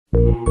We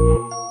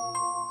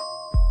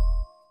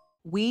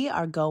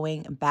are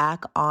going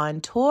back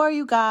on tour,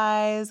 you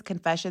guys.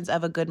 Confessions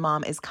of a Good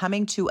Mom is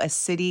coming to a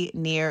city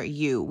near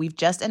you. We've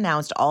just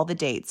announced all the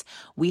dates.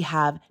 We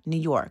have New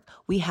York.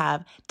 We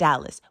have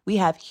Dallas. We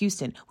have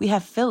Houston. We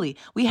have Philly.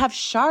 We have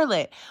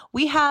Charlotte.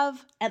 We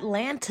have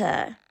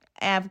Atlanta.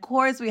 And of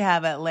course, we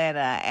have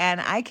Atlanta.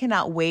 And I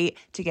cannot wait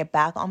to get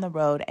back on the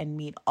road and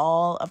meet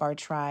all of our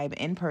tribe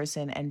in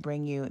person and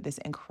bring you this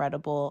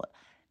incredible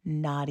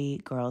naughty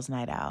girls'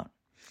 night out.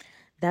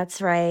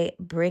 That's right.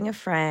 Bring a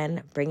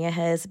friend, bring your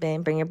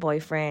husband, bring your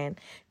boyfriend.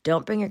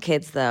 Don't bring your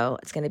kids, though.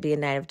 It's going to be a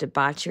night of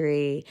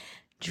debauchery,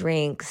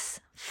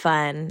 drinks,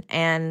 fun,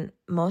 and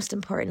most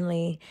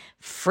importantly,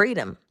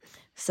 freedom.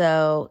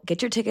 So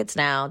get your tickets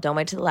now. Don't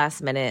wait till the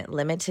last minute.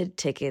 Limited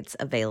tickets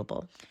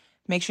available.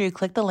 Make sure you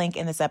click the link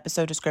in this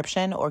episode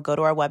description or go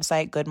to our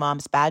website,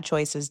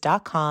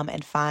 goodmomsbadchoices.com,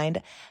 and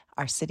find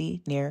our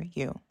city near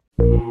you.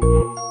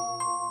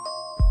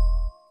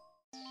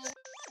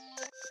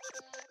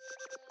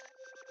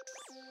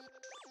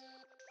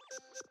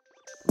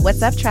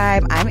 What's up,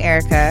 tribe? I'm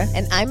Erica.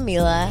 And I'm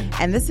Mila.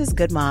 And this is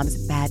Good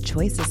Moms Bad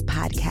Choices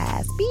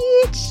podcast,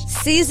 bitch.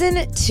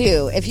 Season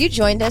 2. If you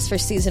joined us for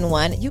Season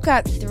 1, you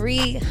got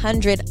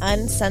 300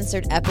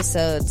 uncensored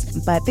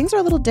episodes. But things are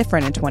a little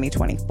different in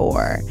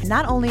 2024.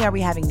 Not only are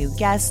we having new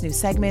guests, new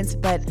segments,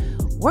 but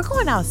we're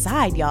going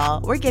outside,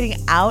 y'all. We're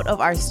getting out of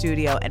our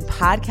studio and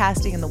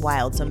podcasting in the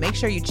wild. So make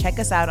sure you check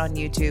us out on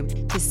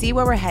YouTube to see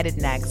where we're headed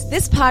next.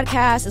 This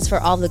podcast is for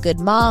all the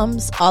good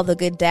moms, all the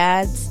good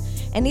dads,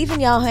 and even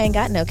y'all who ain't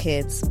got no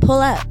kids.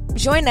 Pull up.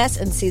 Join us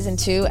in Season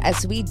 2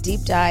 as we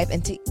deep dive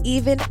into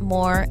even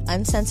more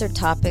uncensored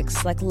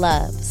topics like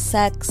love,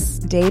 sex,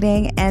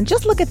 dating, and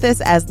just look at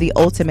this as the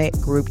ultimate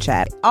group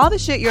chat. All the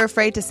shit you're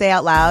afraid to say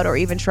out loud or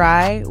even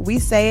try, we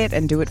say it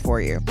and do it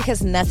for you.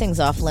 Because nothing's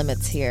off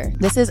limits here.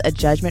 This is a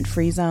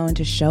judgment-free zone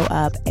to show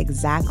up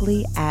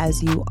exactly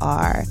as you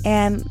are.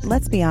 And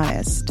let's be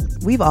honest,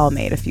 we've all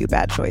made a few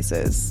bad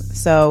choices.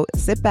 So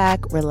sit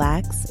back,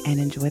 relax, and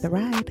enjoy the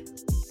ride.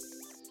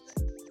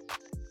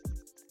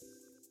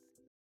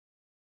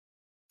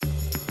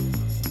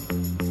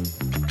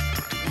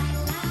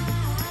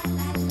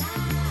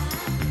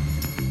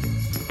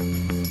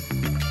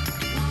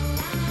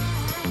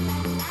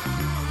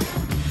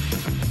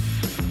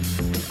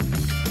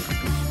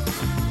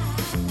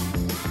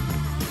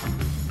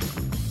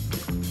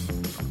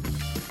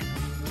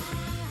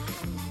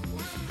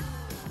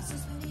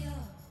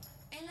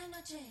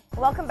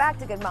 Welcome back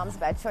to Good Moms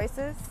Bad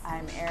Choices.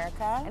 I'm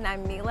Erica. And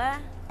I'm Mila.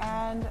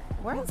 And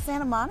we're in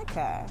Santa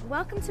Monica.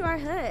 Welcome to our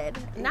hood.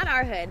 Not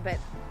our hood, but,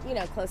 you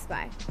know, close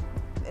by.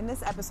 In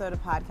this episode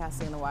of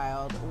Podcasting in the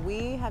Wild,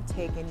 we have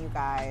taken you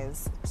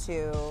guys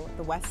to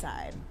the West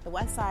Side. The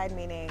West Side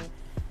meaning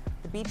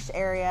the beach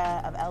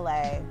area of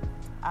LA.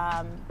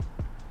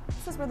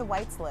 This is where the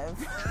whites live.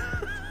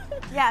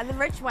 Yeah, the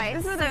rich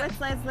whites. This is where the rich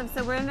whites live.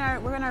 So we're in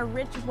our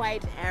rich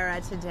white era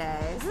today.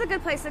 This is a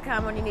good place to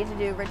come when you need to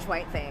do rich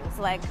white things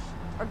like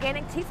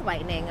organic teeth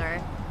whitening or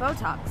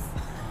Botox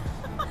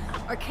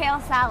or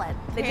kale salad.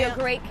 They do a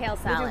great kale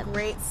salad. They do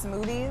great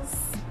smoothies.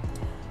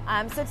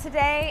 So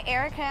today,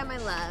 Erica, my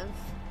love,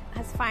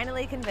 has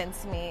finally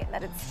convinced me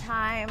that it's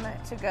time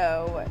to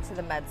go to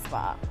the med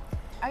spa.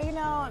 You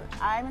know,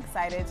 I'm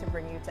excited to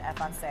bring you to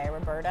FSA.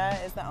 Roberta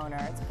is the owner.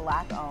 It's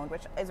Black owned,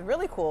 which is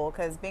really cool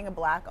because being a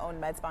Black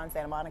owned med spa in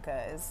Santa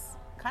Monica is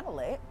kind of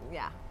lit.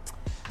 Yeah.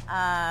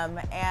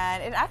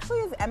 And it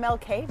actually is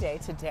MLK Day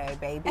today,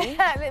 baby.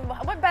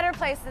 What better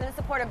place than to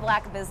support a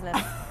Black business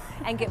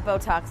and get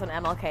Botox on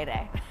MLK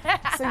Day?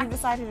 So you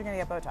decided you're going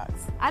to get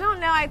Botox? I don't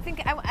know. I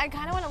think I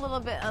kind of want a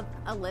little bit of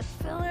a lip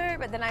filler,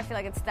 but then I feel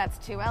like that's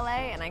too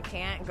LA and I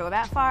can't go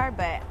that far,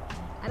 but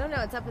I don't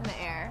know. It's up in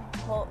the air.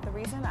 Well, the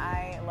reason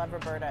I love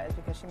Roberta is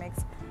because she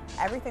makes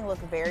everything look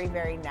very,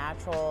 very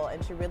natural,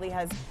 and she really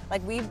has,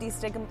 like, we've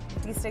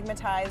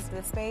destigmatized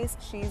the space.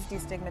 She's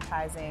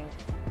destigmatizing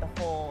the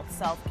whole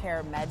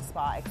self-care med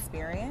spa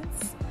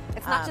experience.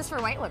 It's not just for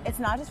white women. It's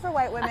not just for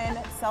white women.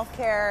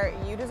 Self-care,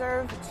 you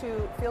deserve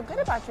to feel good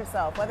about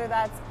yourself, whether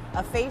that's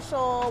a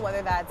facial,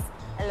 whether that's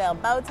a little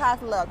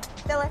Botox, a little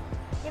filler,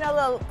 you know,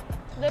 little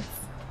lips.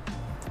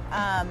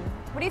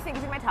 What do you think?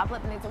 Do you think my top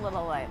lip needs a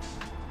little light?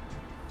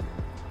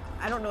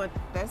 I don't know what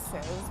this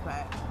is,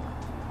 but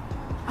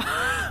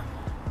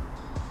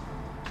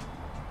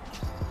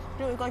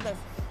do it look like this.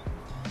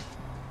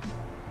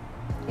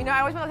 You know,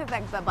 I always want to look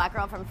like the black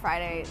girl from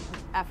Friday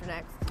After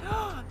Next.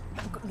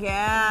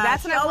 Yeah,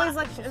 that's what I always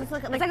want. It's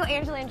like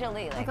Angelina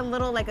Jolie, like a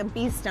little, like a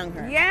bee stung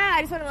her. Yeah,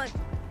 I just want to like.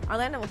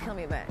 Orlando will kill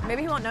me, but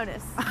maybe he won't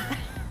notice.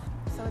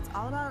 So it's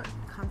all about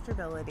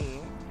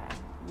comfortability.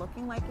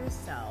 Looking like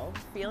yourself,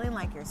 feeling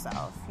like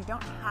yourself. You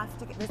don't have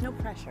to there's no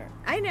pressure.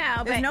 I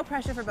know, there's no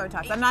pressure for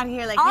Botox. I'm not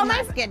here like, you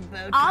must get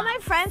Botox. All my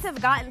friends have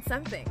gotten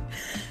something.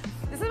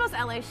 This is the most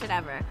LA shit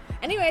ever.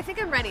 Anyway, I think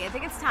I'm ready. I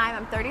think it's time.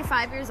 I'm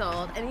 35 years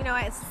old, and you know,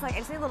 it's just like, I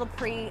just need a little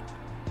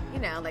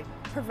like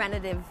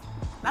preventative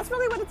That's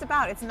really what it's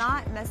about. It's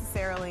not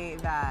necessarily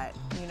that,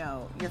 you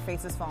know, your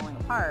face is falling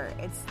apart.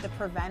 It's the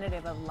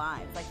preventative of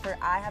lines. Like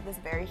I have this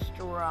very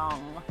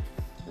strong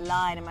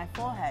line in my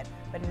forehead,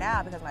 but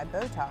now because of my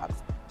Botox,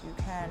 you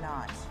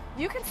cannot.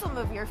 You can still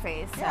move your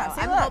face, so Yeah,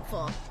 see, I'm look.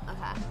 hopeful.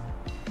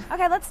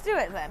 Okay, let's do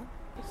it then.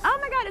 Oh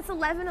my God, it's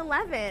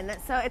 11:11,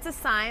 so it's a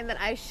sign that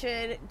I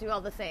should do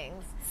all the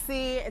things.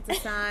 See, it's a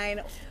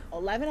sign.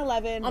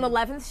 11:11 On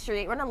 11th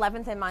Street, we're on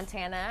 11th in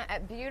Montana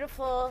at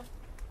beautiful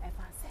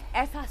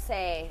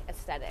Efface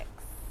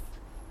Aesthetics.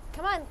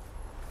 Come on.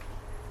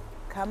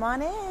 Come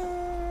on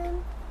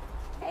in.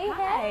 Hey,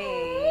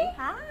 hey.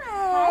 Hi.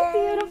 Hi,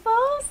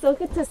 beautiful. So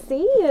good to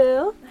see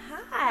you.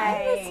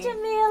 Hi. Miss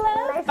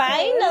Jamila.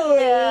 Finally,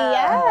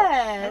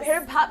 yes. I'm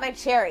here to pop my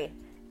cherry.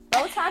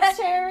 Botox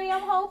cherry,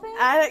 I'm hoping.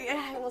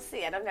 We'll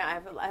see. I don't know. I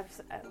have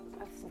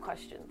some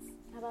questions.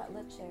 How about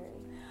lip cherry?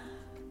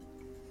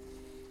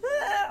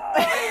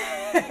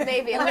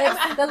 Maybe.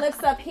 The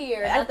lips up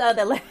here, not the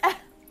other lip.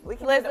 We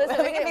can Listen,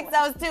 fix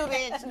those too,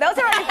 bitch. Those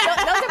are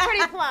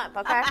pretty plump,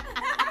 okay?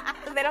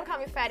 They don't call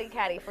me Fatty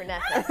Catty for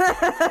nothing.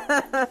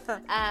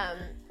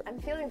 I'm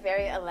feeling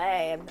very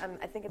LA.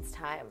 I think it's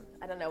time.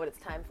 I don't know what it's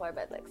time for,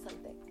 but like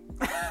something.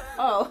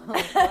 Oh,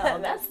 well,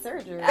 that's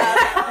surgery. Not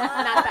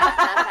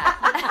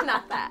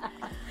that.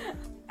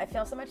 I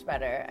feel so much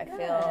better. I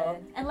feel.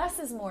 And less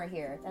is more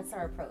here. That's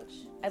our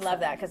approach. I love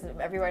that because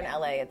everywhere in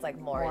LA, it's like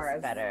more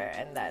is better,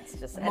 and that's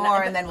just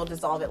More, and then we'll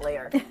dissolve it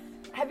later.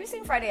 Have you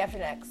seen Friday After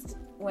Next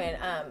when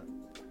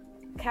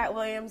Cat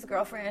Williams'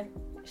 girlfriend?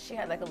 She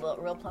had like a little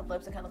real plump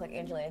lips and kind of looked like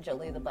Angelina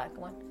Jolie, the black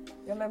one.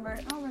 You remember?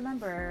 I don't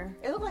remember.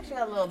 It looked like she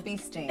had a little bee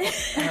sting in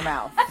her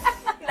mouth.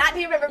 Not do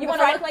you remember? You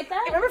want to look like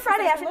that? You remember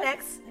Friday After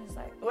Next? It's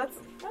like, Let's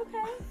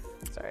okay.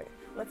 sorry.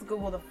 Let's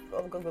Google the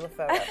photo. I'm gonna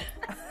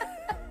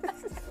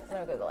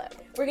Google it.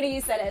 We're going to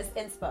use that as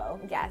inspo.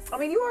 Yes. I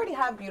mean, you already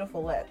have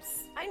beautiful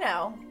lips. I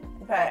know,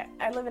 but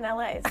I live in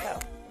LA, so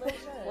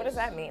what does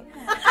that mean?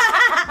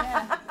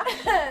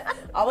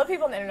 All the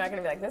people on the internet are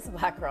gonna be like, "This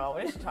black girl,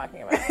 what is she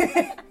talking about?"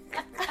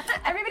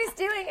 Everybody's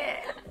doing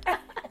it.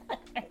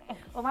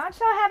 Well, why don't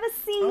y'all have a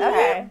seat?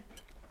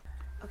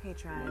 Okay,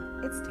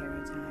 tribe. It's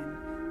tarot time.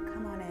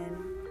 Come on in.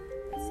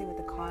 Let's see what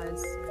the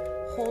cards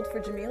hold for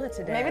Jamila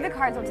today. Maybe the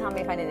cards will tell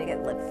me if I need to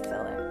get lip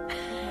filler.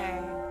 Okay.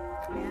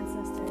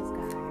 Ancestors,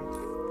 guides.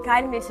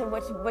 Guide me to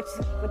which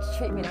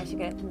treatment I should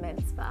get at the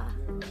med spa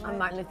on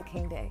Martin Luther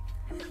King Day.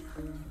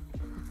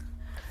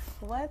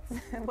 What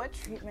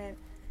treatment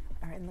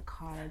are in the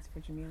cards for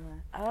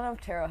Jamila? I don't know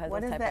if tarot has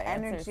What those is type the of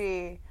answers.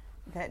 energy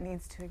that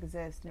needs to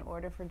exist in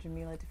order for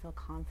Jamila to feel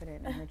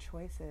confident in her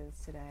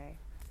choices today?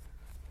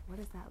 What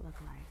does that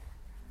look like?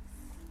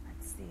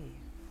 Let's see.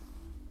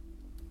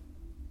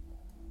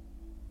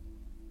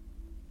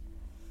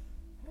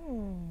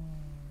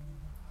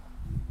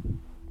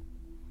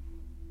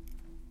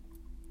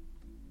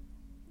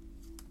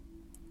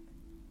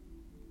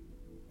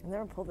 I've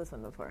never pulled this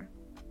one before.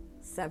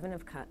 7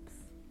 of Cups.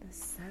 The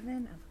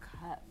 7 of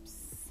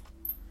Cups.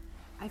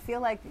 I feel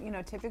like, you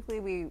know, typically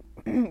we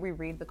we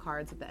read the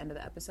cards at the end of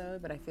the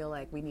episode, but I feel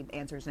like we need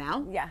answers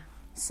now. Yeah.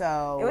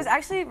 So It was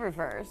actually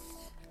reversed,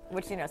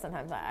 which, you know,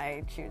 sometimes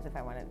I choose if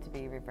I want it to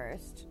be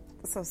reversed.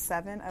 So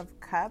 7 of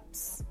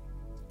Cups.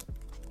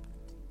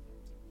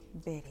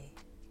 Biddy.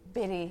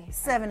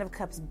 7 of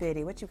Cups,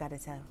 Biddy. What you got to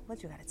tell?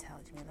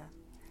 Jamila?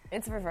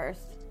 It's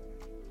reversed.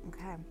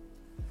 Okay.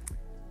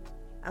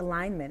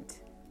 Alignment,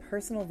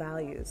 personal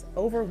values,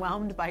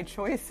 overwhelmed by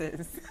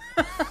choices.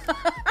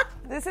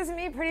 This is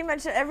me pretty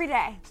much every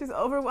day. She's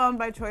overwhelmed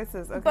by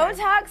choices. Okay.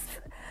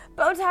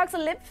 Botox,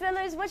 lip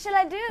fillers, what shall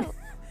I do?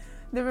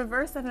 The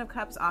reverse 7 of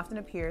Cups often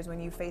appears when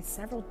you face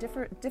several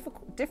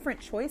different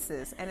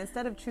choices, and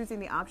instead of choosing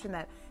the option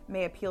that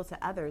may appeal to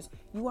others,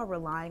 you are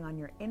relying on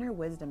your inner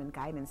wisdom and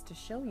guidance to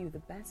show you the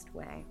best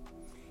way.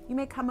 You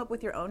may come up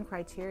with your own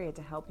criteria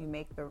to help you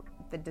make the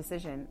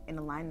decision in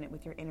alignment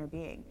with your inner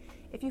being.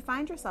 If you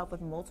find yourself with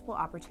multiple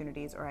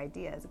opportunities or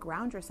ideas,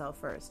 ground yourself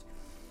first.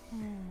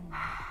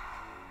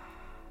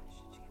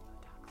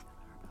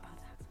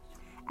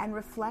 And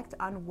reflect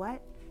on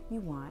what you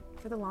want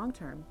for the long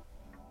term.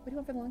 What do you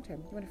want for the long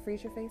term? You want to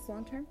freeze your face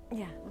long term?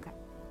 Yeah. Okay.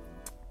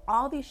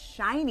 All these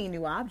shiny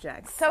new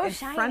objects So in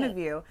shiny. front of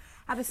you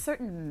have a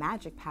certain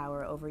magic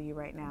power over you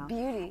right now.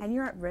 Beauty. And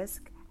you're at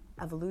risk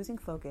of losing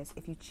focus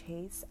if you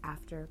chase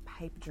after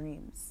pipe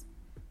dreams.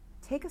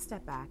 Take a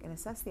step back and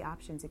assess the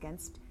options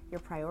against your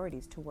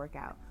priorities to work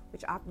out.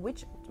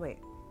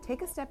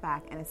 Take a step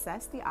back and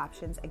assess the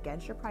options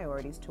against your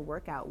priorities to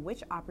work out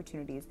which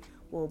opportunities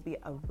will be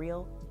a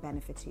real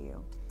benefit to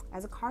you.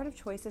 As a card of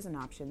choices and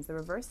options, the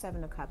reverse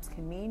 7 of Cups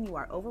can mean you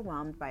are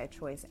overwhelmed by a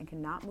choice and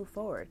cannot move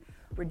forward.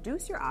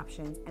 Reduce your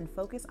options and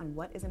focus on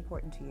what is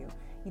important to you.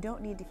 You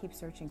don't need to keep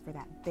searching for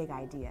that big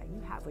idea.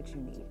 You have what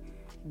you need.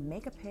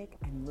 Make a pick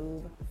and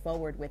move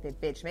forward with it,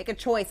 bitch. Make a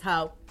choice,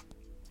 ho.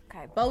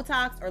 Okay.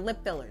 Botox or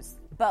lip fillers?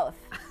 Both.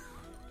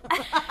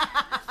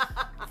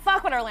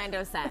 Fuck what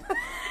Orlando said.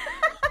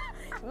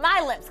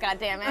 My lips,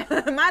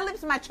 goddammit. My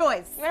lips, my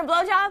choice. You want a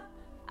blowjob?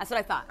 That's what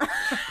I thought.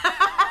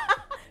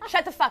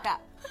 Shut the fuck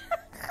up.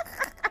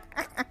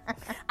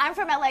 I'm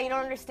from LA. You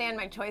don't understand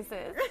my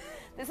choices.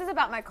 This is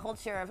about my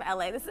culture of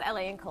LA. This is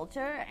LA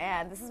culture,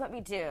 and this is what we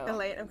do.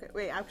 LA. Okay.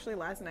 Wait. Actually,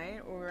 last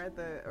night when we were at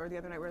the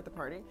other night we were at the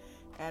party,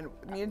 and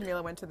me and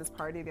Jamila went to this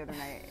party the other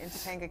night in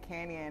Topanga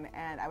Canyon,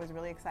 and I was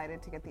really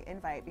excited to get the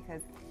invite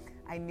because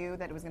I knew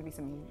that it was going to be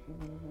some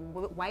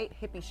white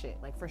hippie shit.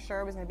 Like for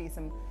sure, it was going to be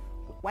some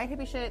white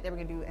hippie shit. They were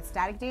going to do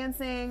ecstatic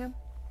dancing.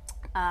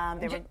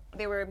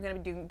 They were going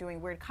to be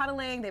doing weird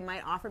cuddling. They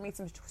might offer me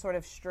some sort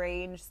of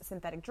strange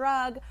synthetic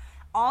drug.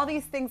 All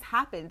these things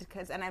happened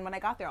and then when I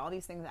got there, all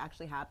these things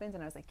actually happened,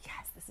 and I was like,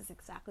 yes, this is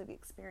exactly the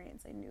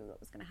experience I knew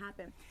that was going to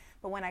happen.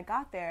 But when I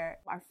got there,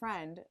 our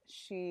friend,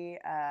 she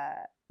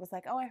was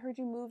like, oh, I heard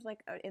you moved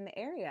like in the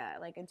area,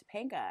 like in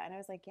Topanga, and I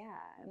was like, yeah.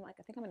 I'm like,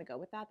 I think I'm going to go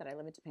with that I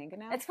live in Topanga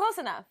now. It's close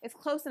enough. It's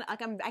close enough.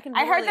 Like I can.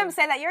 I heard them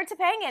say that you're a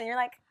Topangan. And you're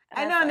like,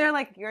 I know, and they're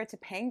like, you're a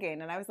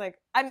Topangan, and I was like,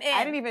 I'm in.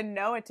 I didn't even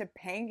know a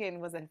Topangan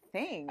was a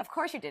thing. Of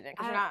course you didn't,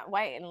 because you're not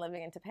white and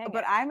living in Topanga.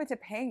 But I'm a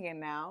Topangan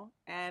now,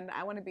 and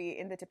I want to be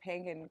in the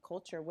Topangan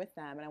culture with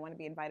them, and I want to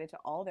be invited to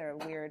all their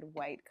weird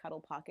white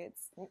cuddle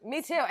pockets.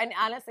 Me too. And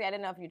honestly, I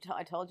didn't know if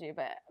I told you,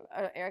 but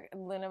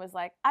Luna was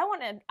like, I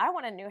want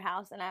a new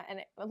house, and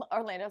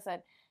Orlando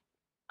said,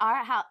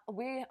 our house,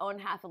 we own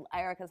half of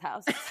Erica's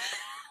house.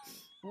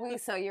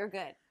 So you're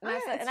good. And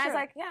I was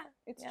like, yeah.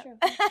 It's true.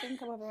 You can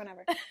come over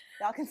whenever.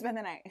 Y'all can spend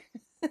the night.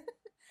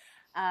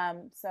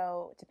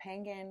 So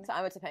Topangan. So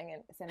I'm a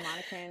Topangan. San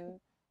Monican,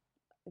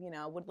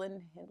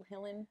 Woodland,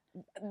 Hillen.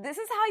 This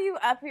is how you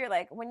up your,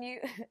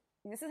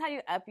 this is how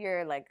you up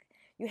your,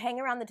 you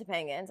hang around the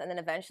Topangans, and then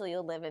eventually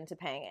you'll live in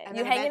Topanga.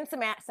 You hang in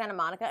Santa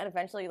Monica, and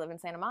eventually you live in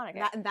Santa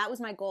Monica. That was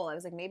my goal. I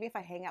was like, maybe if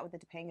I hang out with the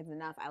Topangans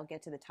enough, I'll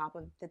get to the top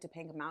of the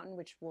Topanga Mountain,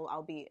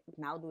 I'll be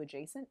Malibu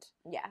adjacent.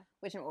 Yeah.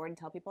 Which I'm already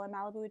tell people I'm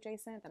Malibu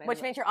adjacent.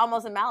 Which means you're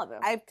almost in Malibu.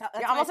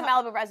 You're almost a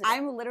Malibu resident.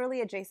 I'm literally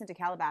adjacent to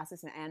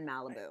Calabasas and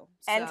Malibu.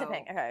 And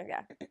Topanga. Okay,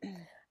 yeah.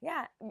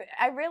 Yeah.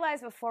 I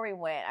realized before we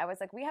went, I was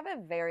like, we have a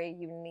very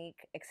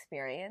unique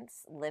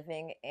experience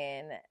living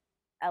in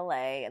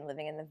LA and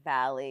living in the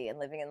Valley and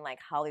living in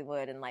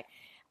Hollywood, and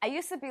I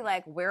used to be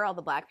like, where are all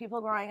the black people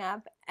growing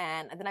up?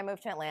 And then I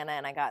moved to Atlanta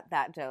and I got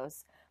that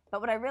dose.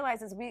 But what I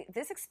realized is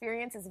this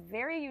experience is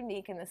very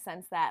unique in the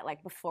sense that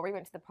before we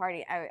went to the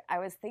party, I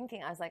was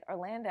thinking, I was like,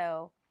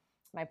 Orlando,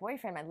 my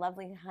boyfriend, my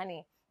lovely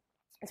honey,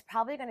 is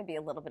probably going to be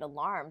a little bit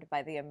alarmed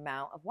by the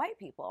amount of white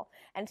people.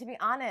 And to be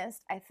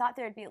honest, I thought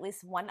there'd be at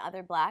least one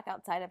other black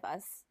outside of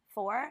us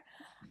four,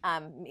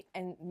 me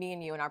and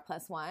you and our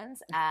plus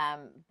ones,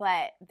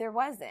 but there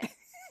wasn't.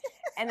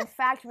 And in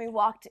fact, when we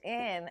walked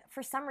in,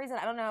 for some reason,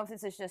 I don't know if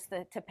this is just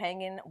the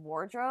Topangan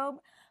wardrobe,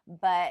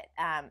 but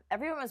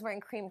everyone was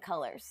wearing cream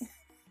colors.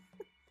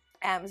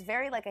 It was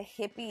very a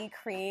hippie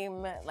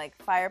cream,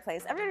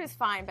 fireplace. Everybody was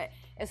fine, but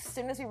as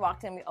soon as we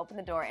walked in, we opened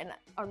the door, and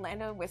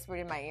Orlando whispered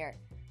in my ear,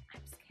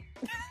 I'm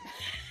scared.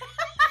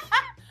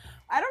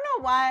 I don't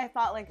know why I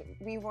thought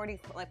we've already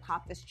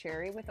popped this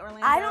cherry with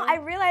Orlando. I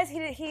realized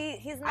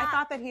he's not. I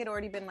thought that he had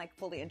already been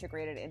fully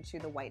integrated into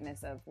the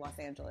whiteness of Los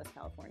Angeles,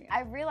 California.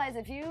 I realized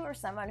if you are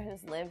someone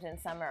who's lived in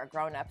somewhere or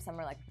grown up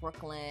somewhere like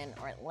Brooklyn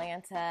or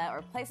Atlanta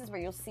or places where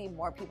you'll see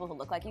more people who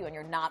look like you and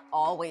you're not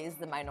always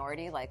the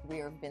minority, we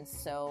have been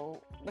so...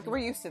 we're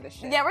used to this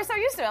shit. Yeah, we're so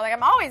used to it.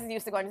 I'm always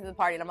used to going to the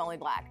party and I'm only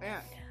black.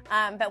 Yeah.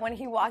 But when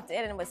he walked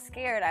in and was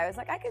scared, I was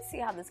like, I could see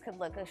how this could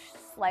look a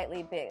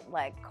slightly bit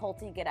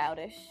culty, get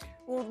out-ish.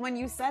 Well, when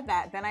you said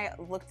that, then I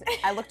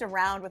looked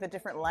around with a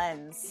different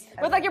lens.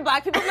 With your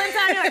black people lens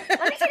on, you're like,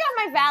 let me take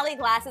off my Valley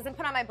glasses and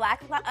put on my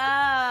black glasses. Oh,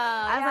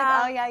 I was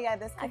like,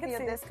 oh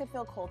yeah, this could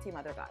feel culty,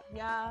 mother god.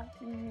 Yeah.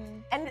 Mm-hmm.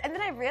 And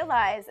then I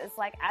realized it's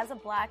as a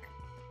black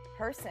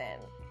person,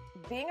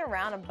 being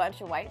around a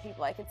bunch of white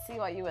people, I could see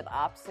why you would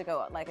opt to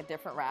go a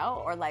different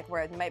route, or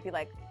where it might be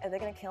are they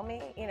gonna kill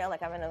me?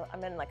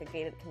 I'm in a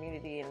gated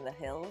community in the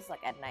hills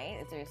at night.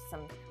 Is there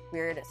some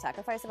weird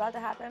sacrifice about to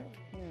happen?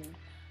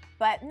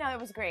 But no, it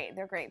was great.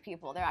 They're great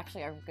people. They're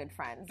actually our good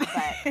friends.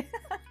 But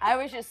I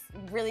was just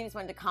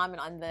wanted to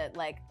comment on the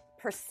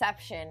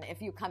perception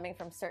if you coming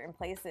from certain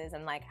places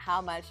and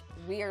how much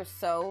we are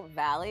so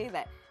Valley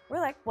that we're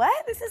like,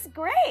 what? This is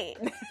great.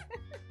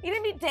 You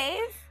didn't meet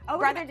Dave?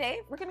 Brother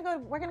Dave? We're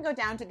gonna go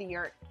down to the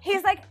yurt.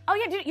 He's like, oh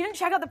yeah, dude, you didn't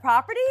check out the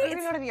property? We're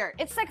gonna go to the yurt.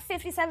 It's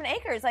 57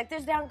 acres.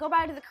 Go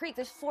by to the creek.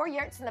 There's 4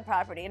 yurts in the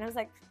property. And I was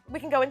like,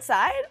 we can go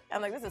inside?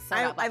 I'm like, this is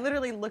so I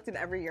literally looked at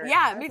every yurt.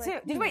 Yeah, me too.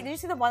 Did you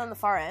see the one on the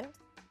far end?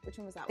 Which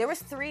one was that? There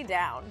was 3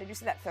 down. Did you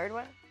see that third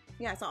one?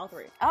 Yeah, I saw all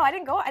 3. Oh, I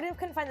didn't go.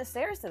 Couldn't find the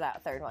stairs to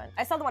that third one.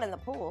 I saw the one in the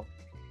pool.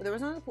 Well, there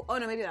was one in the pool. Oh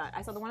no, maybe not.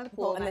 I saw the one at the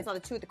pool, and I saw the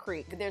 2 at the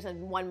creek. There's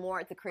one more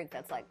at the creek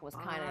that's was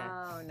kind of.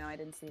 Oh no, I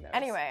didn't see those.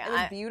 Anyway, it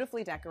was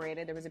beautifully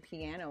decorated. There was a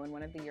piano in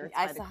one of the yurts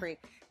by the creek.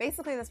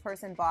 Basically, this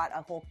person bought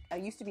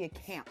it used to be a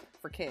camp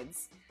for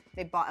kids.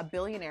 A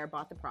billionaire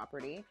bought the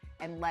property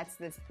and lets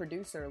this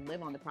producer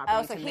live on the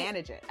property to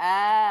manage it. Oh.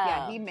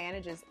 Yeah, he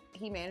manages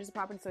the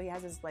property, so he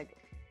has his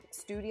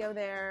studio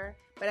there.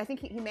 But I think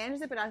he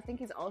manages it, but I think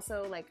he's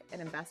also an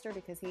investor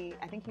because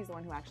I think he's the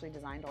one who actually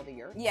designed all the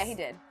yurts. Yeah, he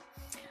did.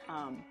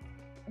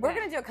 We're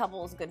going to do a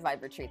couples good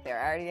vibe retreat there.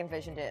 I already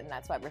envisioned it, and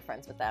that's why we're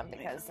friends with them,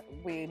 because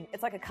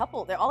it's like a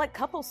couple. They're all like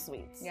couple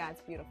suites. Yeah,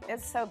 it's beautiful.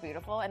 It's so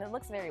beautiful, and it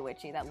looks very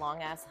witchy, that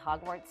long-ass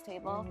Hogwarts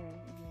table.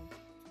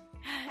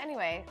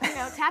 Anyway,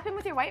 tap in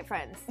with your white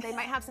friends. They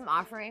might have some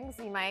offerings.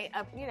 You might,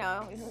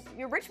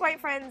 your rich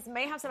white friends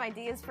may have some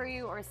ideas for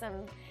you or some,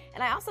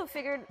 and I also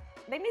figured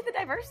they need the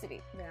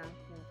diversity. Yeah,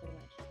 pretty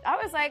much.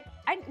 I was like,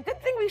 good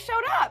thing we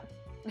showed up.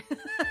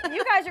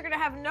 You guys are going to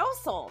have no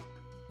soul.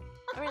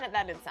 I mean,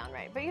 that didn't sound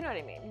right, but you know what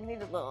I mean. You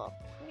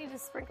need to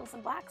sprinkle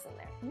some blacks in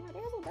there. Yeah,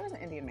 there was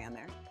an Indian man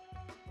there.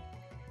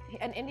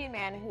 An Indian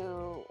man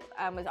who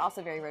was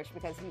also very rich,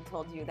 because he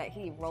told you that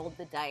he rolled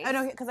the dice. I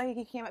know, because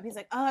he came up, he's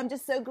like, oh, I'm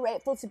just so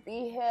grateful to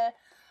be here.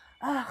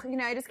 Oh,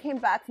 I just came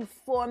back from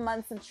 4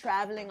 months of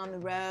traveling on the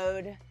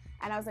road.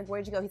 And I was like,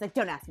 where'd you go? He's like,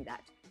 don't ask me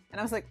that. And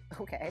I was like,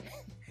 okay.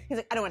 He's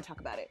like, I don't want to talk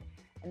about it.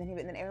 And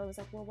then Ariel was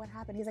like, well, what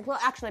happened? He's like, well,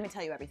 actually, let me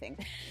tell you everything.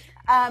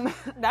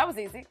 That was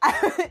easy.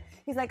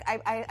 He's like,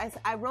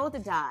 I rolled a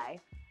die.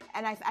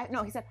 And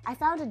he said, I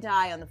found a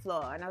die on the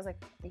floor. And I was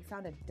like, you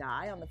found a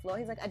die on the floor?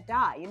 He's like, a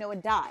die. A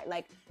die.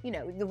 Like,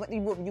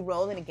 you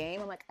roll in a game.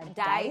 I'm like, a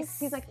dice?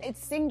 He's like,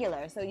 it's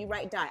singular, so you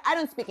write die. I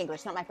don't speak English.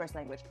 It's not my first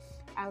language.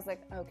 I was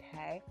like,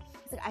 okay.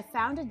 He's like, I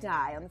found a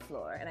die on the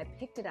floor, and I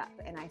picked it up,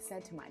 and I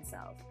said to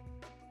myself,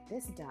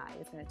 this die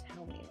is going to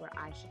tell me where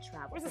I should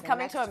travel. Is this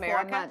coming to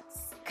America?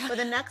 For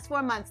the next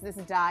 4 months, this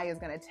die is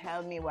going to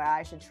tell me where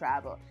I should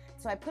travel.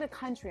 So I put a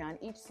country on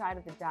each side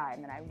of the die,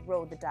 and then I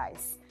rolled the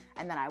dice.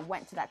 And then I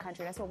went to that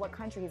country, and I said, what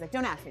country? He's like,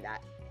 don't ask me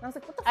that. And I was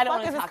like, what the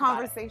fuck is this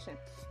conversation?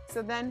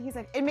 So then he's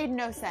like, it made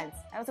no sense.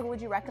 I was like, well,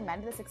 would you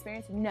recommend this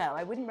experience? No,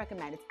 I wouldn't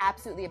recommend. It's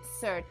absolutely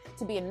absurd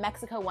to be in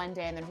Mexico one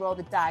day and then roll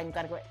the die, and you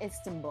got to go to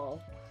Istanbul.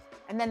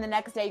 And then the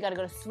next day, you got to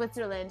go to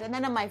Switzerland. And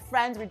then my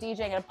friends were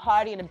DJing at a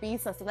party in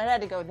Ibiza, so then I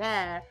had to go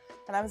there.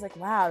 And I was like,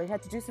 wow, he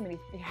had to do so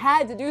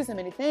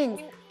many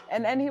things.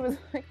 And then he was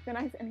like,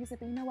 and he said,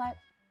 but you know what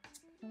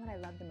I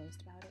love the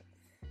most about it?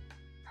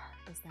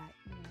 Is that,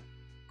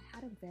 I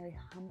had a very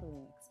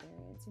humbling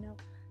experience,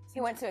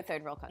 He went to a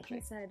third world country.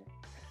 He said,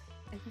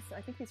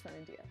 I think he's from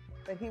India,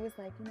 but he was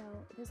like,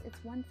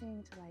 it's one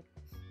thing to like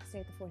stay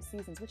at the Four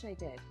Seasons, which I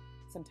did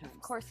sometimes.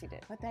 Of course you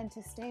did. But then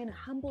to stay in a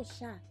humble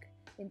shack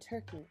in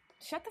Turkey.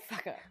 Shut the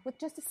fuck up. With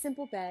just a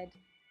simple bed,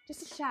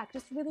 just a shack,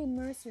 just really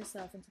immerse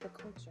yourself into the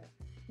culture.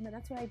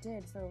 That's what I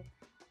did. So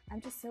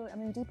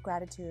I'm in deep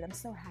gratitude. I'm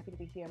so happy to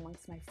be here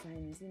amongst my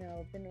friends.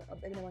 I've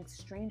been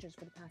amongst strangers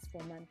for the past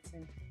 4 months,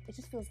 and it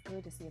just feels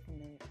good to see a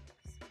familiar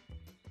face.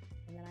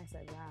 And then I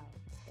said, wow,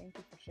 thank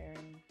you for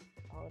sharing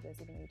all of this,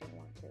 even though you didn't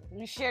want to.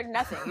 You shared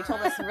nothing. You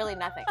told us really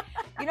nothing.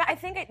 I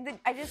think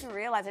I just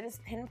realized, I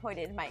just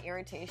pinpointed my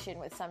irritation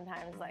with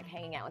sometimes, like,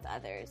 hanging out with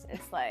others.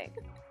 It's like,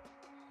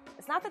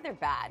 it's not that they're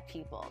bad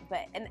people,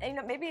 but, and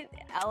maybe,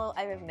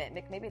 I admit,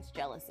 maybe it's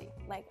jealousy.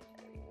 Like,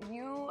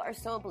 you are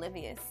so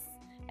oblivious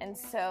and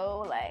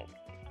so, like,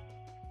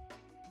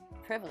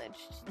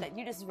 privileged that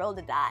you just rolled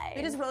a die.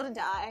 You just rolled a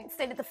die.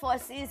 Stayed at the Four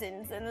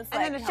Seasons, and it's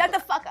and like, shut the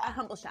fuck up. A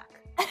humble shack.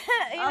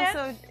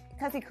 Also,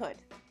 because he could.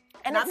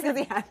 And not because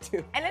he had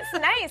to. And it's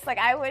nice. Like,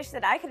 I wish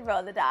that I could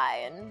roll the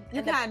die.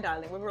 You can,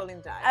 darling. We're rolling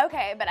the die.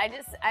 Okay, but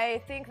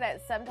I think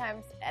that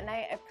sometimes, and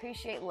I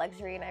appreciate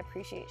luxury, and I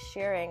appreciate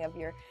sharing of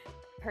your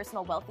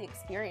personal wealthy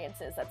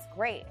experiences. That's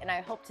great, and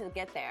I hope to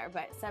get there.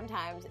 But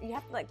sometimes you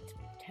have to, like,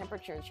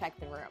 temperature check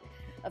the room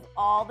of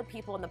all the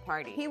people in the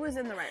party. He was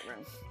in the right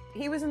room.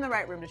 He was in the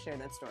right room to share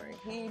that story.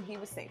 He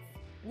was safe.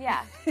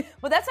 Yeah.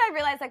 Well, that's how I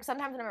realized, like,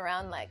 sometimes when I'm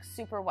around, like,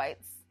 super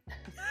whites,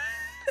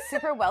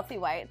 super wealthy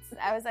whites,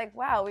 I was like,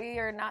 wow, we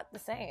are not the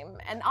same.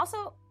 And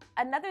also,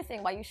 another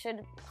thing why you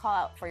should call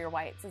out for your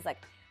whites is, like,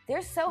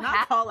 they're so happy.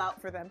 Not call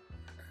out for them.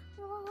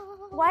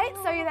 Whites,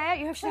 are you there?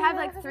 You should have,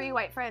 like, 3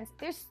 white friends.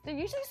 They're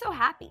usually so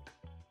happy.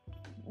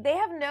 They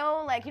have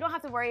no, like, you don't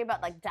have to worry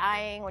about, like,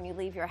 dying when you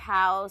leave your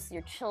house,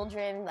 your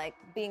children, like,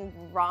 being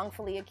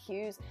wrongfully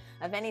accused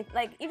of any,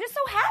 like, you're just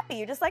so happy.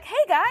 You're just like,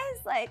 hey,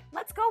 guys, like,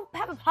 let's go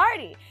have a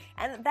party.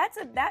 And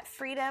that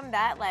freedom,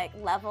 that, like,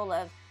 level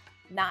of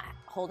not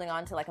holding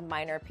on to, like, a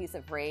minor piece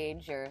of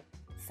rage or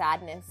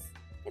sadness,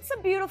 it's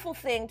a beautiful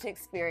thing to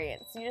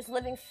experience. You're just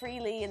living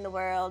freely in the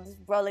world, just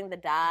rolling the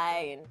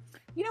die. And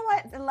you know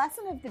what? The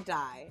lesson of the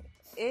die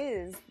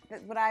is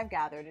that what I've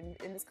gathered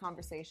in this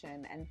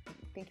conversation and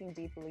thinking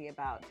deeply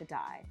about the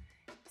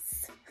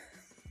dice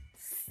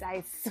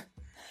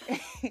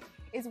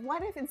is,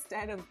 what if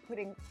instead of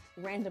putting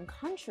random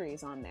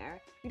countries on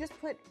there, you just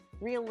put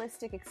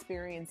realistic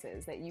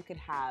experiences that you could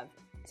have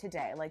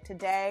today. Like,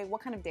 today,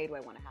 what kind of day do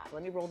I want to have?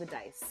 Let me roll the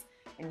dice.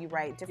 And you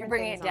write different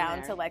things. You bring it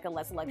down to, like, a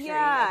less luxury.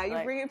 Yeah, you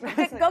like, bring it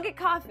back. Go get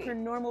coffee. For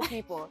normal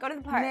people. Go to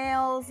the park.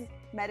 Males,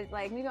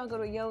 maybe I'll go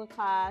to a yoga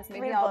class.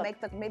 Maybe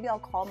I'll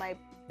call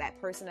that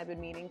person I've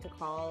been meaning to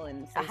call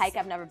and say, a hike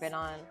I've never been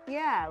on.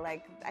 Yeah,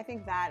 like, I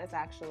think that is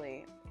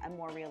actually a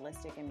more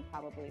realistic and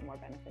probably more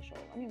beneficial.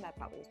 I mean, that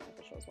probably is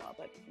beneficial as well,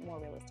 but more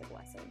realistic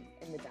lesson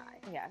in the die.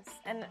 Yes.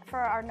 And for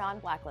our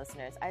non-Black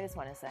listeners, I just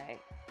want to say,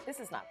 this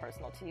is not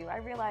personal to you. I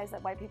realize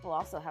that white people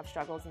also have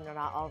struggles, and they're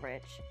not all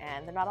rich,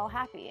 and they're not all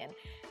happy. And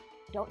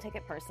don't take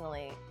it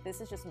personally.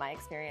 This is just my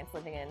experience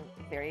living in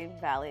very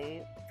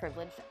valley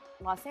privileged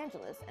Los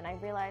Angeles. And I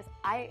realized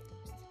I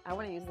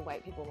want to use the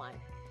white people line.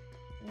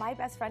 My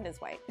best friend is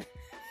white.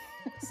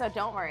 So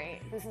don't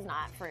worry. This is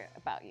not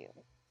about you.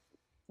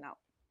 No.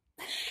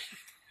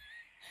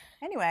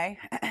 Anyway.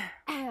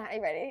 Are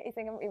you ready? You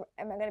think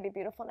am I going to be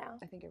beautiful now?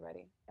 I think you're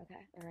ready. Okay.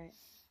 All right.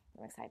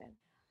 I'm excited.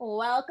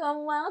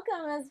 Welcome,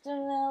 Miss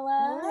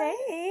Jamila.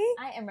 Hey.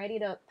 I am ready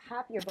to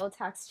pop your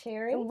Botox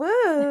cherry.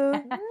 Woo.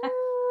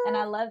 And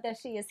I love that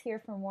she is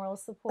here for moral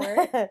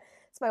support.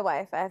 It's my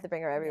wife. I have to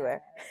bring her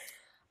everywhere.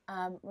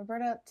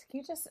 Roberta, can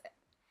you just...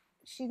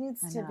 She needs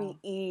to be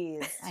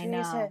eased. I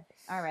know.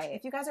 All right.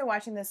 If you guys are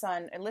watching this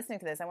or listening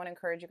to this, I want to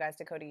encourage you guys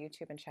to go to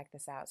YouTube and check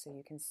this out so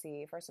you can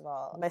see, first of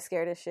all, my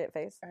scared as shit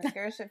face. Her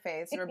scared as shit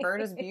face.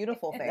 Roberta's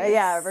beautiful face.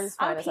 Yeah, Roberta's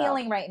fine I'm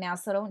healing right now,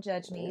 so don't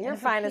judge me. You're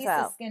fine as hell. If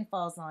a piece of skin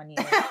falls on you,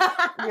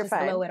 you're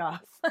fine. Blow it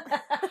off.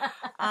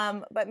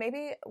 But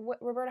maybe,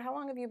 Roberta, how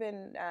long have you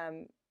been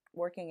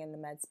working in the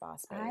med spa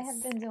space? I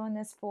have been doing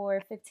this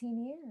for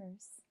 15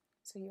 years.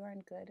 So you are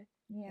in good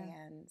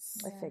hands.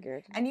 I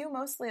figured. And you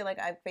mostly,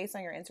 based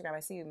on your Instagram, I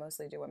see you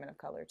mostly do women of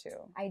color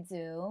too. I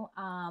do.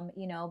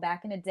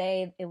 Back in the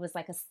day, it was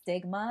like a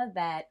stigma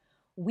that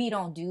we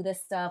don't do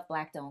this stuff.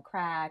 Black don't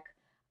crack.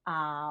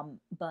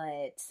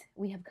 But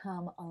we have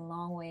come a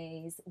long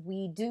ways.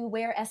 We do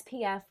wear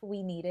SPF.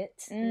 We need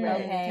it.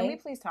 Okay. Can we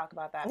please talk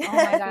about that? Oh my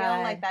God. I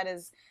feel like that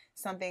is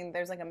something,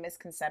 there's like a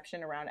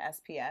misconception around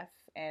SPF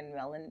and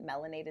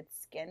melanated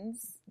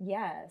skins.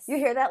 Yes. You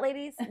hear that,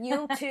 ladies?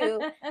 You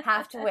too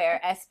have to wear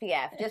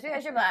SPF. Just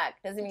because you're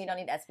black doesn't mean you don't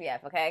need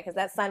SPF, okay? Because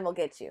that sign will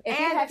get you.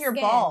 If you're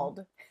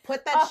bald,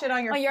 put that shit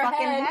on your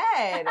fucking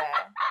head.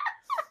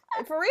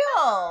 For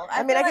real.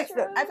 I feel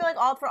like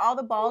all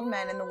the bald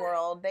men in the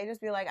world, they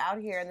just be like out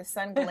here in the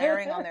sun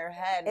glaring on their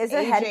head,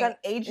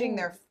 aging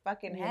their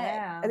fucking head.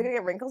 Are they gonna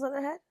get wrinkles on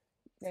their head?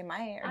 They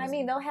might. I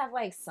mean, they'll have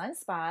like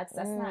sunspots.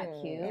 That's not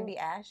cute. And be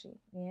ashy.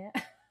 Yeah.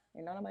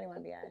 You know, nobody want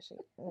to be ashy.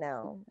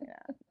 No. Yeah.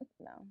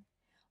 No.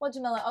 Well,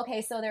 Jamila,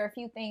 okay, so there are a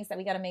few things that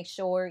we got to make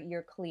sure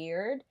you're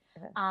cleared.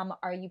 Okay.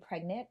 Are you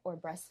pregnant or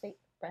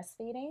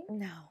breastfeeding?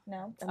 No.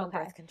 No? I'm on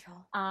birth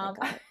control.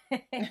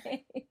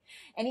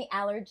 Any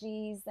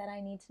allergies that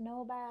I need to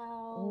know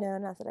about? No,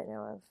 not that I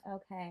know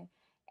of. Okay.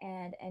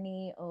 And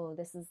any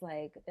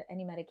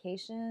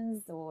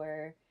medications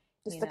or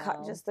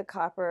just the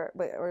copper,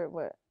 or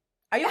what?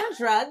 Are you on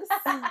drugs?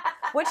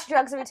 Which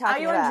drugs are we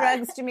talking about? Are you on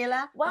drugs,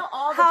 Jamila? Well,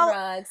 all the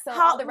drugs. So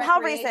all the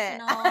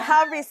recreational.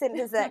 How recent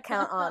does that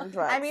count on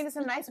drugs? I mean,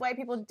 some nice white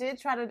people did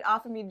try to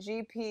offer me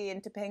GP in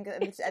Topanga.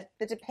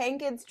 The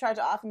Topangians tried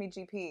to offer me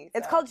GP. So.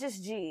 It's called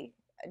just G.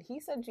 And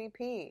he said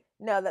GP.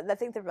 No, I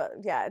think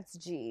it's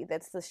G.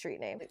 That's the street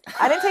name.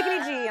 I didn't take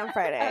any G on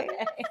Friday.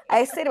 Okay.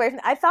 I stayed away from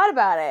it. I thought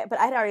about it, but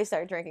I had already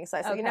started drinking, so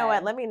I said, you know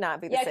what? Let me not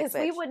be the sick bitch. Yeah,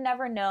 because we would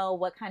never know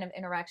what kind of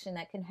interaction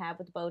that can have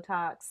with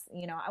Botox.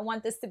 You know, I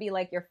want this to be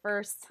like your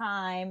first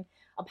time,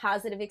 a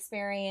positive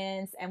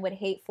experience, and would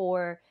hate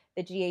for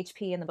the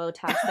GHP and the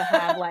Botox to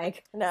have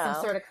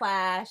some sort of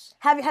clash.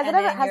 Has that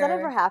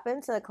ever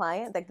happened to a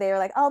client? Like they were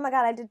like, "Oh my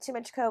God, I did too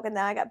much coke and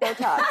now I got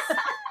Botox,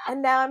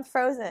 and now I'm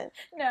frozen."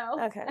 No.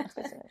 Okay.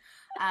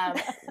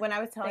 When I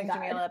was telling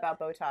Jamila about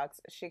Botox,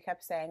 she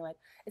kept saying like,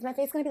 "Is my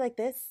face going to be like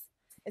this?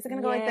 Is it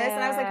going to go like this?"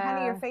 And I was like,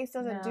 "Honey, your face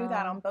doesn't do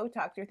that on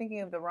Botox. You're thinking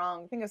of the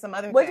wrong. Think of some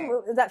other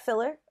thing. Is that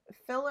filler?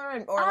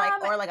 Filler or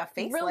like a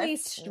facelift? Really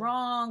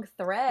strong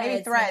threads.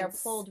 Maybe threads. They're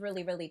pulled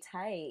really, really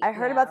tight. I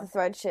heard about the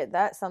thread shit.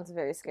 That sounds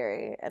very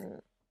scary, and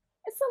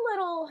it's a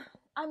little.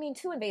 I mean,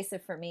 too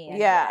invasive for me.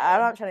 I'm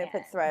not trying to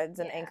put threads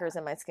and anchors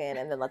in my skin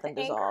and then let them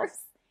dissolve.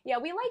 Yeah,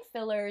 we like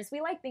fillers. We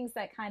like things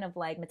that kind of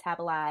like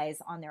metabolize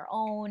on their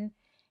own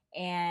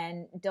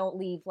and don't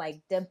leave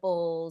like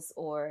dimples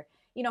or.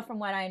 You know, from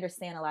what I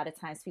understand, a lot of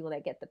times people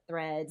that get the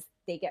threads,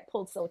 they get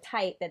pulled so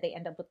tight that they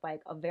end up with like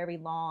a very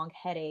long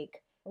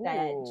headache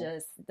that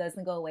just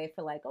doesn't go away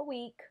for like a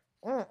week.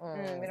 We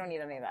don't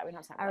need any of that. We don't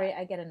have time for that. All right,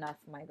 I get enough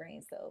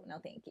migraines, so no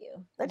thank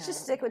you. Let's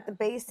just stick with the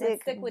basic.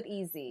 Let's stick with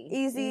easy.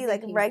 Easy,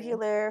 like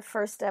regular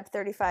first step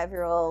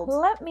 35-year-old.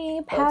 Let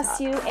me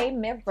pass you a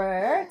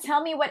mirror.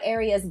 Tell me what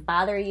areas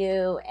bother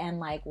you and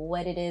like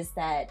what it is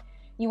that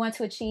you want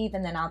to achieve,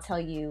 and then I'll tell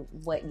you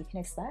what you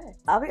can expect.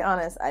 I'll be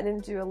honest, I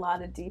didn't do a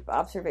lot of deep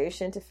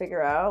observation to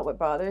figure out what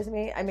bothers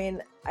me. I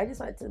mean, I just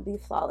want it to be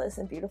flawless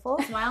and beautiful.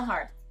 Smile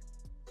hard.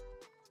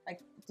 Like,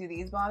 do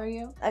these bother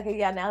you? Okay,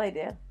 yeah, now they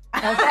do.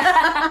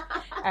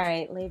 All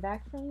right, lay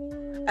back for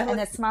me. And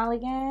then smile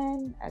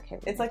again. Okay.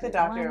 It's like the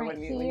doctor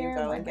when you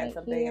go and get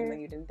something and then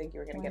you didn't think you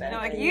were going to get it.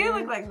 Like, you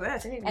look like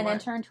this. And then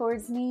turn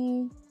towards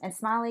me and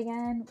smile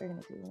again. We're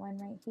going to do one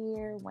right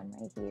here, one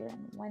right here,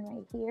 and one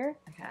right here.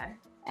 Okay.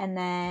 And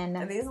then...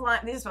 And these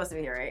are supposed to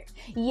be here, right?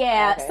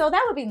 Yeah, so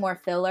that would be more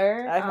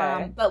filler.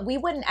 Okay. But we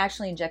wouldn't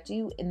actually inject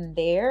you in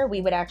there.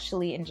 We would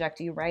actually inject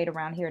you right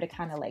around here to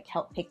kind of like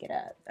help pick it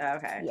up.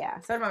 Okay. Yeah.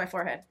 So about my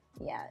forehead.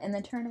 Yeah, and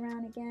then turn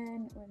around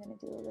again. We're going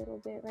to do a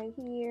little bit right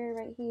here,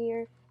 right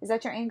here. Is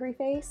that your angry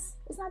face?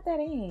 It's not that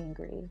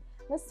angry.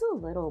 Let's do a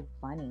little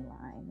bunny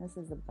line. This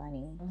is a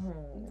bunny.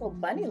 Little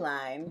bunny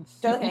line.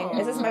 Joking.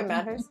 Is this my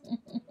mad face?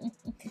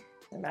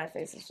 The mad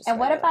face is just. And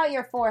what about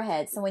your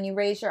forehead? So when you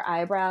raise your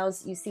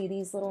eyebrows, you see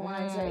these little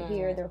lines right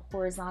here. They're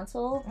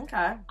horizontal.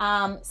 Okay.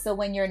 So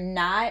when you're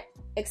not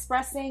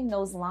expressing,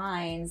 those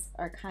lines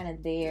are kind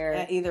of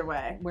there. Either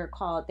way. They're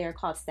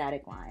called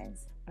static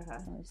lines. Okay.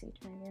 So let me see.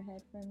 Turn your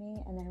head for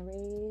me, and then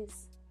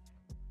raise.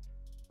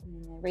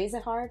 And then raise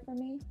it hard for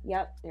me.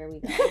 Yep. There we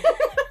go.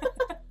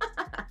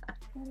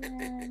 And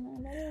then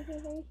another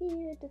right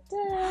here.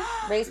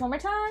 Da-da. Raise one more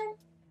time.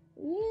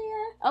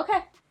 Yeah. Okay.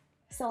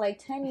 So like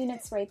 10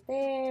 units right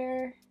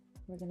there.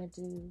 We're going to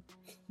do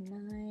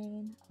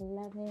 9,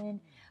 11.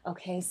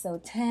 Okay,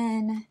 so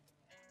 10.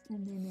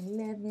 And then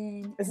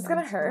 11. Is this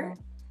going to hurt?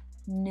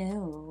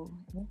 No.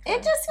 Okay.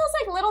 It just feels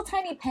like little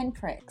tiny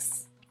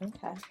pinpricks.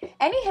 Okay.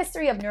 Any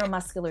history of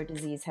neuromuscular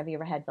disease? Have you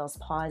ever had Bell's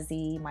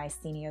palsy,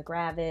 myasthenia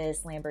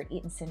gravis,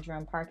 Lambert-Eaton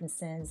syndrome,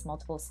 Parkinson's,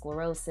 multiple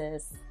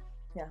sclerosis?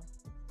 Yeah.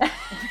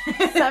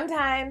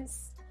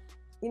 Sometimes,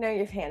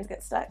 your hands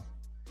get stuck.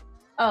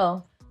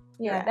 Oh,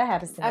 yeah, that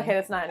happens to me. Okay,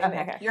 that's not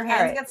anything. Okay. Your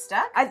hands get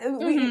stuck?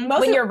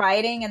 When you're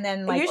writing and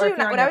then like, usually or if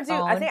you're when on I your would do,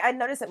 phone. I think I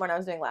noticed it when I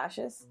was doing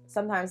lashes.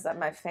 Sometimes that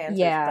my fans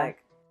would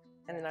like,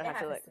 and then I'd have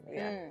to like,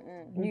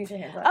 use your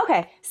hands up.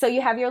 Okay, so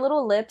you have your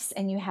little lips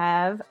and you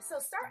have. So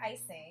start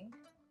icing.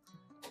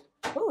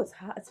 Oh, it's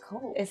hot. It's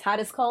cold. It's hot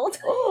as cold.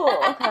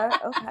 Oh,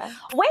 okay.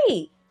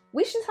 Wait,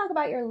 we should talk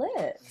about your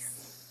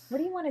lips. What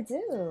do you want to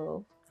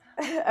do?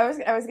 I was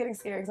getting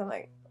scared because I'm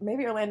like,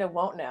 maybe Orlando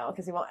won't know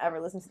because he won't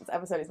ever listen to this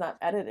episode. He's not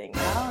editing.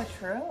 Oh,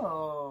 true.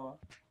 Oh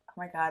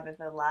my God,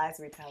 the lies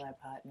we tell our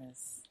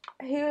partners.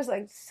 He was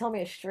like, tell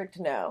me a strict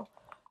no.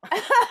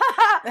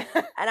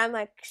 And I'm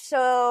like,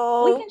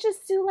 so we can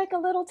just do like a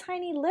little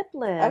tiny lip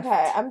lift.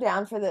 Okay, I'm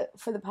down for the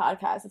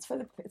podcast. It's for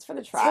the tribe. It's for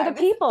the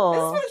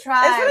people. It's for the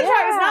tribe. It's for the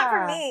tribe. It's not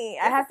for me.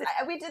 I have to.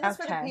 We did this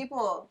for the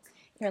people.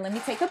 Here, let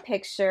me take a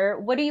picture.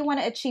 What do you want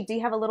to achieve? Do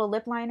you have a little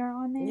lip liner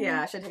on there?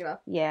 Yeah, I should take it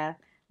off. Yeah.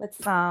 Let's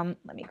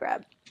let me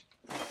grab.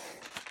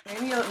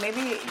 Maybe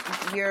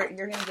you're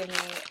gonna give me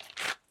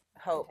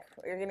hope.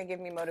 You're gonna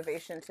give me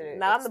motivation to.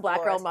 Not on the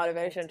black girl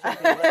motivation.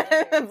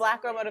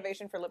 Black girl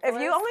motivation for lip.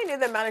 If you only knew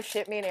the amount of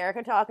shit me and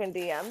Erica talk in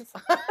DMs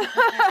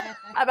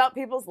about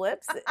people's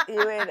lips, you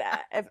would.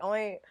 If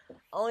only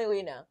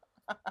we know.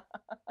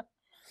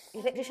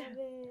 You think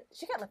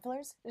she got lip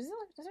fillers? Does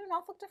her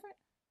mouth look different?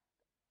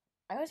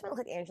 I always want to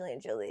look like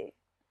Angelina Jolie.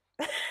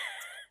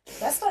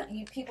 That's what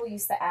people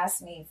used to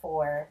ask me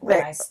for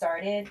when I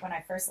started. When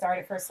I first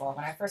started,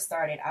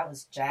 I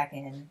was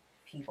jacking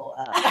people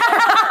up.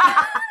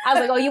 I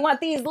was like, oh, you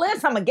want these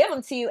lips? I'm going to give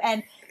them to you.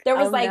 And there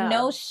was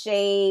no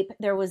shape.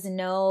 There was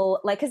no,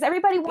 because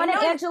everybody wanted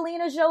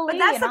Angelina Jolie. But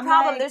that's the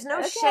problem. Like, there's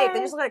no shape. They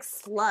just look like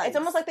slugs. It's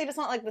almost like they just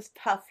want like this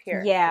puff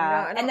here.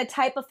 Yeah. And the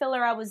type of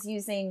filler I was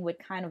using would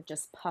kind of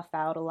just puff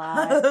out a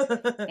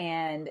lot.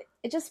 And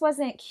it just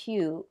wasn't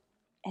cute.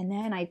 And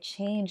then I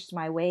changed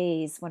my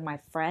ways when my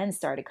friends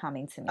started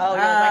coming to me. Oh,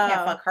 you're like, I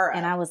can't fuck her up.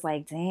 And I was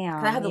like,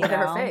 damn. I had to look at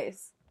her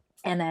face.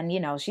 And then,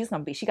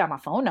 she got my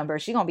phone number.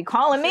 She's going to be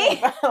calling me.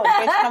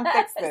 Bitch, come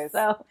fix this.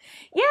 So,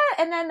 yeah.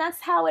 And then that's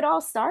how it all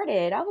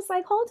started. I was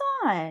like, hold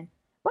on.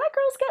 Black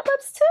girls get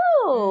lips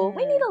too.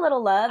 We need a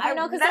little love,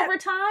 because over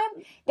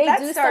time, they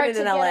do start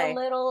to get a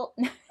little.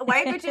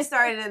 White bitches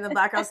started and the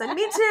black girl said,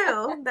 me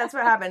too. That's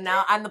what happened.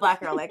 Now I'm the black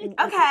girl. Like,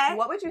 okay.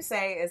 What would you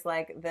say is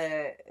like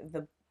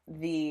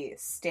the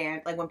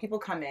stand, like when people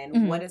come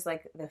in, what is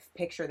like the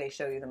picture they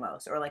show you the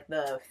most, or like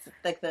the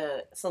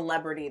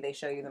celebrity they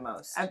show you the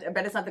most? I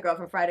bet it's not the girl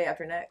from Friday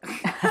After Next.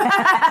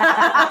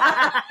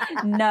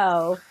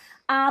 No.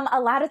 A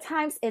lot of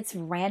times it's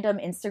random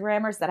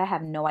Instagrammers that I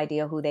have no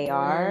idea who they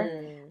are.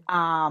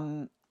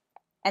 And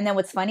then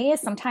what's funny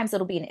is sometimes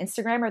it'll be an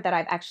Instagrammer that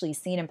I've actually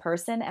seen in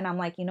person, and I'm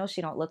like,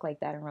 she don't look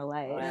like that in real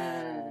life.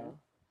 Wow.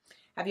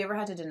 Have you ever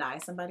had to deny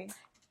somebody?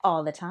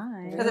 All the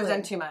time. Because they've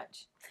done too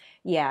much.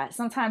 Yeah,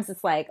 sometimes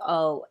it's like,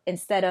 oh,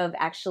 instead of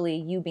actually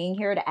you being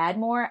here to add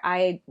more,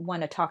 I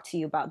want to talk to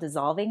you about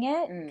dissolving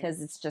it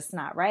because it's just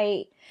not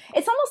right.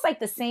 It's almost like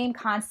the same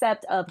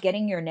concept of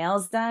getting your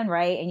nails done,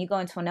 right? And you go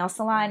into a nail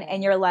salon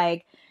and you're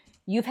like,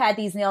 you've had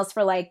these nails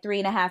for like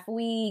 3.5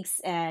 weeks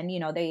and,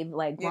 they've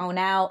like grown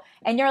out.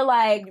 And you're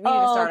like,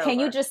 can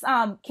you just,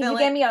 can you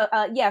give me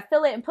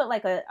fill it and put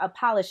like a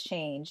polish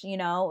change,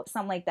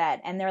 something like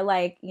that. And they're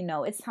like,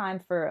 it's time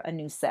for a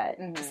new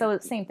set. So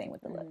same thing with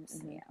the lips.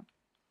 Yeah.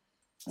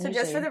 So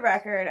just for the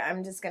record,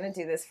 I'm just going to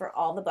do this for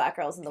all the black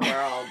girls in the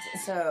world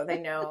so they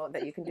know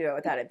that you can do it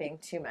without it being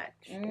too much.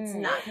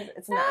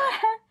 It's not.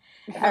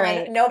 All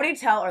right. Nobody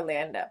tell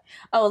Orlando.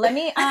 Oh, let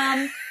me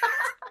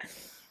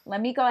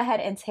go ahead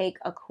and take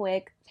a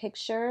quick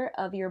picture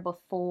of your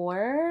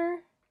before.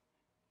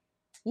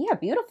 Yeah,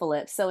 beautiful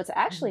lips. So it's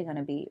actually going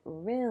to be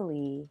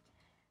really,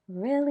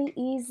 really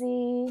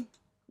easy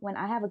when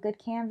I have a good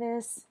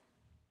canvas.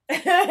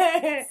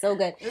 So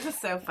good. This is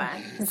so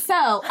fun.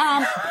 So,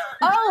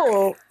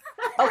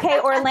 okay,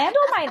 Orlando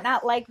might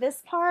not like this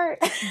part,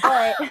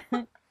 but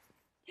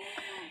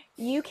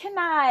You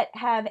cannot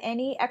have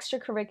any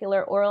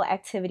extracurricular oral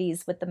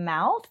activities with the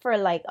mouth for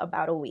like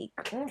about a week.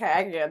 Okay,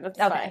 I get it. That's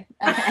Okay.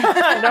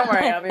 fine. Don't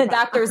worry, I'll be The fine.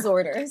 doctor's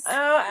orders.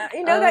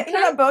 You know that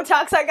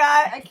Botox I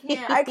got? I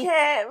I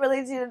can't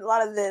really do a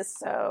lot of this,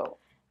 so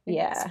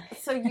Yeah.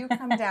 So you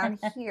come down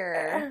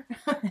here.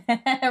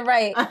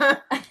 Right.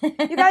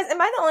 you guys,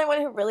 am I the only one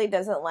who really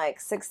doesn't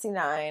like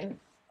 69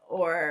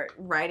 or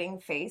writing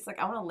face? Like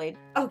I want to lay.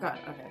 Oh God.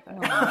 Okay.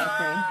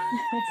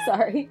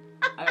 Sorry.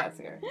 I got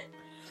scared.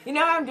 You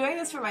know, I'm doing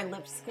this for my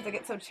lips because I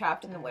get so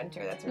chapped in the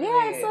winter. That's really...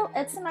 Yeah, so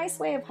it's a nice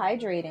way of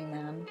hydrating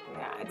them.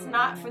 Yeah, it's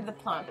not for the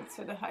plump, it's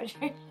for the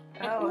hydration.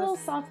 A little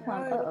soft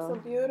plump. Oh, you look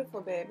so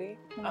beautiful, baby.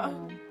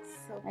 Oh.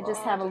 So I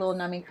just have a little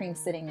numbing cream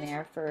sitting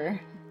there for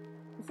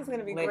This is going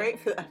to be great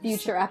for that.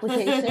 future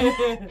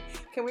application.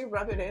 Can we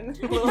rub it in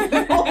a little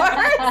bit more?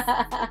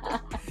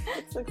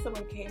 It's like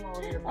someone came all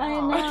over your mouth. I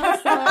know,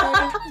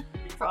 sorry.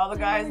 For all the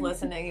guys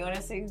listening, you want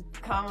to see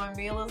cum on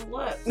Mila's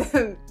lips?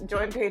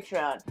 Join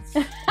Patreon.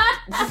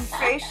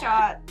 Face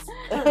shots.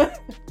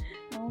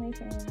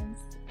 OnlyFans.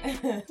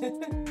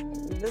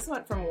 This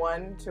went from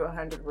 1 to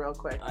 100 real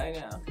quick. I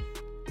know.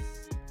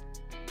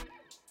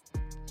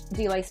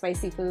 Do you like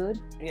spicy food?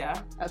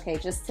 Yeah. Okay,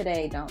 just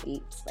today, don't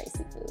eat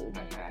spicy food.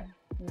 Okay.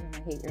 You're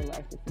gonna hate your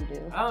life if you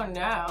do. Oh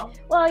no.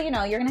 Well, you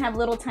know, you're gonna have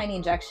little tiny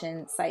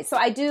injection sites. So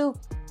I do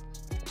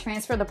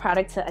transfer the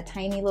product to a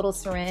tiny little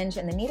syringe,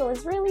 and the needle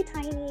is really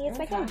tiny. It's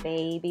like a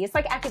baby. It's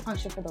like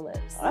acupuncture for the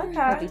lips. Okay.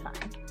 It'll be fine.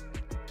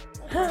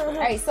 All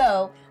right,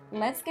 so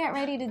let's get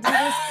ready to do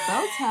this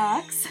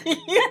Botox.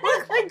 You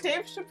look like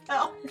Dave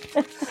Chappelle.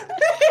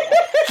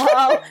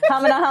 Oh,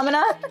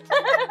 humana.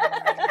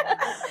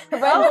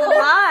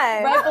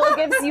 Red Bull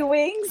gives you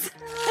wings.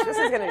 This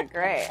is gonna be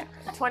great.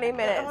 20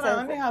 minutes. Hold on,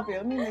 let me help you.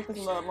 Let me make this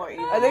a little more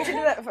easy. I think you should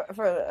do that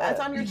for That's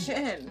on your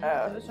chin.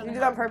 Oh, you did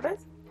that on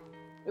purpose?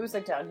 It was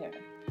like down here.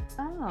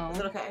 Oh. Is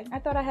it okay? I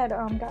thought I had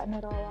gotten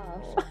it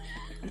all off.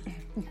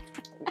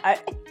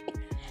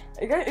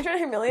 You're trying to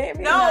humiliate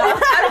me? No, I'm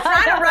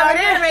trying to rub it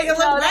in and make it look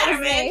No, better,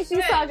 that's me. man.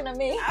 She's talking to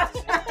me.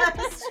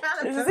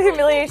 Is this a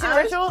humiliation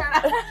ritual?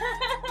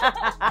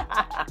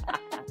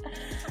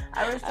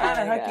 I was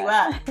trying to hook you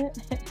up.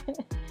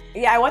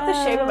 Yeah, I want the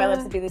shape of my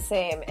lips to be the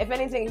same. If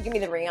anything, give me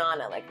the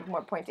Rihanna, like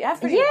more pointy. Yeah.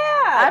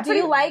 Do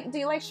you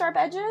like sharp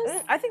edges?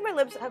 I think my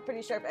lips have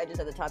pretty sharp edges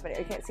at the top, but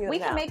I can't see them We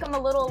now. can make them a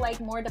little like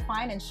more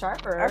defined and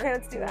sharper. Okay,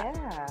 let's do that.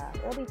 Yeah,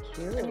 it'll be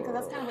cute. Because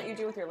that's kind of what you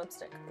do with your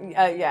lipstick.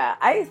 Yeah,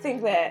 I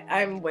think that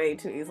I'm way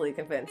too easily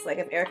convinced. Like,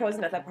 if Erica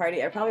wasn't at that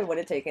party, I probably would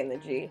have taken the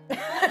G.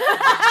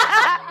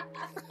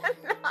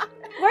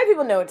 White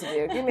people know what to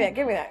do. Give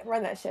me that.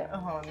 Run that shit.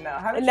 Oh no!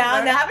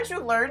 Haven't you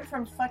learned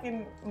from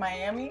fucking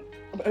Miami?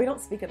 But we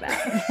don't speak of that.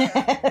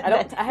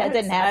 I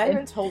didn't happen. I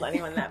haven't told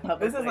anyone that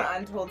publicly. This is an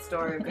untold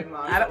story of Good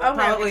Mom. I don't- We'll okay.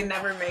 probably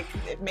never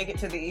make it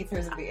to the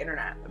ethers of the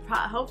internet.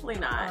 Hopefully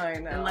not. I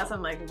know. Unless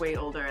I'm like way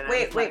older. And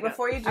Wait,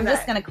 before you do I'm that,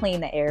 just gonna clean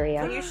the area.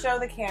 can you show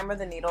the camera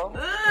the needle?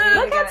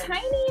 Look how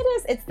tiny it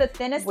is. It's the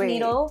thinnest Wait.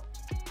 needle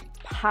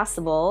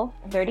possible.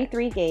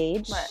 33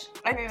 gauge. What?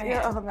 I need a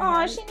Yeah, hand. hold my Oh,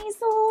 hand. she needs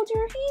to hold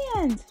your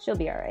hand. She'll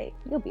be all right.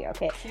 You'll be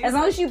okay. As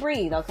long as you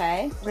breathe,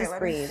 okay? Wait, Just let me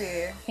breathe.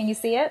 see. Can you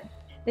see it?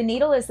 The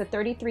needle is the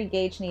 33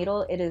 gauge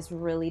needle. It is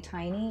really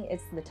tiny.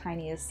 It's the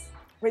tiniest.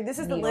 Wait, this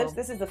is the Needle. lips.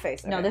 This is the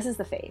face. No, Okay. this is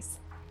the face.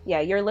 Yeah,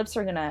 your lips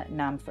are gonna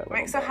numb for a little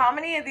Wait, so bit. how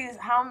many of these?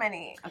 How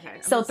many? Okay.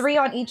 So 3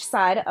 on each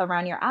side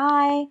around your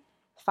eye,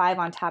 5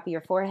 on top of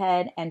your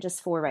forehead, and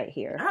just 4 right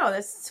here. Oh,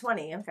 this is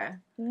 20. Okay.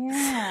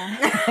 Yeah.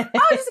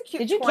 Oh, just a cute.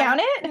 Did you 20.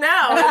 count it?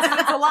 No,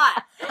 it's a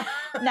lot.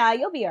 Nah,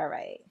 you'll be all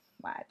right.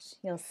 Watch.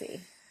 You'll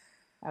see.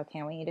 Okay,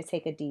 I want you to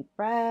take a deep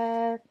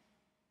breath.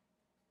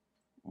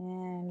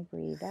 And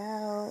breathe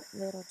out.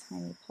 Little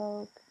tiny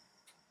poke.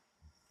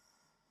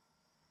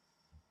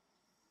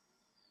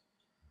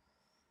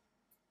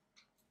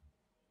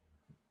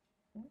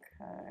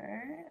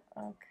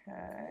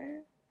 Okay.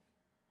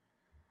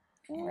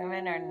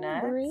 Women are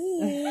nuts.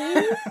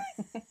 Breathe.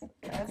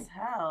 As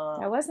hell.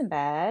 That wasn't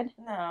bad.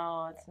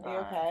 No, it's not. Are you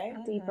okay?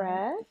 Deep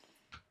breath.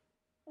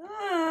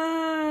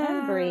 Mm.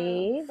 And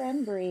breathe.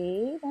 And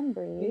breathe. And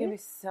You're breathe. gonna be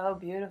so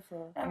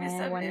beautiful. That'd be And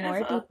so one beautiful.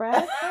 more deep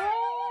breath.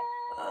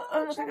 I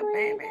look like a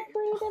breathe, baby. and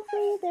breathe, and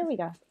breathe. There we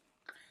go.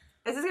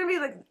 Is this gonna be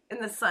like in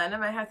the sun?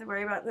 Am I have to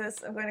worry about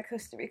this? I'm going to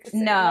Costa Rica.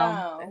 soon.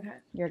 No. Okay.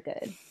 You're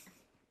good.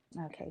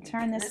 Okay,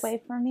 turn this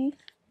way for me.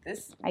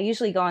 This. I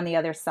usually go on the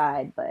other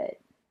side, but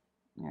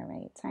all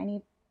right.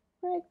 Tiny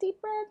prick, deep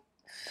breath.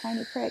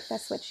 Tiny prick.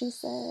 That's what she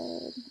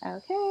said.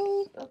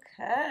 Okay.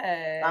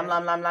 Okay. Lam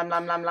lam lam lam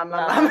lam lam lam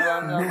Lum, lam.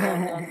 lum, lum,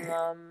 lum, lum,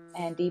 lum.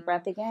 And deep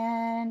breath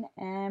again.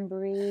 And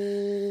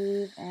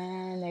breathe.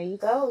 And there you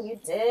go. You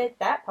did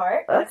that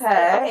part. That's Okay.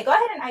 good. Okay, go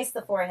ahead and ice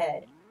the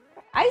forehead.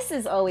 Ice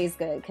is always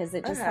good because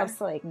it just Okay. helps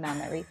to like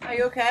numb everything. Are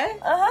you okay?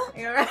 Uh-huh.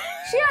 You're right.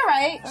 She all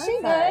right. She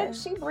Okay. good.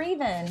 She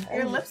breathing.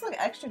 Your lips look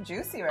extra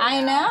juicy right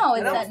I now. know, It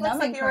it's almost that looks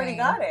numbing like you already cream.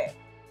 got it.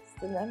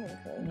 It's the numbing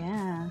cream.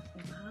 Yeah.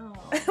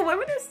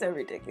 Women are so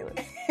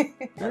ridiculous.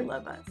 I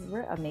love us.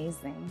 We're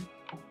amazing.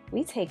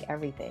 We take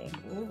everything.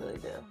 We really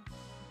do.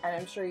 and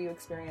I'm sure you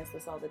experience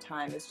this all the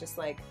time, is just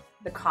like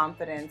the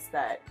confidence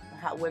that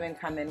women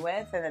come in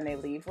with and then they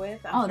leave with.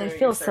 Oh, they after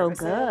feel your so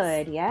services.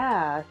 good.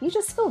 Yeah. You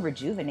just feel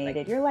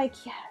rejuvenated. You're like,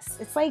 yes.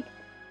 It's like,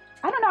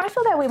 I don't know. I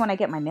feel that way when I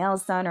get my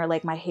nails done or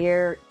like my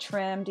hair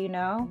trimmed, you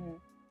know?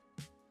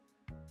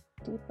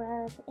 Mm-hmm. Deep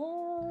breath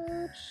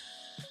in.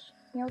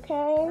 You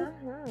okay?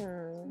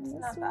 It's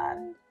not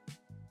bad.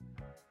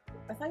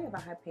 I thought you have a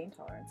high pain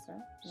tolerance,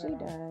 no? She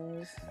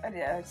does.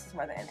 Yeah, it's just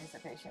more the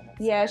anticipation.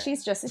 Yeah, it's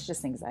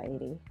just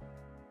anxiety.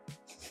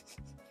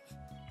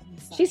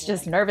 She's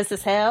just nervous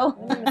as hell.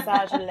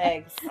 Massage your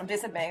legs. I'm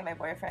disobeying my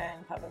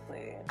boyfriend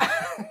publicly.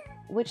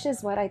 Which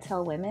is what I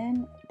tell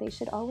women they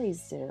should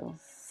always do.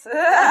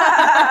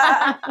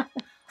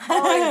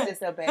 Always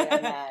disobey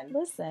a man.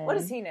 Listen. What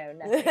does he know?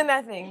 Nothing.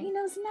 Nothing. He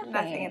knows nothing.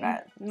 Nothing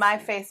about it. My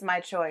face, my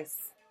choice.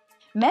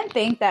 Men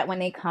think that when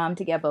they come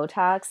to get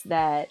Botox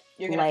that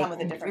You're gonna like come with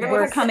a different You're we're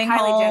gonna face. look coming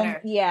like Kylie home.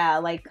 Jenner. Yeah,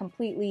 like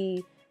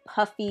completely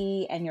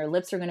puffy and your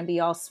lips are gonna be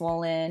all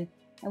swollen.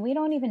 And we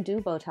don't even do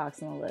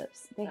Botox in the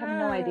lips. They have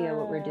no idea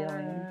what we're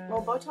doing.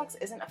 Well, Botox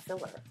isn't a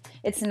filler.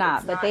 It's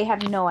not, but they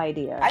have no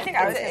idea. I think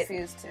I was It-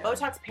 confused too.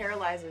 Botox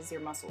paralyzes your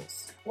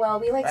muscles. Well,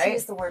 we like to Right?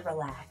 use the word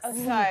relax. Oh,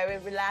 sorry,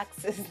 it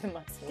relaxes the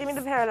muscles. Give me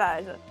the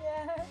paralyzer.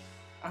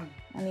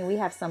 I mean, we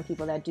have some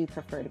people that do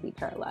prefer to be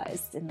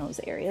paralyzed in those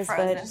areas,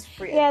 Frozen.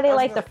 but yeah, they Those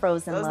like are the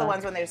frozen Those are the look.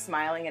 ones when they're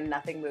smiling and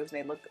nothing moves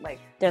and they look like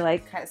They're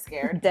like kind of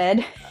scared.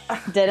 dead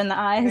in the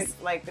eyes.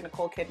 It's like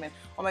Nicole Kidman.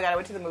 Oh my god, I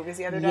went to the movies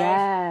the other day.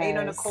 And you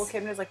know Yes. Nicole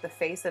Kidman is like the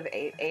face of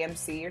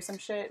AMC or some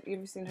shit. You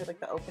ever seen her like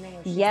the opening?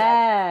 Where she's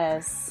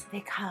Yes. like,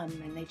 they come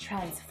and they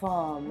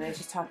transform. And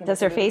she's talking. Does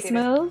about her the movie face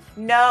theater. move?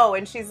 No,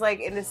 and she's like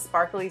in this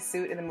sparkly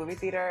suit in the movie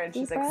theater, and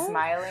she's Deep like breath?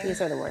 smiling.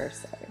 These are the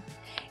worst. Sorry.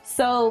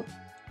 So,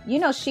 you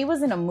know, she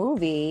was in a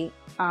movie.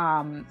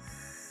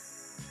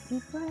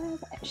 Deep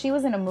breath. She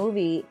was in a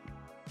movie,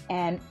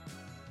 and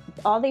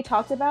all they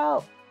talked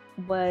about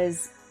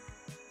was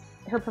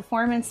her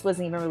performance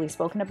wasn't even really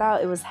spoken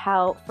about. It was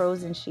how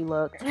frozen she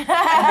looked in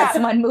this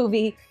one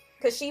movie.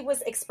 Because she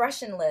was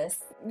expressionless.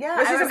 Yeah,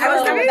 Was she I supposed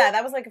remember to be? that.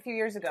 That was like a few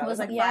years ago. It was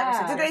like 5 or 6 Yeah.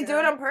 years Did they do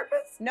it ago. on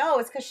purpose? No,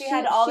 it's because she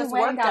had all this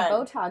went work and got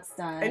done. Botox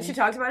done. And she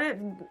talked about it?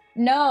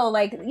 No,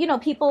 like, you know,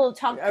 people A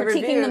critiquing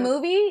the review.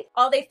 movie.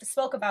 All they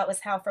spoke about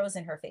was how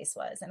frozen her face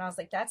was. And I was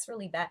like, that's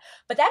really bad.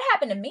 But that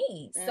happened to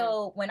me.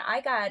 So when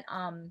I got,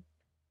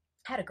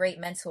 had a great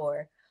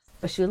mentor,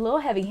 but she was a little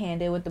heavy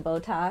handed with the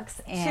Botox.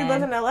 And She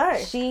lived in LA.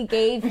 she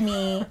gave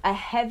me a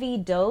heavy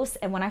dose.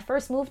 And when I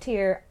first moved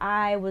here,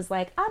 I was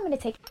like, I'm going to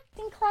take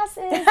acting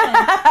classes.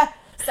 And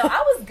so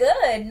I was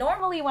good.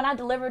 Normally, when I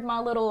delivered my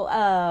little,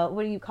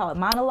 what do you call it,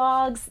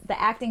 monologues, the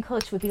acting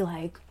coach would be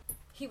like,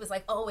 he was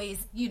like always,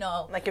 you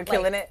know. Like you're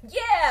killing it?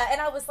 Yeah.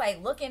 And I was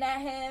like looking at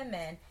him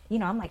and, you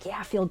know, I'm like, yeah,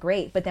 I feel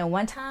great. But then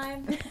one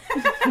time, He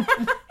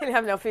didn't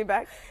have no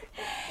feedback.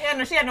 Yeah,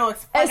 no, she had no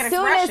as fucking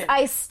soon expression. as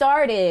I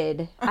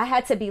started, I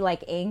had to be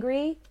like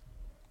angry.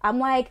 I'm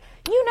like,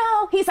 you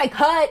know, he's like,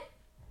 cut.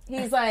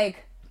 He's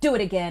like, do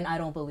it again. I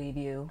don't believe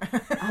you.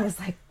 I was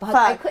like, fuck.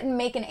 I couldn't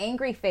make an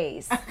angry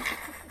face.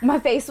 My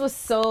face was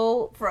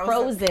so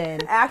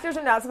frozen. Actors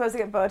are not supposed to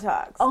get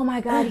Botox. Oh my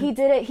God, he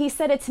did it. He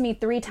said it to me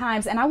 3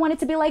 times, and I wanted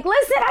to be like,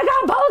 listen, I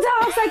got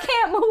Botox. I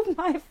can't move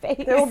my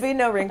face. There will be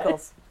no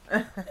wrinkles.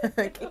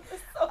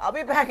 I'll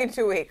be back in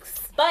 2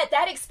 weeks. But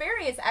that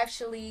experience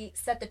actually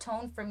set the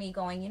tone for me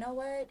going, you know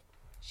what?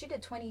 She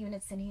did 20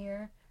 units in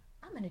here.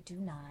 I'm going to do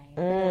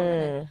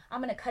 9.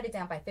 I'm gonna cut it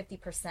down by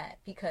 50%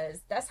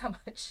 because that's how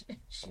much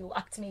she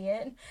locked me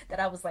in that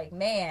I was like,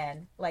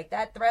 man, like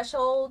that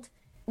threshold.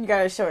 You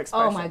gotta show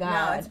expression. Oh my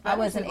God. I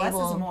wasn't less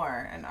able. is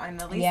more, and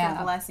the least Yeah. is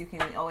the less you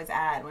can always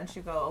add. Once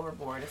you go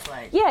overboard, it's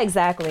like, Yeah,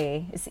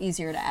 exactly. It's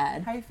easier to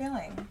add. how are you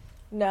feeling?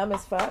 Numb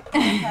as fuck.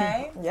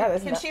 Okay. Yeah,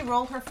 that's Can not- she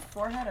roll her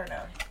forehead or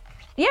no?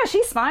 Yeah,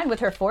 she's fine with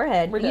her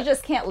forehead. done. You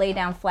just can't lay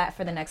down flat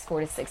for the next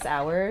 4 to 6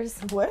 hours.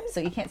 What? So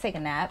you can't take a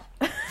nap.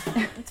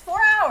 It's 4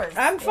 hours.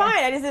 I'm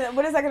fine. I just didn't.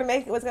 What is that gonna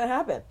make? What's gonna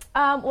happen?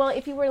 Well,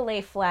 if you were to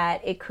lay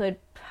flat, it could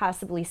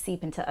possibly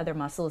seep into other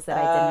muscles that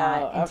I did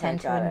not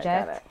intend to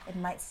inject. It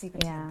might seep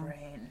into Yeah. the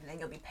brain, and then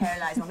you'll be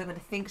paralyzed. Won't be able to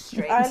think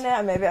straight. I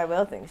know. Maybe I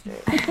will think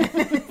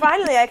straight.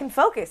 Finally, I can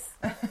focus.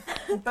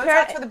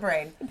 Botox for the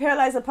brain.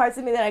 Paralyze the parts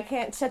of me that I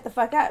can't shut the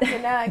fuck up. So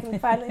now I can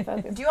finally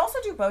focus. Do you also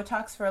do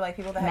Botox for like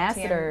people that have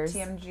Masseters.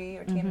 TMG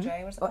or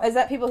TMJ or something? Oh, is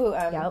that people who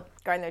Yep.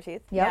 grind their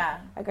teeth? Yep. Yeah.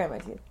 I grind my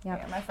teeth. Yep.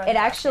 Yeah, my friend It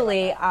asked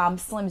me about actually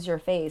slims your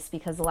face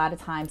because a lot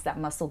of times that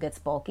muscle gets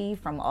bulky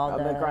from all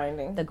the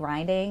grinding. the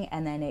grinding,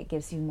 and then it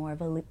gives you more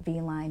of a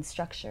V-line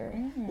structure.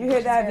 You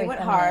hear that? If very you went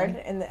feminine. hard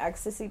in the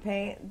ecstasy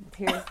paint,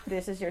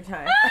 this is your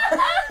time.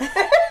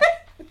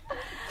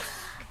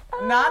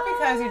 Not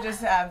because you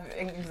just have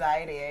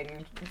anxiety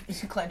and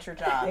you clench your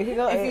jaw. You could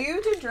go if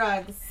you do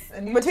drugs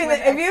and you Between switch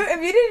the,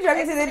 if you did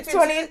drugs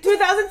between between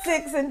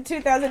 2006 and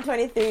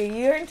 2023,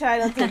 you're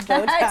entitled to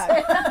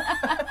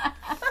Botox.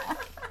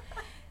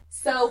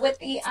 So with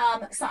the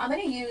so I'm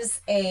gonna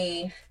use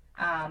a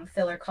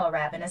filler called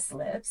Ravenous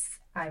Lips.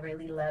 I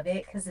really love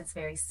it because it's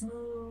very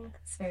smooth,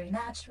 it's very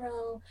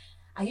natural.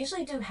 I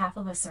usually do half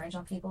of a syringe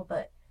on people,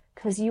 but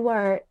because you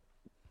are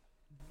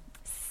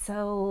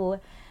so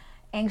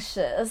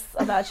anxious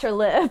about your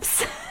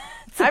lips.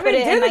 I put mean,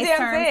 it do in the nice damn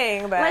terms.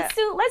 thing, but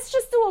Let's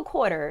just do a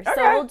quarter. So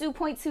Okay. we'll do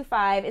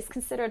 0.25. It's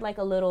considered like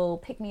a little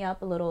pick me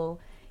up, a little,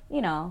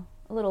 a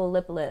little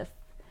lip lift.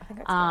 I think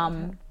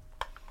that's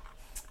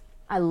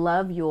I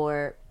love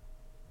your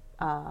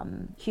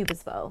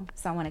Cupid's bow,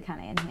 so I want to kind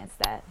of enhance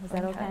that. Is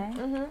that okay?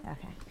 Mm-hmm.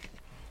 Okay.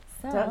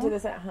 So, Don't do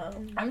this at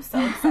home. I'm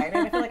so excited.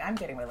 I feel like I'm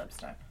getting my lips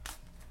done.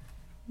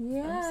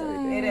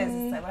 Yeah. It is.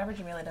 It's like whatever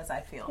Jamila does, I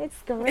feel.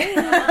 It's great.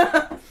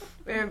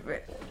 Very-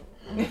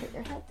 Put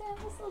your head down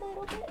just a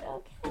little bit,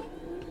 okay?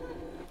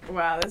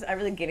 Wow, I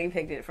really guinea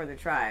pigged it for the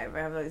tribe. I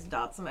have all these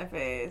dots on my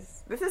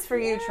face. This is for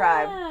you,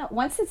 tribe. Yeah.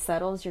 Once it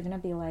settles, you're gonna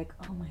be like,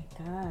 oh my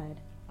god,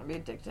 I'll be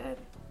addicted.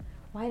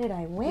 why did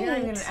I wait? You're not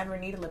even gonna ever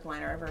need a lip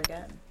liner ever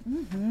again.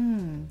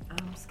 Mm-hmm.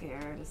 I'm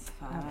scared as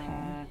fuck.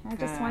 Okay. I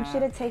just want you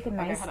to take a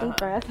nice hold deep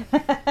breath.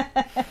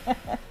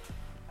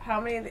 How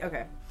many?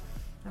 Okay.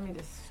 Let me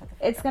just shut the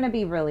fuck It's gonna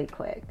be really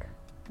quick.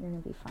 You're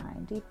gonna be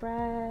fine. Deep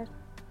breath.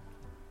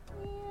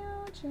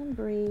 Ouch, and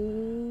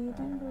breathe,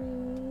 and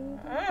breathe,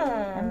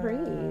 and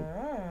breathe,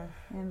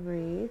 and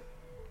breathe.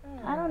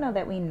 I don't know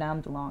that we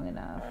numbed long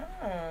enough.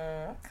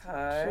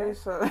 Okay.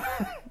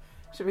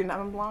 Should we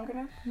numb long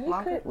enough?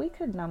 We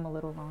could numb a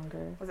little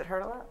longer. Was it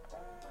hurt a lot?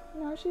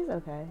 No, she's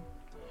okay.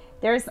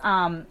 There's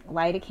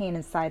lidocaine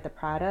inside the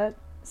product,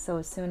 so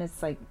as soon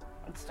as like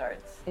It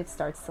starts. it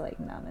starts to like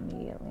numb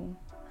immediately.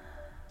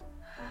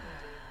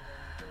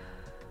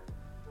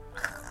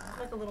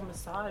 Like a little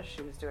massage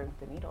she was doing with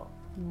the needle.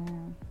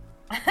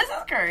 Yeah. This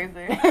is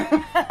crazy.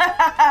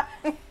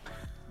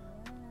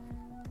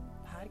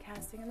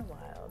 Podcasting in the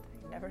wild.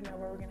 You never know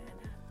where we're gonna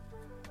end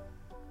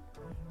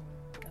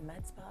up. A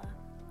med spa,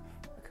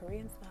 a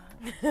Korean spa,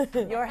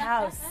 your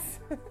house.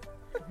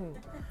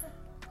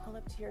 Pull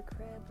up to your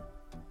crib.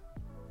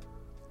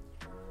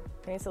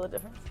 Can you tell the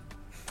difference?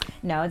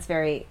 No, it's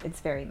very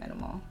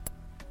minimal.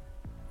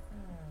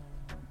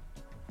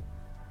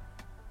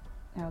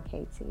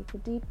 Okay, take a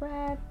deep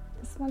breath.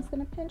 This one's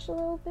gonna pinch a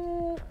little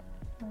bit,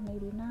 or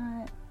maybe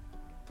not.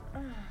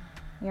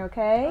 You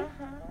okay?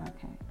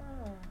 Okay.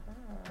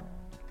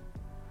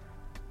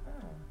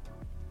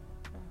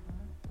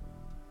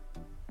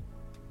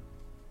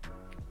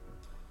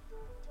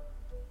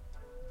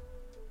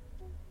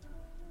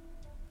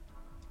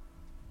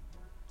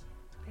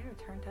 They're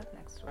turned up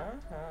next door.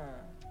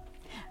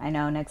 I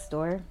know, next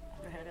door.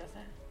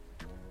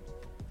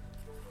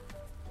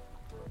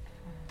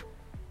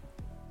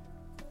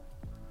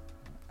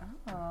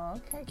 Oh,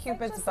 okay,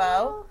 Cupid's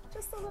bow.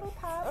 Just a little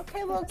pop.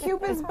 Okay, little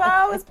Cupid's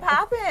bow is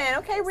popping.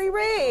 Okay,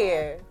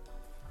 Riri.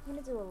 I'm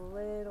gonna do a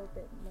little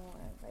bit more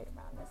right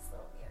around this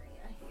little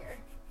area here.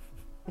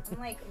 I'm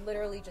like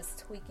literally just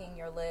tweaking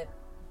your lip.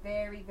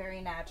 Very,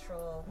 very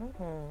natural.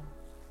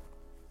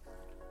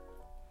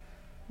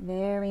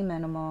 Very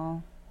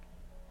minimal.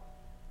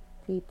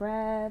 Deep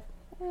breath.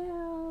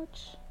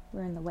 Ouch.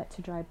 We're in the wet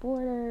to dry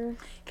border.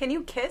 Can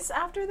you kiss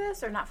after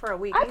this or not for a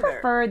week I either?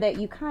 prefer that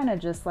you kind of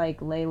just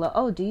like lay low.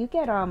 Oh, do you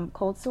get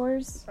cold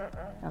sores?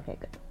 Okay,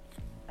 good.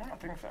 I don't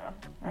think so.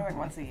 Maybe like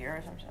once a year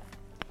or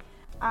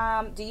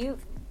something. Do you?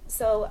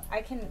 So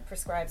I can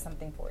prescribe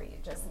something for you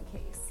just in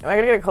case. Am I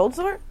gonna get a cold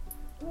sore?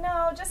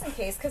 No, just in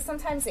case, because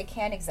sometimes it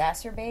can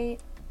exacerbate.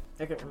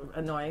 Like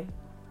annoy.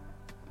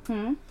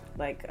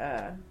 Like It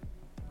can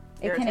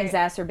irritate?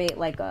 exacerbate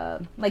like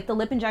the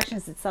lip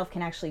injections itself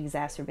can actually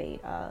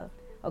exacerbate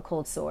a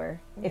cold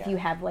sore if you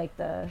have like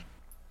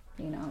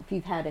if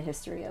you've had a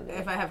history of it.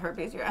 If I have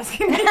herpes, you're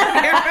asking me on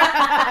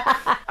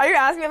camera. Are you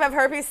asking me if I have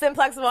herpes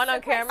simplex 1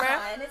 on camera?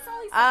 It's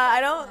always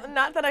I don't,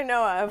 not that I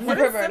know of. What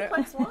is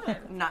simplex 1?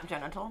 Not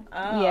genital.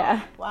 Oh,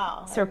 Yeah.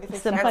 Wow.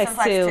 Simplex Simplex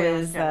 2 2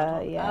 is is genital.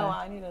 Oh, yeah.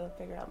 I need to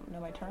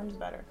know my terms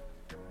better.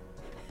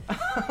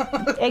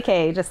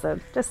 AKA just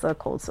a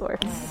cold sore.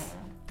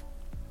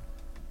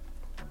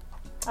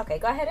 Okay,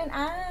 go ahead and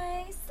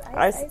ice,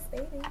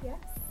 baby. Yes.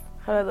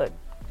 How do I look?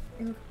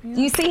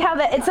 Do you see how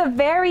that? It's a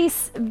very,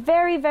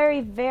 very,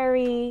 very,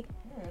 very.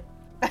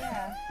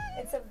 Yeah,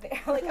 it's a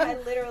very like I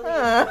literally.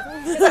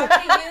 Because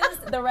I'm gonna use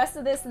the rest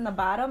of this in the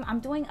bottom. I'm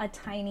doing a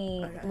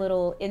tiny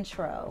little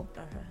intro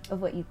of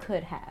what you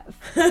could have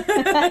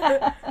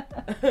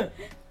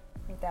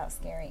without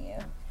scaring you.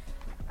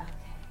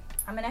 Okay,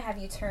 I'm gonna have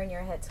you turn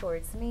your head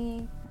towards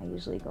me. I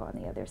usually go on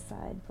the other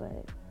side,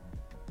 but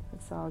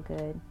it's all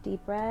good.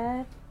 Deep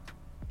breath.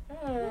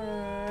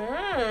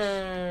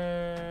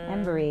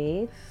 And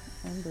breathe.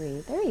 And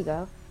breathe. There you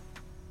go.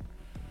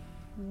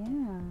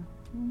 Yeah.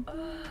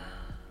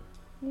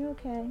 You're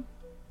okay.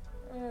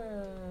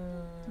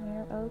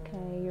 You're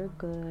okay. You're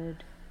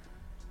good.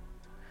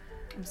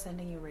 I'm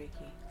sending you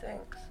Reiki.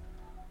 Thanks.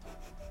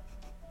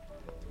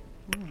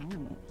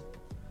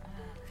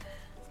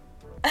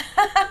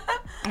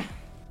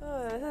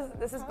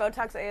 This is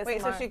Botox ASMR.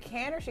 Wait, so she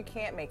can or she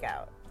can't make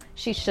out?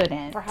 She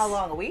shouldn't. For how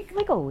long? A week?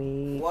 Like a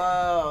week.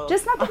 Whoa.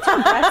 Just nothing too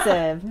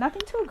aggressive.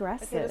 Nothing too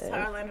aggressive.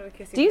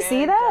 Do you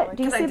see that?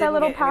 Do you see that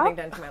little pop?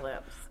 Done to my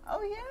lips.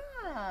 Oh,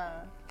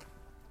 yeah.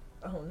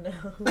 Oh no.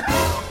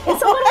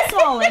 It's a little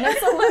swollen.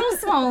 It's a little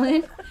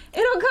swollen.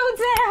 It'll go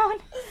down.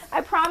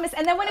 I promise.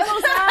 And then when it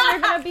goes down,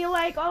 you're gonna be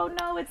like, oh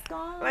no, it's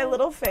gone. My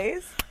little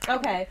face.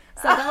 Okay,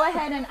 so go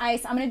ahead and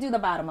ice. I'm gonna do the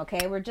bottom.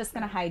 Okay, we're just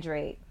gonna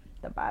hydrate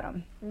the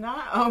bottom.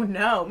 Not. Oh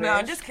no. No,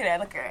 I'm just kidding. I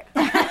look great.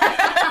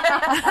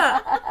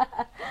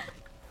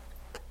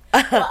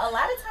 Well, a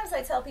lot of times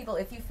I tell people,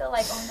 if you feel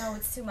like, oh no,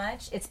 it's too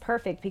much, It's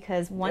perfect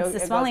because once It the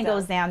goes swelling down.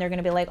 goes down, they're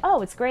gonna be like,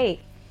 oh, it's great.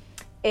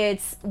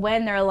 It's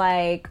when they're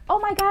like, oh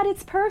my God,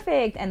 it's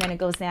perfect. And then it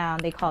goes down,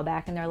 they call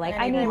back and they're like,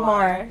 I need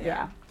more.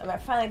 Yeah. I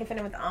finally can fit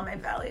in with all my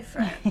Valley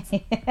friends.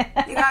 You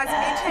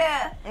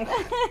guys meet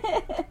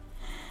here.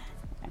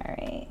 All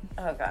right.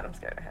 Oh God, I'm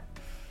scared of him.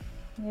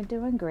 You're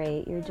doing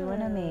great. You're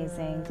doing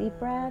amazing. Deep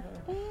breath.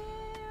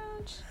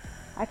 And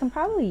I can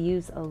probably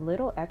use a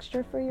little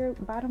extra for your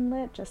bottom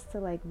lip just to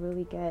like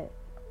really get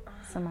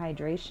some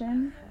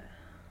hydration.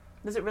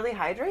 Does it really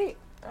hydrate?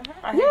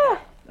 Yeah.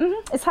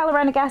 It's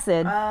hyaluronic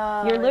acid.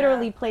 Oh, You're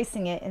literally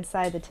placing it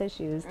inside the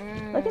tissues.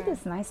 Look at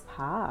this nice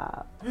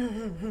pop. I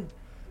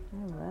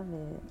love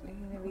it.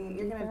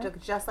 You're gonna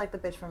look just like the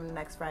bitch from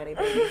next Friday,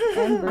 baby.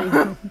 And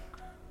breathe.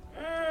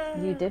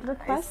 You did I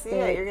request see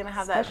it. it. You're gonna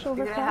have that. Special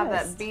You're gonna have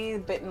that request.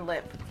 bee-bitten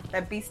lip,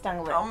 that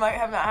bee-stung lip. I might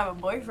not have a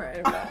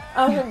boyfriend. But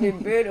I'm gonna be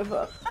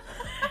beautiful.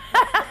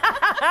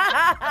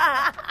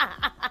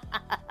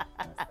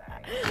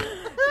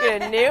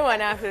 Get a new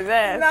one after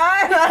this.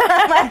 I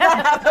might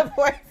not have a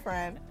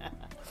boyfriend.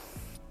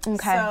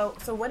 Okay.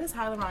 So what is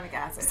hyaluronic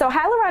acid? So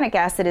hyaluronic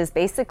acid is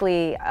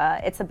basically,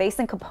 it's a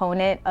basic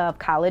component of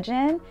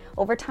collagen.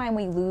 Over time,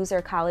 we lose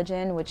our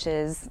collagen, which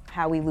is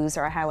how we lose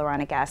our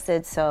hyaluronic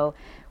acid. So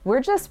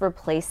we're just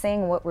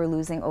replacing what we're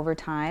losing over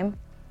time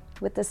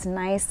with this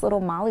nice little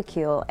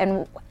molecule.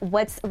 And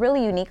what's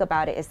really unique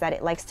about it is that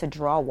it likes to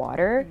draw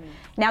water.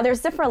 Now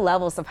there's different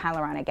levels of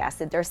hyaluronic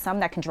acid. There's some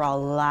that can draw a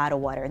lot of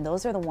water, and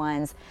those are the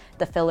ones,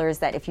 the fillers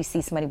that if you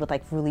see somebody with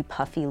like really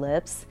puffy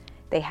lips,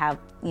 they have,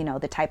 you know,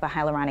 the type of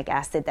hyaluronic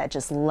acid that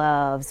just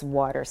loves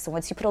water. So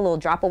once you put a little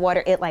drop of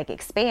water, it like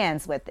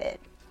expands with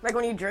it. Like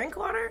when you drink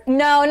water?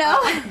 No,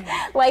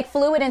 like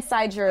fluid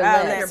inside your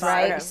your lips,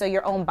 body. right? Okay. So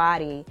your own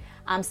body.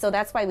 So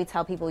that's why we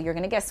tell people you're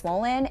gonna get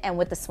swollen, and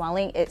with the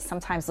swelling, it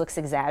sometimes looks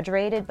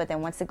exaggerated, but then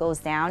once it goes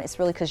down, it's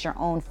really because your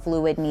own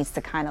fluid needs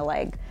to kind of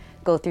like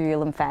go through your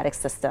lymphatic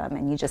system,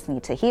 and you just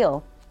need to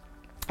heal.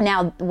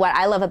 Now, what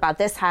I love about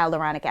this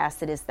hyaluronic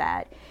acid is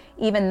that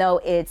even though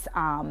it's,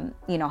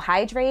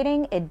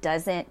 hydrating, it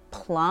doesn't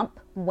plump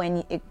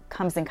when it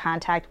comes in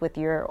contact with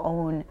your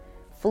own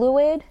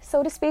fluid,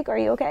 so to speak. Are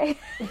you okay?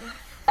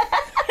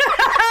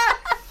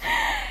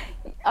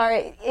 All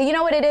right, you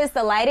know what it is? The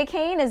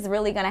lidocaine is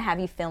really gonna have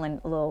you feeling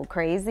a little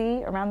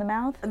crazy around the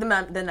mouth. The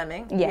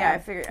numbing? Yeah. I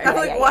figured. I'm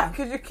like, yeah, what? yeah.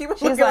 Could you keep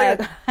She's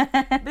looking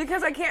like,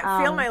 Because I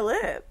can't feel my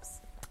lips.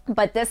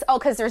 but this,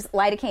 because there's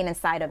lidocaine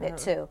inside of it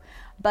too.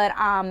 But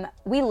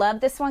we love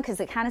this one because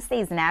it kind of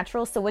stays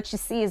natural. So what you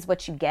see is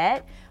what you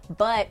get.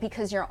 But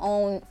because your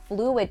own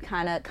fluid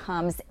kind of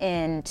comes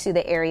into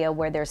the area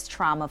where there's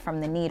trauma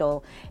from the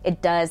needle,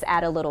 it does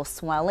add a little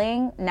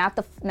swelling. Not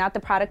the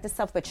product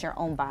itself, but your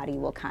own body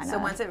will kind of. So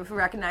once it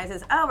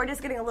recognizes, oh, we're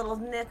just getting a little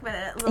nip,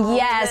 a little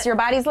Yes, nip. your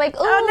body's like,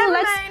 ooh, never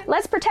mind.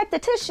 let's protect the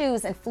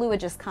tissues, and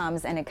fluid just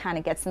comes and it kind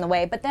of gets in the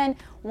way. But then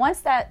once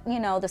that,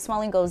 the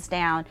swelling goes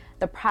down,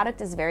 the product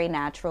is very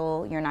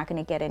natural. You're not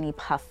going to get any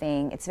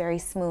puffing. It's very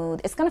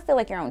smooth. It's going to feel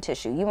like your own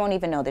tissue. You won't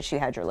even know that you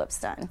had your lips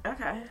done.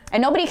 Okay.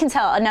 And nobody can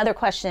tell. Another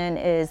question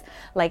is,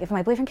 like, if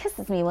my boyfriend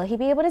kisses me, will he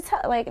be able to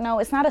tell? Like, no,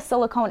 it's not a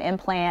silicone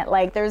implant.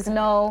 Like, there's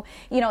no,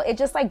 it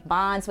just like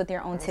bonds with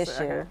your own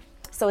tissue. okay.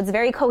 So it's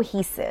very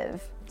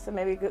cohesive. So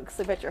maybe go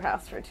sleep at your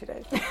house for 2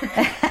 days.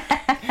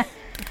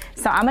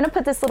 So I'm gonna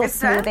put this little It's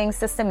done? smoothing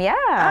system. Yeah.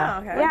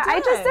 Oh, okay. Yeah, I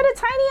just did a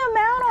tiny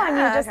amount on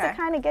you just okay. to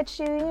kind of get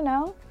you,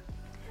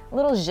 a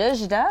little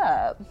zhuzhed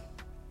up.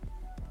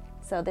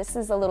 So this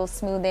is a little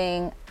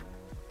smoothing.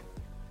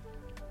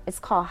 It's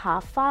called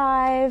High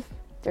Five.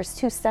 There's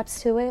 2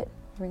 steps to it.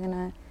 We're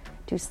gonna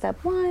do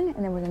step 1, and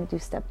then we're gonna do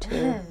step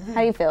 2.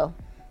 How do you feel?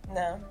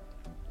 No.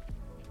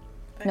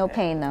 No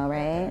pain though,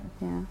 right?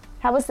 Yeah.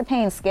 How was the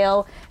pain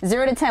scale?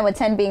 0 to 10, with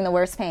 10 being the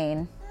worst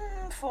pain.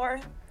 4.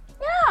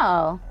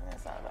 No.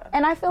 That's not bad.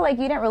 And I feel like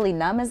you didn't really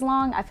numb as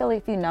long. I feel like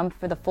if you numbed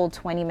for the full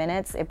 20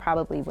 minutes, it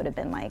probably would have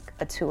been like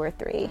a 2 or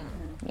 3.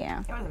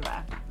 Yeah. It wasn't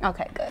bad.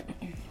 Okay, good.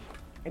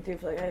 I do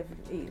feel like I've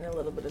eaten a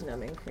little bit of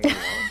numbing cream.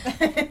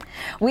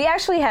 We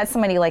actually had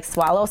somebody like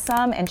swallow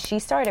some, and she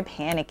started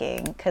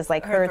panicking because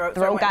like her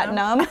throat went got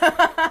numb.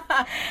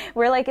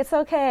 We're like, it's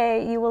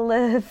okay, you will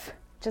live.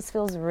 Just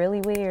feels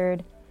really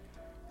weird.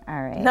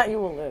 All right. Not you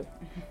will live.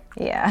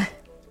 Yeah.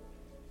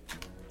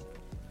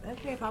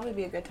 That would probably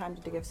be a good time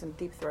to give some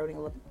deep throating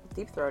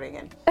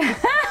in.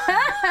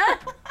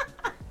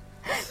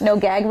 No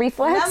gag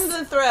reflex. Numb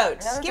the throat.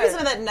 Numb Give me throat. some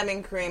of that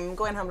numbing cream. I'm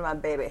going home to my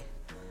baby.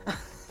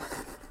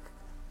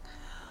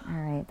 All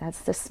right, that's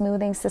the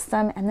smoothing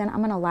system, and then I'm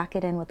gonna lock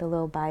it in with a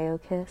little bio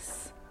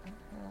kiss.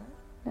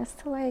 Just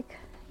to like,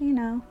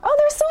 Oh,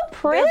 they're so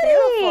pretty.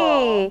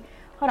 beautiful.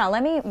 Hold on,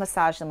 let me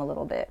massage them a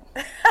little bit.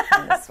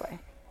 In this way.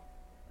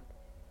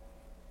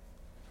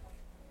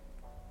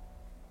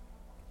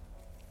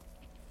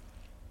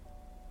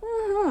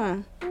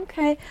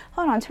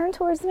 on, turn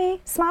towards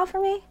me. Smile for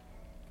me.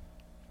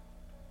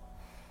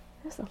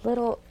 There's a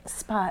little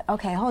spot.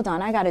 Okay, hold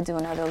on. I got to do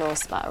another little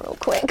spot real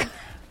quick.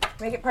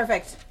 Make it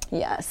perfect.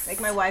 Yes.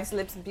 Make my wife's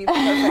lips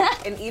beautiful,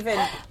 perfect, and even.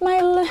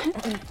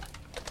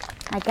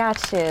 I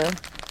got you.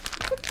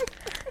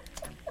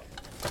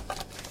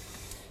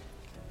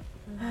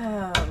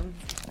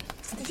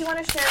 Did you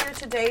want to share your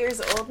today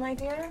years old, my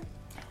dear?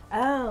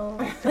 Oh.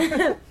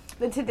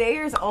 The today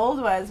years old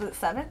was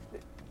 7?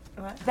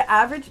 What? The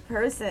average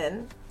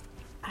person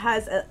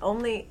has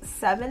only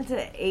 7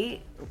 to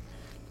 8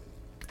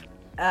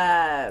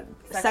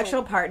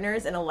 sexual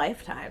partners in a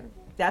lifetime.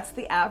 That's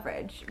the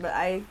average. But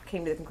I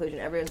came to the conclusion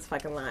everyone's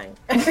fucking lying.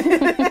 I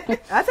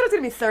thought it was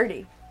going to be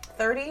 30.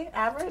 30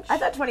 average? I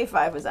thought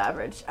 25 was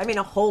average. I mean,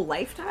 a whole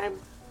lifetime?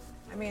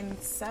 I mean,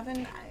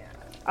 7.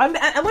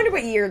 I wonder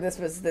what year this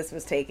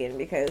was taken,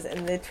 because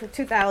in the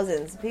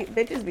 2000s,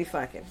 bitches be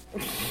fucking.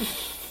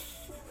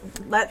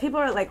 People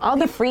are like All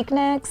the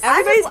freakniks.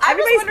 everybody's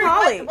wondering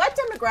poly. what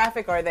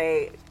demographic are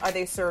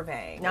they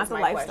surveying? Not is the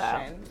my lifestyle.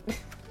 question.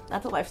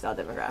 Not the lifestyle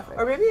demographic.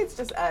 Or maybe it's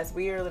just us.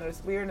 We're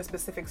in a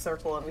specific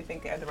circle, and we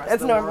think the rest That's of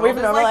the normal. world We've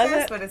is like normalized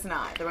this, it. but it's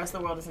not. The rest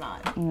of the world is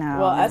not. No.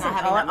 Well, us not and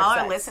having all that much our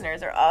sex.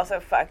 listeners are also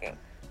fucking.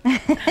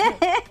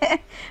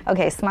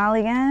 Okay, smile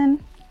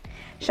again.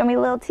 Show me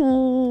little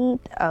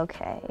teeth.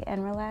 Okay,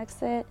 and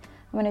relax it.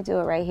 I'm going to do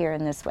it right here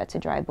in this wet to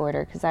dry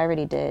border because I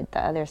already did the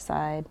other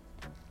side.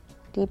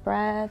 Deep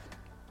breath.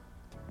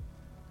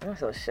 I'm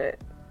so shit.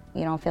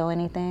 You don't feel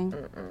anything?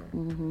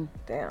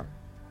 Damn.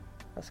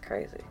 That's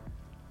crazy.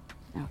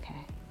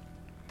 Okay.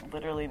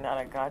 Literally not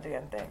a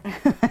goddamn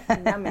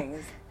thing.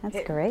 Numbings.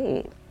 That's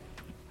great.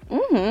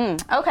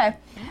 Okay.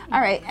 All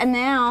right, and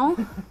now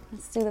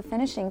let's do the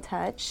finishing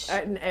touch.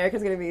 And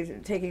Erica's gonna be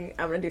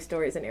I'm gonna do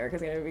stories, and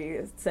Erica's gonna be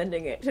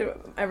sending it to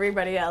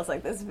everybody else.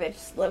 Like, this bitch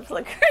slipped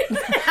like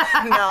crazy.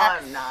 No,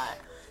 I'm not.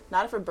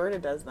 Not if Roberta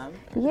does them.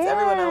 It's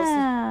everyone else.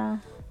 Yeah.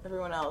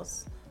 Everyone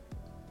else.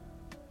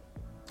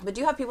 But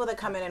do you have people that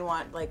come in and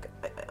want like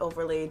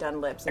overly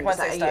done lips, and Once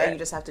they start. you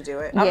just have to do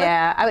it?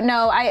 Yeah,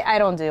 I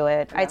don't do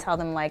it. I tell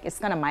them, like, it's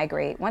going to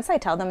migrate. Once I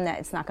tell them that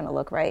it's not going to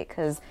look right,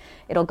 because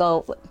it'll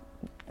go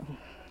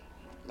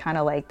kind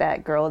of like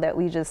that girl that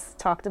we just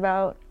talked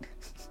about,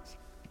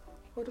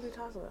 What do we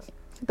talk about?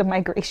 the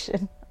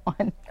migration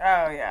on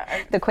Oh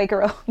yeah. the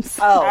Quaker Oats.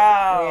 Oh,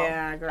 Oh.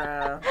 yeah,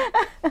 girl.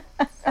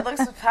 It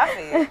looks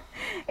puffy.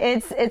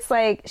 It's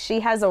like she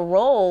has a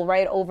roll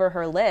right over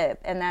her lip,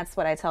 and that's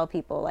what I tell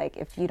people. Like,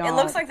 if you don't, It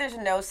looks like there's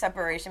no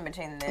separation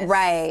between this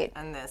Right.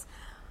 and this.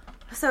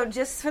 So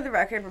just for the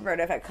record,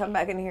 Roberta, if I come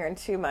back in here in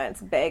 2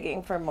 months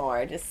begging for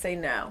more, just say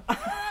no.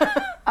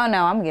 oh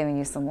no, I'm giving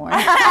you some more.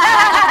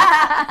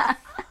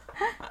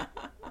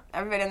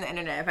 Everybody on the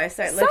internet, if I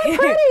start So looking...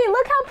 pretty.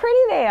 Look how pretty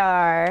they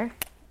are.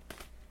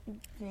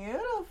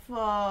 Beautiful.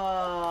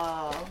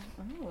 Oh,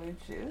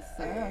 juicy.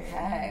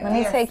 Okay. Let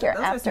me take your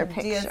Those are after some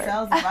picture.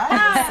 DSLs if I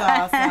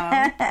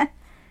ever saw some.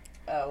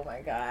 Oh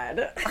my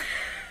God.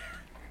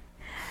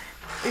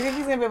 You think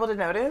he's gonna be able to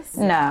notice?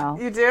 No.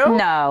 You do?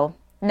 No.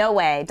 No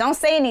way. Don't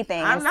say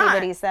anything I'm and not. see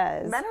what he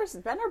says. Men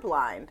are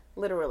blind.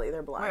 Literally,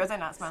 they're blind. Wait, was I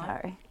not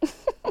smiling? Sorry.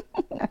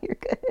 No, you're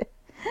good.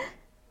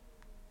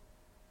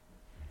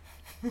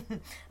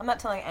 I'm not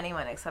telling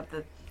anyone except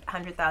the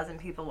 100,000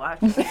 people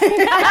watching. Fucking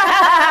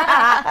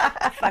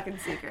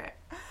secret.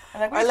 I'm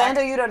like,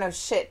 Orlando, you don't know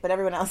shit, but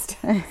everyone else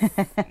does.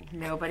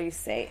 Nobody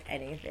say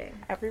anything.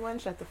 Everyone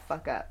shut the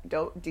fuck up.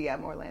 Don't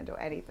DM Orlando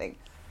anything.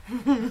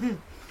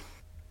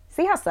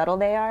 See how subtle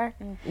they are?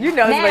 You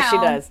know what she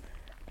Now- does.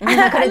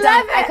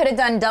 I could have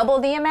done double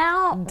the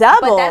amount.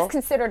 Double? But that's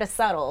considered a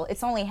subtle.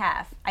 It's only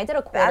half. I did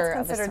a quarter That's of a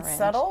considered syringe.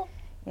 subtle?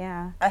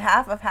 Yeah. A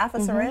half a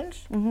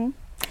syringe?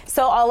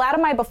 So a lot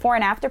of my before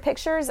and after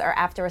pictures are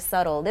after a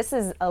subtle. This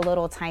is a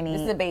little tiny.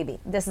 This is a baby.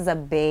 This is a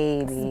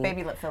baby.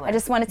 Baby lip filler. I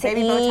just wanted to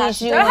Baby ease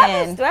Botox. you Do I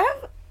have in. do I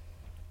have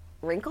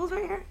wrinkles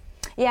right here?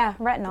 Yeah,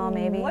 retinol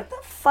maybe. What the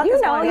fuck You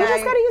is know, going you on?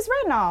 just gotta use You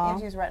retinol. have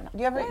to use retinol. Do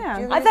you ever? Yeah. Do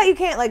you ever I thought you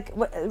can't, like,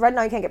 right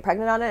now you can't get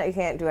pregnant on it. You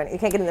can't do it. You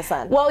can't get in the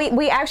sun. Well,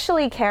 we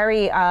actually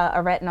carry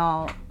a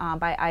retinol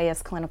by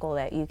IS Clinical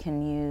that you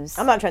can use.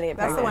 I'm not trying to get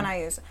That's pregnant. the one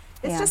I use.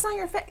 It's Yeah. just on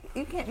your face.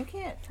 You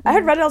can't. I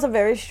heard retinol's a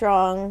very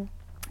strong.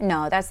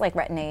 No, that's like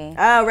Retin-A.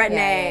 Oh,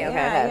 retin-A. Yeah, Okay,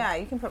 Yeah, okay. yeah,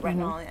 you can put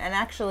retinol in. And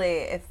actually,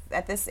 if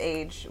at this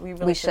age, we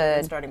really We should have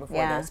been should, starting before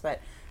yeah. this, but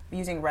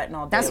using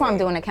retinol That's why I'm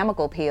daily. doing a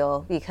chemical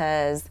peel,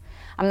 because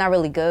I'm not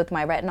really good with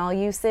my retinol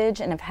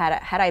usage, and if had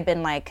I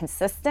been like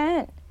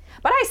consistent,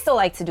 but I still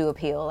like to do a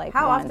peel like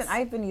How once. often?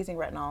 I've been using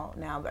retinol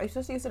now, but are you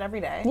supposed to use it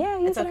every day? Yeah,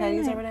 use it's it okay every to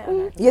use it night. every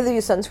day? Okay. You have to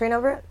use sunscreen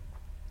over it?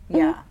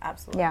 Yeah,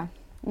 absolutely. Yeah.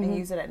 And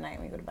use it at night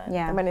when you go to bed. I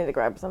Yeah. might need to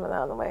grab some of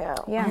that on the way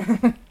out. Yeah.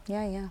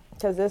 Yeah.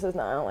 Because this is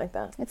not, I don't like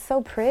that. It's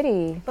so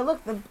pretty. But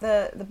look,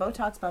 the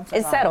Botox bumps.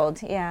 It's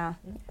settled, yeah.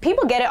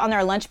 People get it on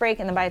their lunch break,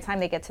 and then by the time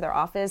they get to their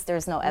office,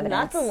 there's no evidence.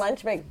 Not the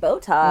lunch break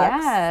Botox.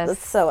 Yes.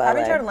 That's so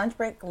Haven't LA. you had a lunch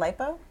break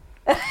lipo?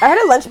 I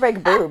heard a lunch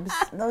break boobs.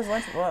 Those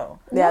lunch. Whoa.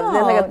 Yeah, No,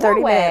 there's like a 30 no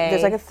minute. way.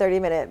 There's like a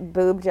 30-minute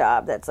boob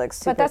job that's like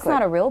super. But that's quick.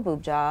 not a real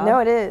boob job. No,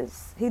 it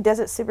is. He does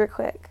it super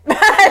quick.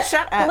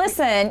 Shut up.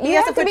 Listen, He you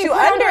has have to to put be you put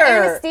under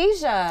under.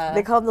 anesthesia.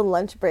 They call them the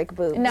lunch break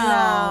boobs.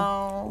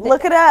 No.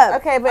 Look it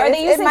up. Okay, but Are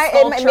they using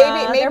Sculptra? maybe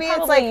They're it's like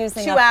probably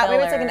using 2 a hours.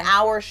 Maybe it's like an filler.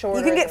 hour shorter.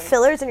 You can get than-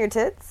 fillers in your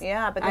tits.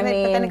 Yeah, but I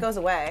then mean- it goes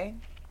away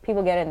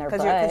People get it in their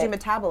because butt. you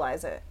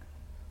metabolize it.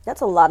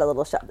 That's a lot of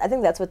little shots. I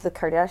think that's what the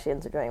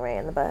Kardashians are doing right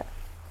in the butt.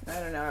 I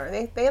don't know.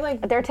 They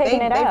like They're taking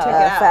they it out. Took it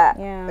out. Fat.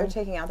 Yeah. They're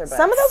taking out their butts.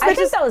 Some of those I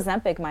think bitches. the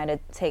Ozempic might have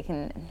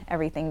taken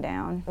everything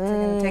down.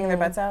 taking their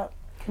butts out.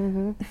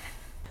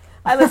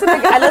 I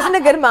listened to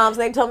Good Moms,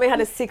 and they told me how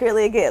to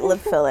secretly get lip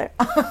filler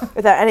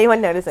without anyone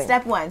noticing.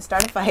 Step 1,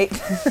 start a fight.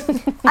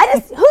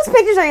 Whose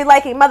pictures are you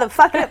liking,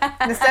 motherfucker?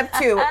 And step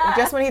 2,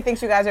 just when he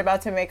thinks you guys are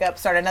about to make up,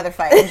 start another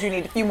fight because you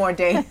need a few more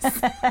days.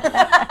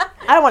 I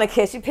don't want to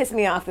kiss. You pissed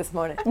me off this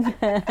morning.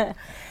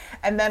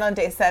 And then on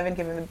day 7,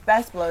 give him the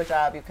best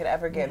blowjob you could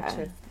ever give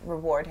to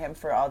reward him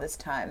for all this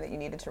time that you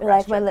needed to You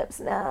rest. like my lips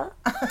now?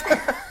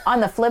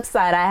 On the flip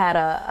side, I had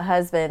a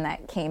husband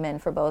that came in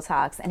for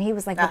Botox, and he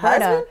was like, A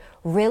Roberta, husband?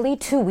 really?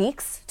 2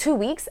 weeks? 2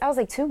 weeks? I was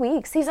like, 2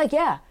 weeks? He's like,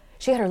 yeah.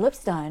 She had her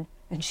lips done,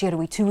 and she had to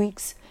wait 2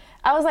 weeks.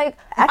 I was like,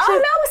 Actually- oh,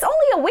 no, it's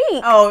only a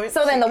week. Oh,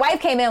 so then the wife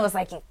came in and was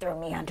like, you threw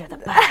me under the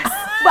bus. Why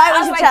I would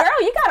was you like, tell?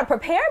 girl, you got to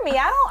prepare me.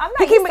 I'm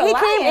not He used to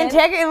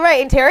came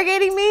lying.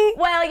 interrogating me.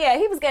 Well, yeah,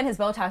 he was getting his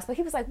Botox, but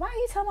he was like, why are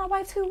you telling my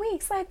wife 2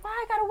 weeks? Like, why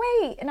I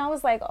gotta wait? And I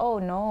was like, oh,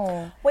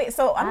 no. Wait,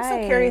 so I'm so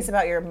I- curious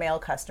about your male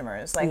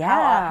customers. Like,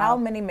 Yeah. how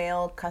many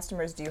male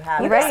customers do you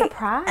have? You'd be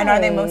surprised. And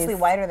are they mostly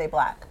white or are they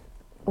black?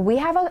 We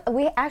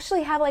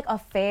actually have like a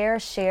fair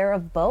share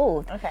of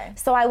both. Okay.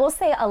 So I will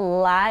say a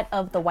lot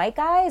of the white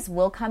guys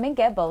will come and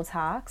get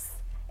Botox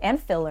and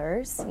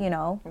fillers, you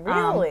know.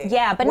 Really?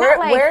 Yeah, but where, not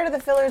like. where do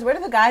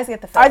the guys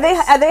get the fillers?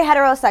 Are they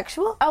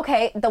heterosexual?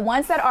 Okay, the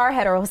ones that are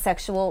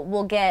heterosexual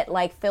will get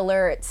like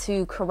filler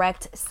to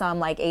correct some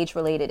like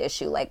age-related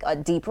issue, like a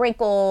deep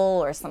wrinkle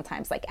or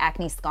sometimes like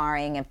acne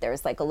scarring if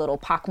there's like a little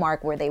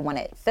pockmark where they want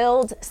it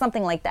filled,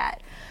 something like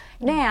that.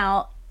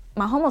 Now,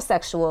 my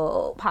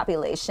homosexual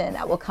population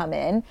that will come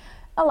in,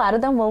 a lot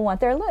of them will want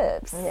their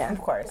lips. Yeah, Of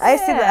course. I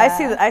see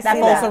that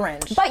full that.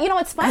 syringe. But you know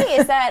what's funny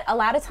is that a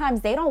lot of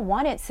times they don't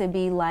want it to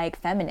be like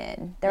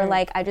feminine. They're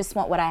like, I just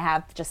want what I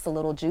have just a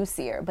little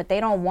juicier. But they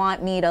don't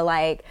want me to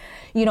like,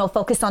 you know,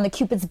 focus on the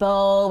Cupid's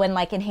bow and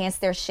like enhance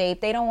their shape.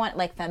 They don't want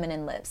like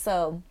feminine lips.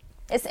 So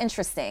it's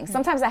interesting.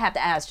 Sometimes I have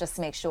to ask just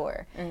to make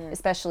sure,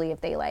 especially if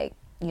they like,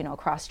 you know,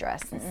 cross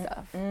dress and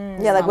stuff.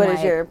 Yeah, like I'm what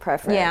is your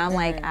preference? Yeah, I'm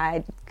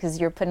like,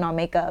 because you're putting on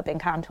makeup and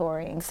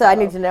contouring. So I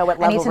need to know what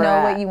I need level to we're know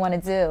at. what you want to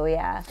do.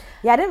 Yeah.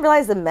 Yeah, I didn't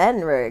realize the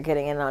men were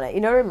getting in on it.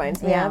 You know what it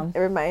reminds me Yeah. of? It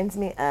reminds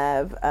me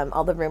of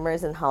all the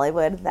rumors in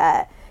Hollywood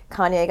that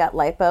Kanye got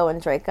lipo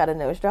and Drake got a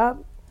nose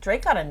job.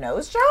 Drake got a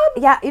nose job?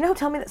 Yeah, you know who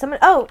told me that?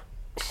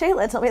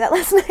 Shayla told me that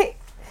last night.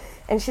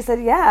 And she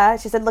said, yeah.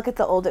 She said, look at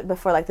the old,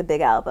 before like the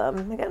big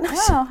album. I got no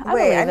I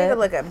Wait, I believe need to it.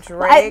 look up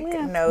Drake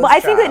nose Well,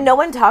 I think job. that no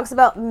one talks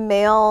about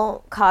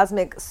male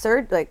cosmetic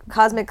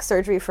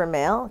surgery for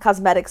male.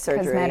 Cosmetic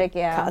surgery. Cosmetic,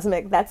 yeah.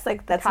 Cosmic. That's some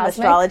Cosmic?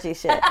 astrology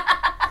shit.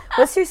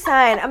 What's your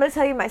sign? I'm going to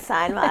tell you my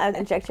sign while I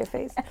inject your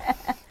face.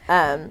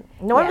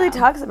 No one really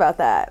talks about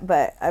that,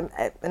 but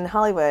in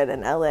Hollywood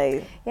and LA.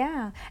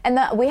 Yeah, and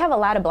we have a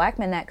lot of black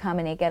men that come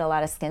and they get a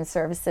lot of skin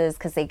services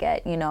because they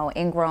get, you know,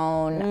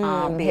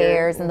 ingrown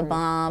hairs in the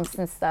bumps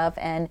and stuff,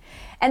 and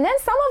then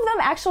some of them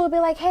actually will be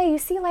like, hey, you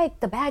see like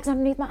the bags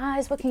underneath my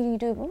eyes, what can you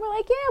do? And we're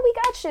like, yeah, we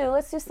got you,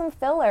 let's do some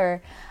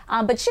filler.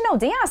 But you know,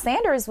 Deion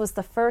Sanders was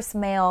the first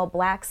male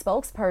black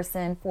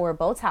spokesperson for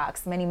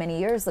Botox many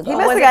years ago. He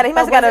must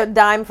have got a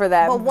dime for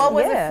that. But what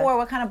was Yeah. it for?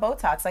 What kind of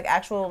Botox? Like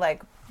actual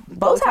like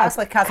Botox,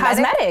 like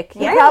cosmetic?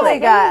 He Yeah, probably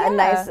like, got a yeah.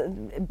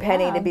 nice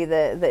penny to be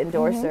the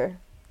endorser.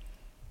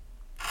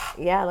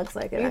 Yeah, it looks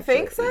like it. You actually.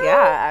 think so? Yeah,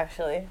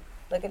 actually.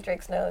 Look at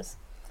Drake's nose.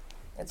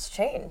 It's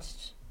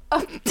changed.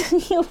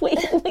 wait,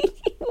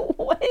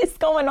 what is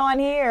going on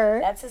here?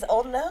 That's his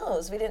old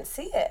nose. We didn't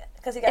see it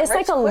because he got It's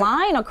rich like a quick.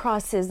 line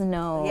across his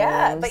nose.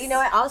 Yeah, but you know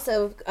what?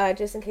 Also,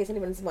 just in case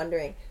anyone's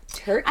wondering,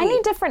 Turkey. I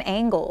need different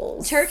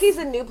angles. Turkey's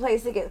a new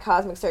place to get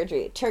cosmic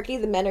surgery. Turkey,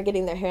 the men are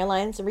getting their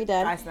hairlines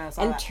redone. I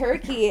saw and that.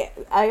 Turkey,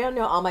 I don't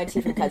know all my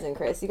tea from cousin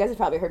Chris. You guys have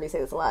probably heard me say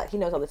this a lot. He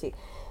knows all the tea.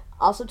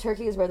 Also,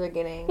 Turkey is where they're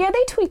getting. Yeah,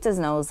 they tweaked his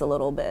nose a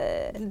little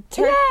bit. Maybe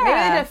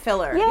they did a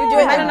filler. Yeah. He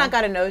might have not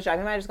got a nose job.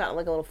 He might have just got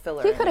like a little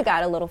filler. He could have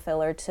got a little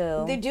filler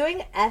too. They're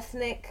doing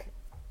ethnic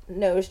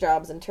nose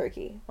jobs in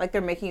Turkey. Like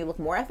they're making you look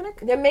more ethnic?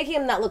 They're making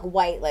him not look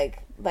white.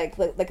 Like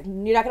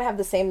you're not gonna have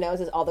the same nose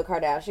as all the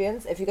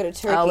Kardashians if you go to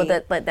Turkey. Oh, with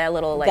that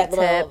little like that tip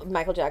little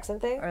Michael Jackson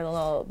thing. or the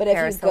little But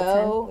Paris if you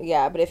Hilton.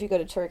 go, but if you go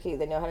to Turkey,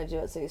 they know how to do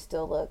it so you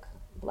still look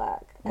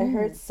black. I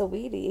heard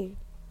Saweetie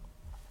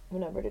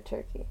went over to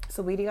Turkey.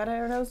 So Weedy got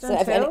her nose So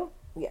done too?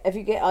 if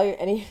you get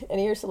any of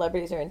your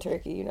celebrities are in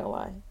Turkey, you know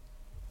why.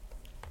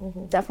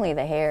 Definitely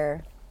the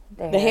hair.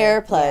 The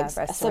hair plugs.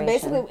 Yeah, So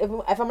restoration.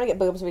 basically, if I'm gonna get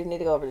boobs, we need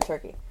to go over to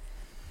Turkey.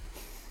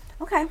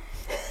 Okay.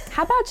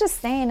 How about just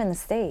staying in the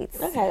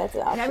States? Okay, that's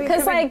an option.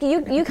 Because like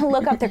you can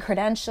look up the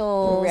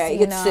credentials. Right, you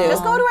you could know. sue.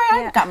 Just go to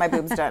where I got my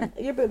boobs done.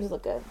 Your boobs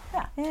look good.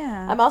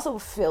 Yeah. I'm also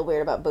feel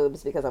weird about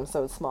boobs because I'm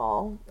so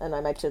small and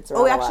my tits are.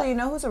 Oh, actually, you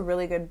know who's a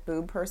really good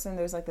boob person?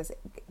 There's like this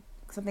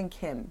something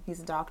Kim. He's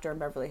a doctor in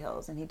Beverly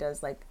Hills, and he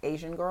does like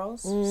Asian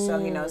girls, so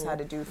he knows how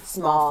to do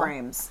small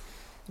frames.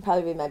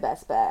 Probably be my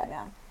best bet.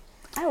 Yeah.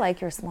 I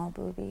like your small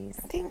boobies.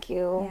 Thank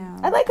you. Yeah.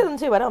 I like them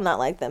too. I don't not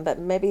like them, but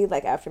maybe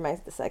like after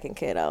the second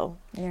kid, I'll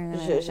You're gonna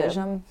zhuzh 'em. zhuzh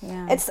 'em?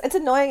 Yeah. It's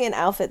annoying in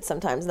outfits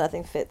sometimes.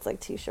 Nothing fits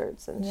like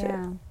t-shirts and shit.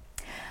 Yeah.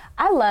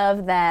 I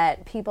love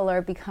that people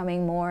are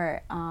becoming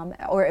more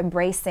or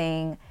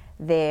embracing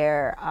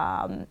their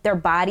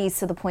bodies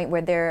to the point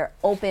where they're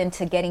open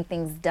to getting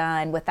things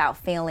done without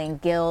feeling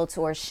guilt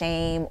or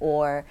shame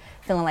or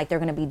feeling like they're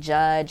going to be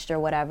judged or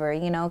whatever,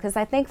 you know, because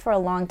I think for a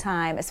long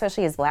time,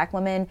 especially as Black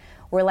women,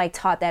 we're like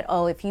taught that,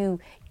 oh, if you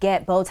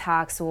get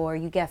Botox or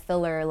you get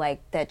filler, like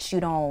that you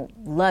don't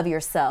love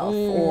yourself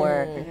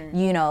or,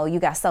 you know, you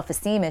got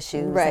self-esteem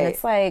issues. Right. And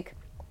it's like,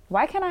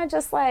 why can't I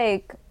just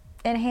like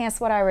enhance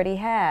what I already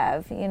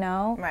have, you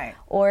know? Right.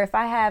 Or if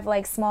I have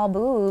like small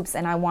boobs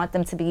and I want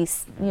them to be,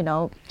 you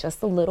know,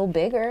 just a little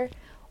bigger,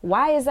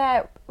 why is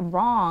that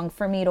wrong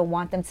for me to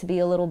want them to be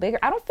a little bigger?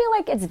 I don't feel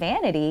like it's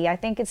vanity. I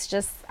think it's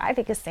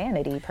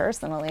sanity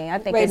personally. I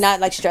think Right, it's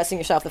not like stressing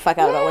yourself the fuck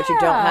out about what you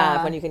don't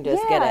have when you can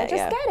just get it.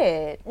 Just get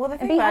it. Well, the and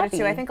thing be about happy. it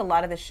too, I think a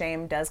lot of the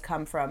shame does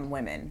come from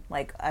women,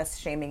 like us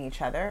shaming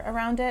each other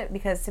around it.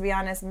 Because to be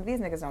honest, these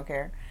niggas don't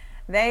care.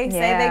 They say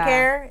they Yeah.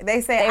 care.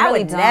 They say, They I really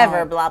would don't.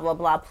 never, blah, blah,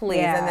 blah, please.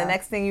 Yeah. And the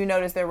next thing you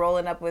notice, they're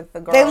rolling up with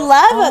the girl. They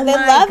love it. They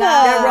my love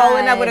God. it. They're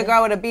rolling up with a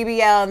girl with a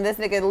BBL, and this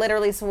nigga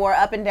literally swore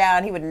up and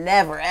down he would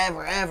never,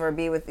 ever, ever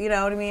be with, you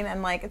know what I mean?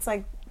 And like, it's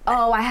like,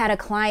 Oh, I had a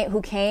client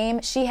who came.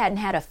 She hadn't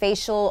had a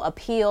facial, a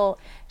peel.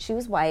 She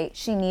was white.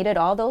 She needed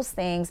all those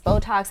things.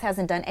 Botox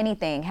hasn't done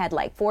anything. Had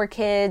like 4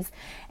 kids.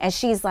 And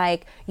she's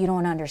like, you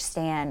don't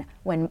understand.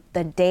 When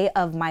the day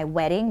of my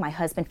wedding, my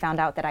husband found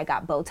out that I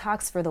got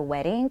Botox for the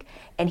wedding.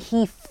 And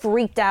he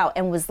freaked out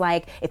and was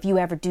like, if you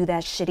ever do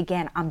that shit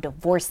again, I'm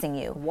divorcing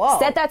you. Whoa.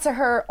 Said that to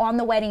her on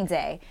the wedding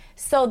day.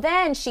 So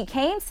then she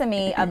came to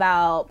me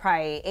about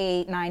probably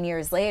 8-9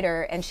 years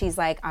later. And she's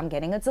like, I'm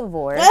getting a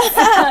divorce.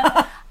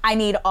 I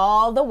need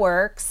all the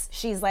works.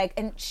 She's like,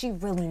 and she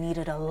really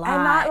needed a lot.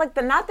 and not like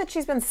not that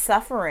she's been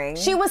suffering.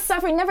 She was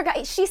suffering,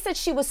 she said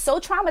she was so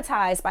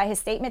traumatized by his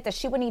statement that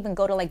she wouldn't even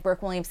go to like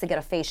Burke Williams to get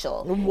a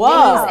facial. Whoa.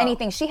 Didn't use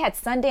anything. She had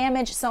sun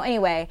damage. So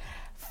anyway,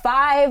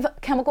 5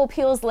 chemical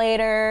peels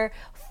later,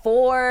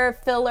 4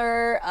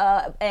 filler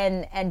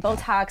and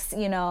Botox,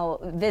 you know,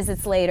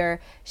 visits later,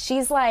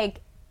 she's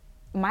like,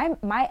 my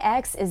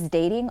ex is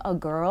dating a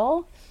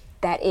girl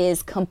that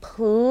is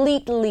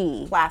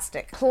completely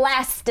plastic.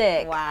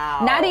 Wow.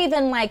 Not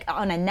even like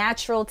on a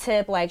natural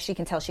tip, like she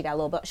can tell she got a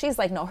little bit. She's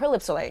like, no, her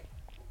lips are like,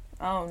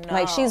 Oh no.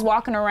 like she's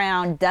walking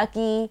around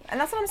ducky.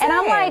 And that's what I'm saying. And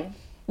I'm like,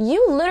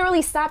 you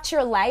literally stopped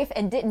your life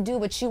and didn't do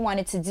what you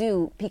wanted to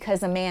do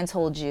because a man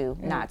told you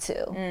not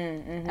to.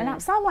 And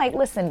so I'm like,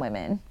 listen,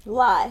 women,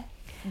 Lie.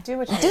 do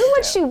what you do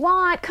what you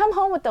want. Come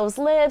home with those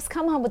lips.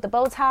 Come home with the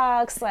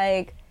Botox.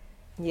 Like,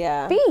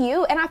 Yeah. be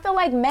you. And I feel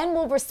like men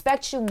will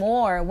respect you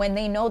more when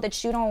they know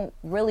that you don't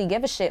really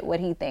give a shit what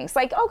he thinks.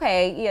 Like,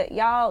 okay,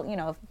 y'all, you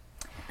know,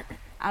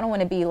 I don't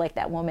want to be like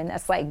that woman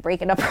that's like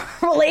breaking up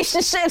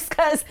relationships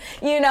because,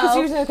 you know,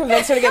 You're gonna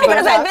convince her to get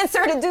because I Botox. convinced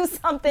her to do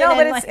something. No,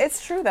 but and,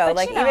 it's true though. but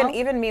Like you know.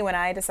 even me when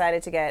I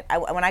decided to get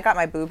when I got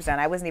my boobs done,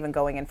 I wasn't even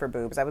going in for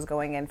boobs. I was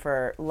going in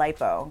for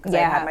lipo because I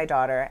Yeah. had my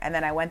daughter, and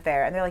then I went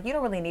there, and they're like, you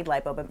don't really need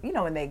lipo, but you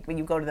know when they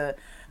go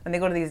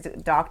to these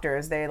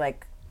doctors, they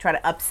like try to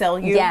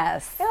upsell you.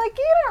 Yes. They're like,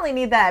 you don't really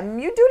need that.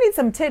 You do need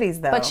some titties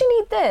though. But you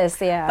need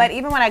this, yeah. But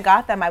even when I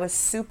got them, I was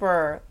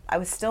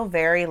still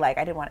very like,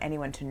 I didn't want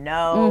anyone to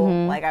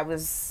know. Like I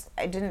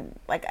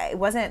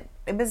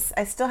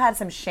still had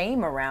some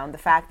shame around the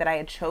fact that I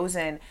had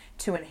chosen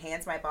to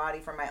enhance my body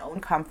for my own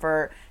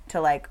comfort, to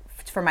like,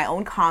 for my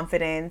own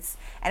confidence.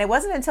 And it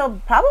wasn't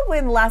until probably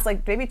in the last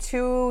like maybe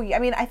 2, I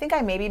mean, I think I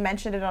maybe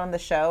mentioned it on the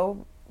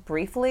show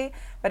briefly,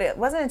 but it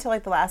wasn't until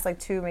like the last like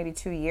 2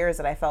 years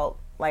that I felt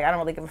like I don't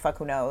really give a fuck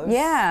who knows.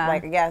 Yeah.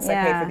 Like, yes, I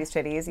paid Yeah. for these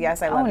titties.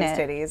 Yes, I love Own these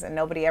it. titties. And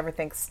nobody ever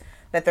thinks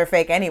that they're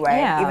fake anyway.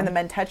 Yeah. Even the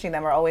men touching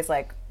them are always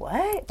like,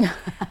 what?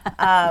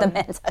 the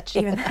men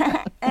touching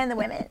And the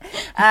women.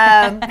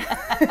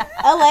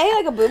 LA,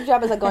 like a boob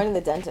job is like going to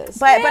the dentist.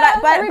 But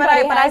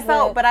everybody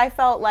I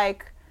felt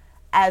like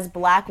as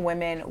Black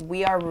women,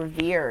 we are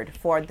revered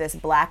for this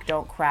Black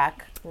don't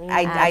crack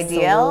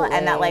ideal,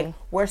 and that like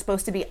we're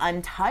supposed to be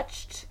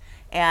untouched,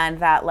 and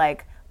that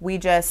like we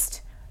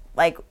just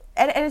like.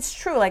 And it's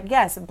true, like,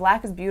 yes,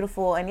 Black is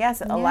beautiful, and yes,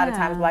 a lot of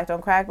times Black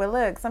don't crack, but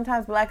look,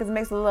 sometimes Black is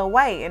mixed with a little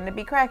white, and it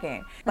be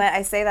cracking. But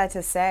I say that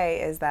to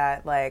say is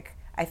that, like,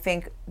 I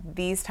think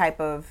these type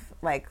of,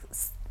 like,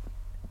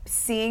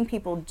 seeing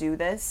people do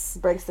this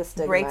breaks the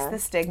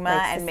stigma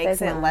and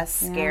makes it less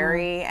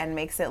scary and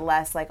makes it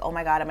less like, oh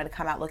my God, I'm going to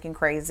come out looking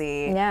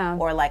crazy. Yeah.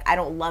 Or like, I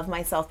don't love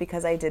myself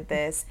because I did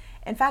this.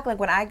 In fact, like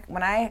when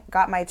I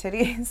got my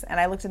titties and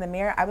I looked in the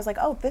mirror, I was like,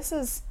 oh, this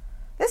is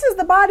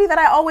the body that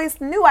I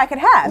always knew I could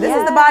have. This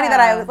is the body that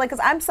I was like,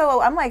 because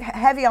I'm like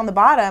heavy on the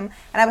bottom,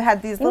 and I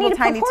had these little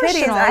tiny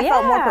titties, and I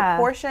felt more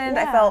proportioned.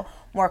 I felt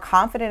more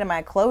confident in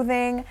my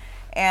clothing,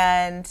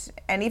 and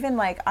even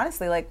like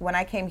honestly, like when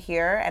I came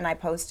here and I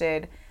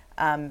posted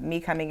me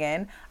coming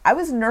in, I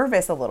was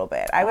nervous a little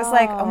bit. I was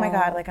like, oh my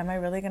God, like, am I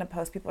really gonna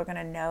post? People are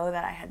gonna know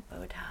that I had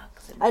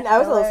Botox. And I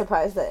was a little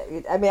surprised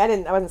that I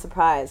wasn't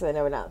surprised. I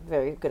know we're not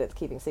very good at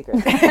keeping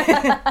secrets, but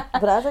I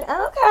was like,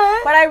 oh,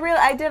 okay. But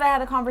I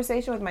had a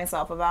conversation with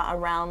myself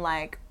around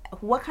like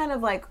what kind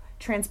of like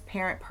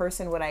transparent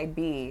person would I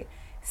be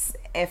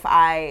if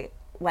I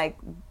like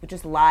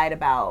just lied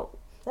about.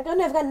 Like, I've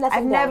never gotten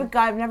nothing.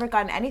 I've never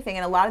gotten anything,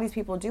 and a lot of these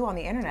people do on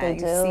the internet. They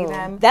you do. see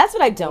them. That's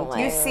what I don't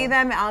like. You see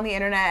them on the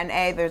internet,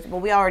 and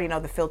we already know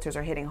the filters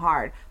are hitting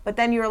hard. But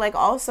then you're like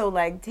also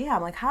like,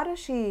 damn, like how does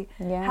she?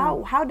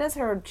 Yeah. How does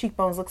her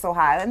cheekbones look so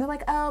high? And they're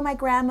like, oh, my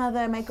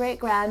great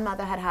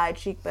grandmother had high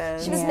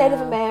cheekbones. She was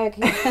Native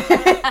American.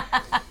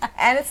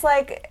 And it's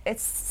like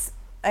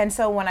and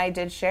so when I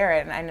did share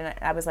it, and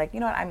I was like, you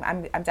know what,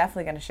 I'm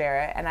definitely going to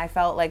share it, and I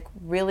felt like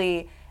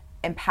really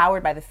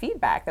empowered by the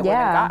feedback that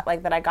women got,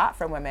 like that I got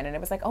from women, and it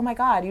was like, oh my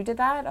God, you did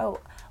that? Oh,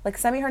 like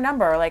send me her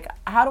number. Like,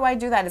 how do I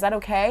do that? Is that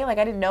okay? Like,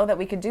 I didn't know that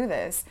we could do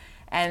this.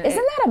 And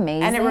isn't that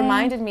amazing? And it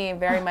reminded me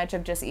very much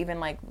of just even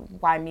like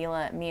why me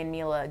and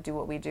Mila do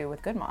what we do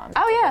with Good Moms.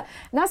 Oh yeah,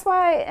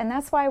 and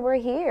that's why we're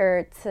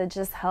here to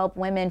just help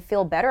women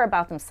feel better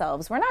about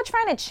themselves. We're not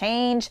trying to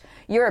change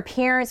your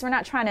appearance. We're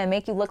not trying to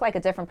make you look like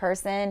a different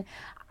person.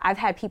 I've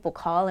had people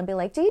call and be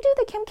like, do you do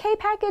the Kim K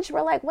package?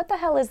 We're like, what the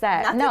hell is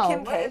that? Not the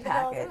Kim K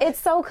package. It's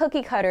so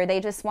cookie cutter. They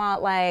just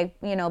want like,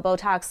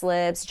 Botox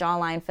lips,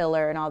 jawline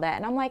filler and all that.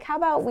 And I'm like, how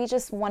about we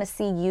just want to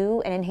see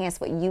you and enhance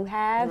what you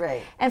have,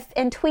 right,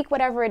 and tweak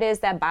whatever it is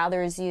that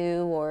bothers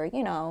you, or,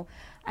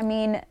 I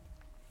mean,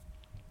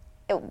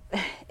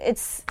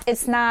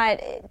 it's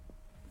not...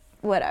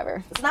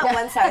 whatever. It's not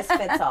one size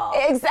fits all.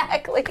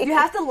 Exactly. You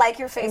have to like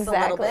your face a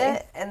little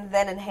bit and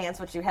then enhance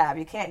what you have.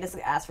 You can't just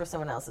ask for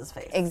someone else's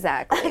face.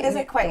 Exactly. It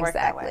doesn't quite work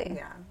that way.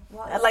 Yeah.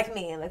 Well, like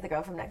me, like the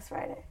girl from next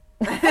Friday.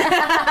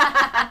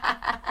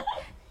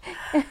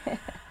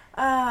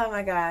 Oh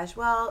my gosh.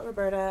 Well,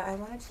 Roberta, I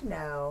wanted to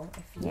know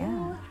if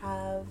you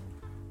have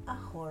a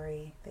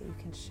hoary that you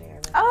can share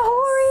with us. A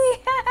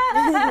hoary.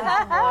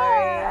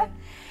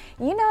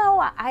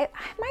 I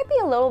might be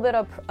a little bit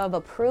of a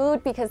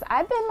prude because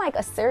I've been like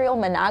a serial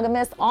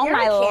monogamist all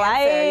my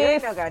life. You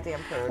ain't no goddamn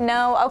prude.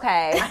 No,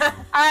 okay. All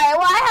right,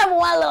 well, I have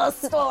one little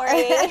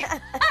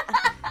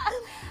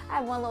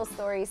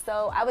story.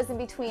 So I was in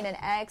between an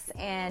ex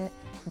and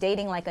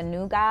dating like a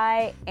new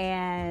guy,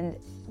 and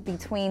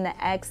between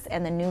the ex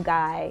and the new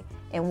guy,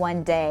 in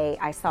one day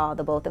I saw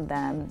the both of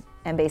them,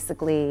 and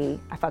basically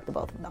I fucked the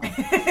both of them.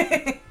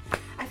 I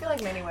feel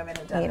like many women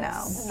have done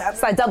this.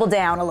 So I doubled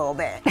down a little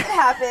bit. It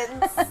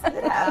happens.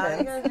 It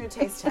happens. You're going to do a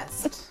taste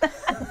test.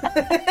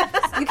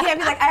 You can't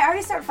be like, I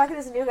already started fucking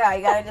this new guy.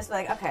 You gotta just be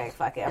like, okay,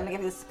 fuck it. I'm gonna give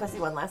you this pussy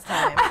one last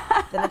time.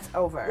 Then it's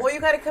over. Well, you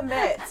gotta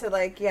commit to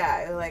like,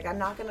 I'm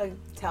not gonna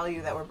tell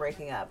you that we're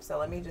breaking up. So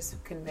let me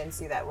just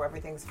convince you that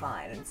everything's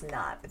fine, and it's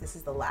not. But this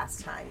is the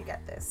last time you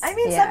get this. I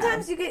mean,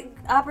 sometimes you get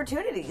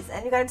opportunities,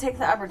 and you gotta take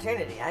the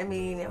opportunity. I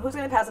mean, who's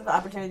gonna pass up the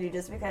opportunity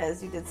just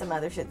because you did some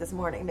other shit this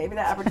morning? Maybe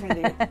that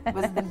opportunity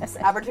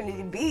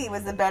opportunity B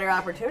was the better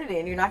opportunity,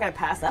 and you're not gonna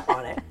pass up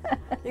on it.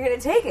 You're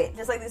gonna take it,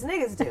 just like these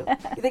niggas do.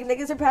 You think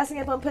niggas are passing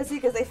up on pussy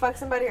because they fucked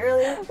somebody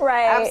earlier?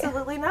 Right.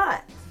 Absolutely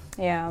not.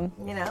 Yeah.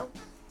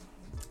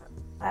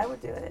 I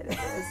would do it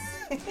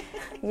if it was...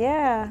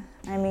 Yeah.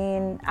 I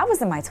mean, I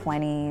was in my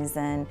 20s,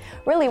 and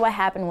really what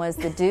happened was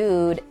the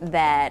dude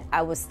that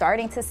I was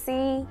starting to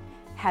see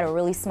had a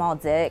really small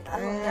dick. Oh,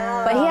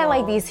 no. But he had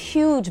like these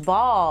huge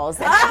balls,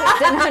 and I just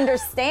didn't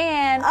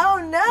understand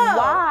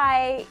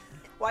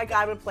why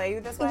God would play you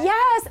this way?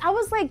 Yes, I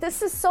was like,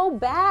 this is so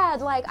bad.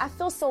 Like, I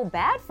feel so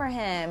bad for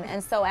him.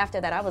 And so after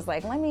that, I was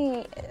like,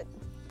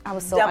 I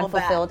was so Double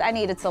unfulfilled. back. I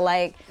needed to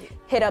like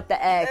hit up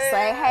the ex,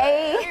 like,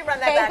 hey, you run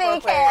that back real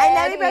big quick. head. I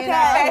know you broke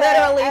head.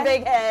 Literally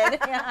big head.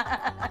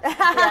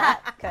 Yeah,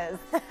 because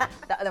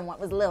the other one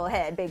was little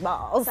head, big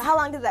balls. So how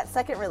long did that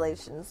second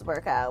relations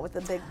work out with the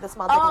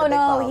small dick and the big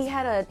no, balls?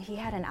 he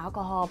had an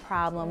alcohol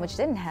problem, which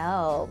didn't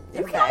help.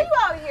 You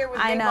out here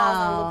with big balls and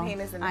a little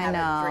penis and have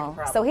a drinking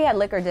problem. So he had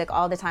liquor dick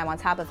all the time on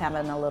top of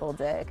having a little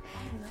dick.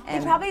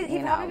 And, He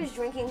probably was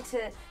drinking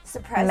to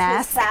suppress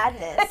his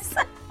sadness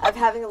of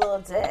having a little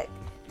dick.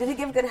 Did he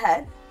give good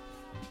head?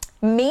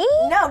 Me?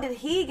 No, did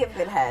he give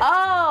good head?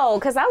 Oh,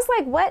 because I was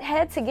like, what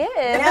head to give?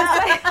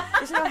 No,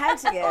 there's no head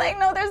to give. Like,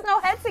 no, there's no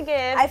head to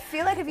give. I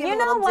feel like if you have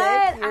know a little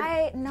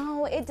what? dick...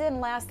 No, it didn't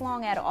last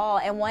long at all.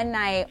 And one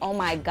night, oh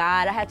my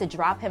God, I had to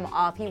drop him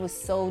off. He was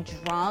so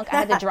drunk. I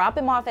had to drop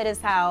him off at his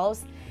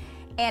house.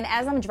 And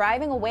as I'm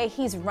driving away,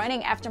 he's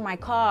running after my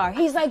car.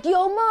 He's like,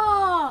 yo,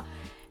 Ma.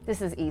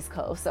 This is East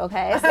Coast,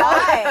 okay? So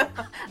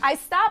I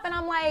stop and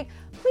I'm like,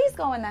 please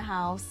go in the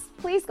house.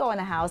 Please go in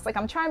the house. Like,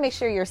 I'm trying to make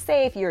sure you're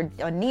safe, you're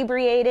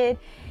inebriated.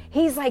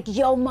 He's like,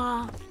 yo,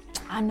 Ma,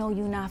 I know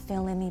you're not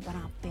feeling me, but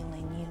I'm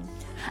feeling you.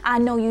 I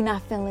know you're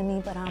not feeling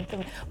me, but I'm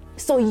feeling.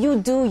 So you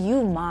do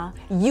you, Ma.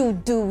 You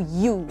do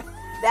you.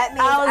 That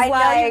means I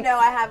know you know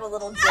I have a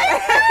little dick.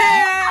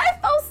 I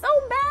felt so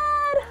bad.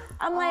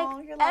 I'm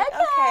like, you're like,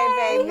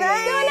 okay, baby.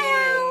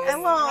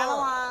 Come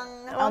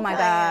along. Oh my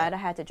God, I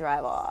had to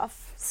drive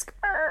off.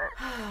 Skirt.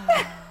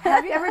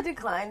 Have you ever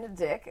declined a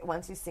dick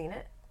once you've seen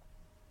it?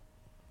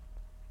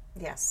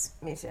 Yes.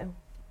 Me too.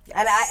 Yes.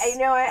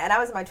 And I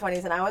was in my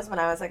 20s, and I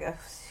was like a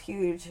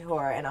huge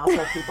whore and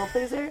also a people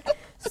pleaser.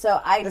 So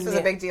this was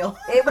a big deal.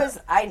 It was.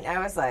 I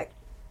was like,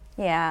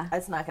 yeah,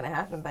 it's not gonna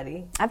happen,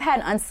 buddy. I've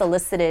had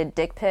unsolicited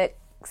dick pics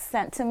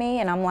sent to me,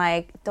 and I'm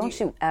like, don't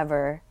you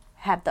ever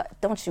have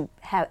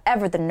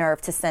the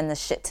nerve to send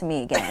this shit to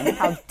me again?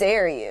 How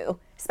dare you?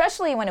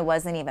 Especially when it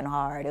wasn't even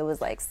hard. It was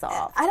like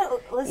soft. I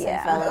don't listen,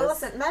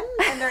 fellas. Listen, men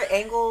and their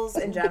angles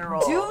in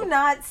general. Do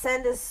not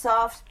send a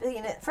soft.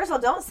 First of all,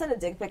 don't send a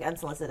dick pic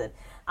unsolicited.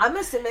 I'm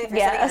assuming if you're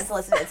sending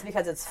unsolicited, it's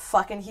because it's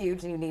fucking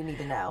huge and you need me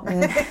to know.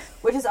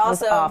 Which is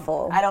also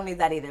awful. I don't need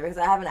that either because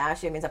I haven't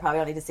asked you. It means I probably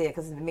don't need to see it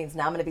because it means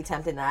now I'm going to be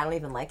tempted and I don't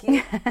even like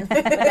you. But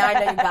now I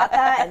know you got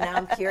that and now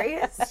I'm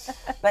curious.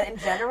 But in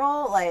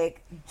general,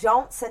 like,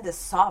 don't send a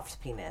soft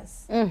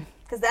penis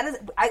because that is.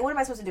 What am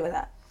I supposed to do with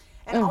that?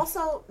 And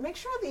also, make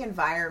sure the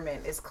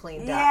environment is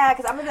cleaned up. Yeah,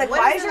 because I'm going to be like,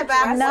 why is your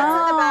back? dress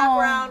What's in the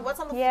background? What's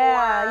on the floor?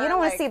 Yeah, you don't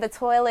want to see the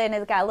toilet and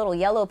it's got a little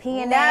yellow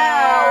pee in there.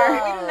 there.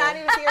 We do not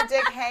need to see your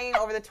dick hanging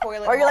over the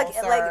toilet. Or you're like,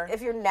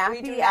 if you're nappy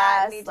we do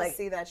ass, not need like, to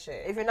see that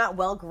shit. If you're not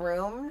well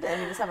groomed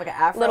and you just have like an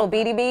afro. Little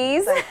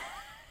BDBs. Like,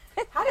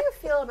 how do you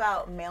feel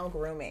about male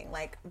grooming?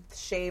 Like,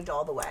 shaved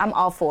all the way? I'm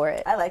all for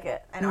it. I like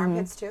it. And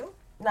armpits too?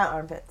 Not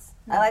armpits.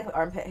 I like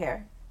armpit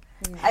hair.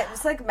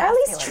 It's like at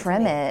least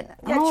trim it.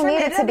 I don't need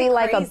it to be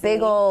like a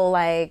big old,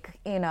 like,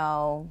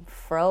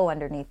 fro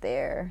underneath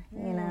there,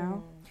 you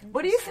know?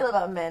 What do you feel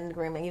about men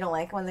grooming? You don't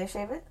like when they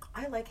shave it?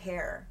 I like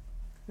hair.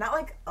 Not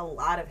like a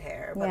lot of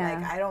hair, but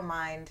like I don't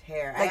mind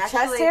hair. Like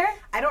chest hair?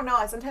 I don't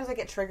know. Sometimes I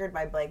get triggered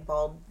by like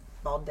bald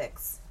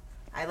dicks.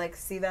 I like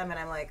see them and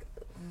I'm like...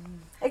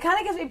 It kind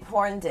of gives me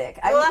porn dick.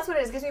 Well, that's what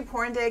it is. It gives me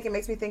porn dick. It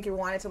makes me think you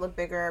want it to look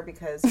bigger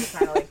because you're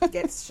trying to like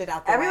get shit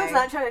out the Everyone's way.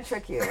 not trying to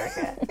trick you,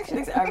 Rebecca. She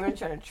thinks everyone's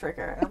trying to trick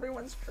her.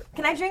 Everyone's tricking.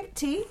 Can I drink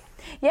tea?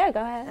 Yeah,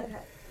 go ahead.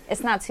 Okay.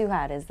 It's not too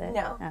hot, is it?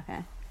 No.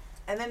 Okay.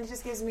 And then it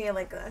just gives me I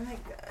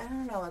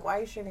don't know, like, why are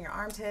you shaving your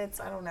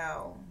armpits? I don't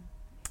know.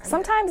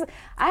 Sometimes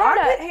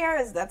armpit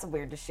hair that's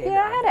weird to shave.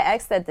 Yeah, I had an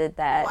ex that did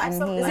that.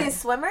 Well, is he a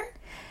swimmer?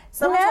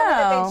 Someone told me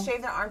that they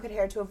shave their armpit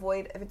hair to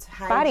avoid if it's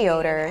body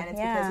odor. And it's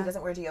because he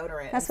doesn't wear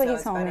deodorant. That's what he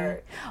told me.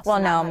 Well,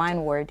 no,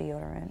 mine wore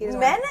deodorant.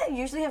 Men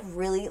usually have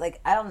really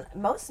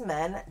most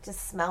men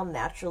just smell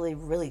naturally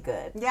really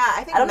good. Yeah,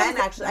 I think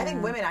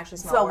women actually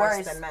smell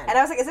worse than men. And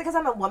I was like, is it because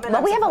I'm a woman?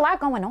 But we have a lot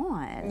going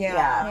on.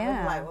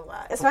 Yeah. A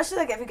lot. Especially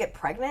like if you get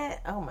pregnant.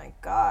 Oh my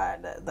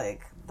God,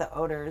 like the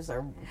odors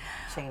are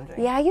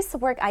changing. Yeah, I used to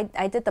work.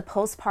 I did the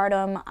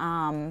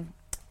postpartum.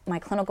 My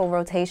clinical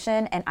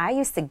rotation, and I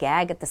used to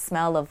gag at the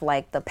smell of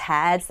like the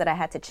pads that I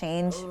had to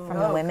change from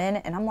the women,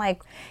 and I'm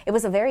like, it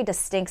was a very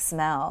distinct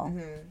smell.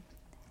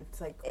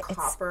 It's like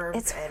copper.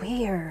 It's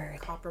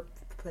weird. Copper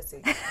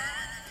pussy.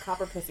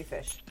 Copper pussy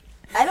fish.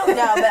 I don't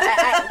know, but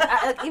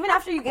I even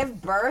after you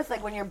give birth,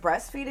 like when you're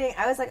breastfeeding,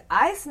 I was like,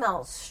 I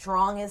smell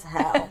strong as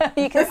hell.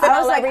 You can smell I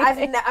was like,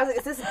 everything. I was like,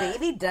 is this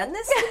baby done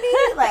this to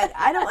me? Like,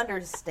 I don't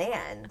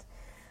understand.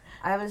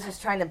 I was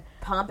just trying to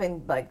pump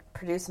and like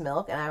produce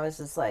milk, and I was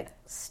just like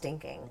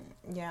stinking.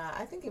 Yeah,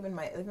 I think even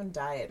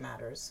diet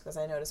matters because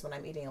I notice when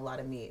I'm eating a lot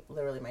of meat,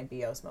 literally my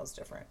BO smells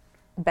different.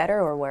 Better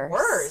or worse?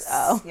 Worse.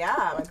 Oh.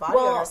 Yeah, my body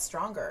odor is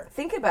stronger.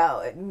 Think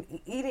about it.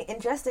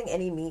 Ingesting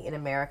any meat in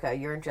America,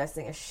 you're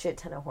ingesting a shit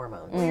ton of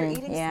hormones. You're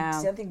eating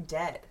something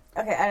dead.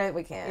 Okay,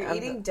 we can't. You're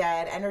eating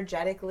dead.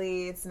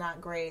 Energetically, it's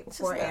not great.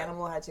 Poor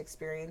animal had to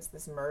experience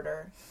this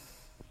murder.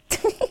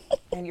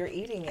 And you're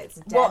eating it. It's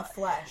dead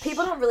flesh.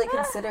 People don't really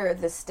consider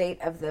the state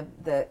of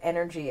the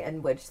energy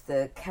in which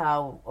the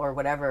cow or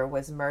whatever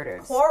was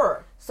murdered.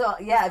 Horror. So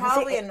yeah,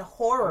 probably in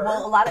horror.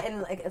 Well, a lot of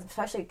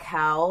especially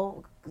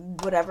cow,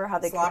 whatever, how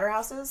they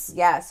slaughterhouses.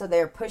 Yeah, so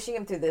they're pushing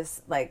him through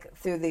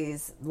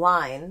these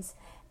lines,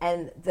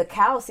 and the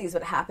cow sees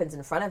what happens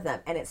in front of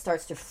them, and it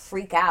starts to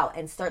freak out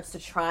and starts to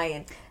try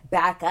and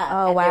back up.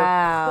 Oh, and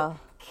wow!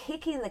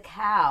 Kicking the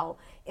cow.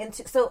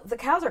 So the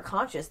cows are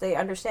conscious. They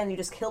understand you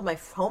just killed my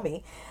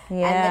homie.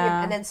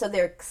 Yeah. And then so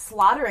they're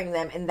slaughtering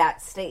them in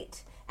that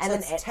state. And so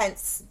then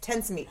it's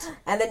tense meat.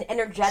 And then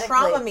energetically...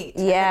 Trauma meat.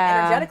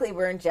 Yeah. Energetically,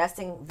 we're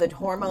ingesting the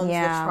hormones,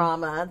 the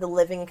trauma, the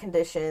living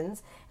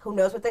conditions. Who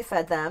knows what they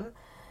fed them.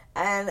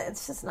 And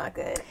it's just not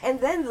good. And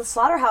then the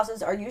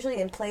slaughterhouses are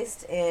usually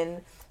placed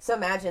in... So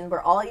imagine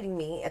we're all eating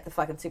meat at the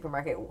fucking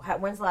supermarket.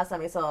 When's the last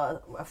time you saw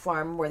a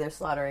farm where they're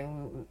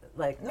slaughtering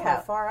cow?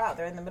 They're far out.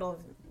 They're in the middle of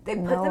They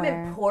put them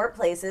in poor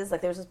places.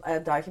 Like, there was a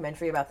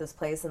documentary about this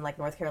place in, like,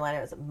 North Carolina.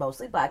 It was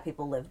mostly black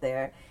people lived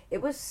there.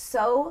 It was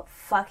so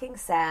fucking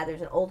sad.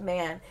 There's an old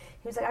man.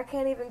 He was like, I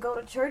can't even go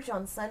to church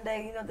on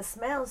Sunday. You know, the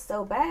smell's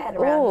so bad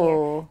around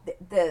here.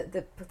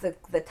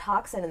 The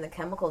toxin and the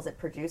chemicals it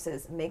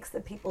produces makes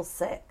the people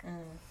sick.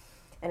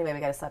 Anyway,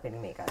 we gotta stop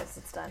eating meat, guys.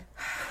 It's done.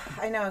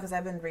 I know, because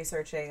I've been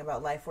researching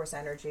about life force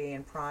energy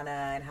and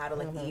prana and how to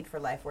like eat for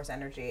life force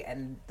energy,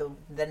 and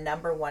the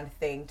number one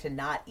thing to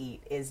not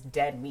eat is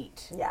dead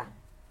meat. Yeah.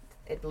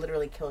 It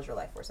literally kills your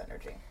life force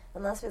energy.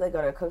 Unless we like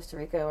go to Costa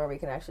Rica where we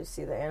can actually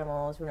see the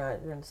animals, we're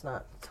just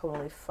not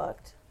totally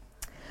fucked.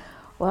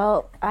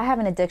 Well, I have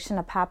an addiction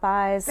to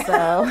Popeyes,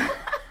 so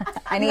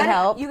I need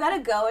help. You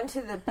gotta go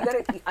into the.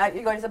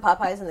 You're going to the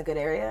Popeyes in the good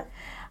area.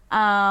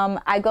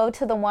 I go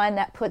to the one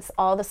that puts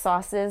all the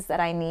sauces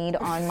that I need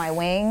on my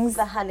wings.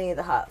 The honey,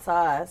 the hot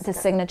sauce. The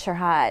signature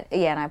hot.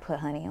 Yeah, and I put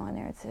honey on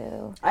there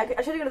too. I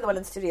should go to the one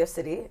in Studio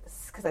City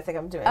because I think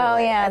I'm doing Oh,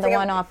 it. yeah, the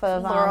one off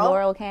of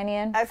Laurel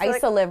Canyon. I used like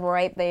to live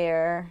right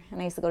there,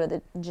 and I used to go to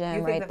the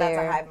gym right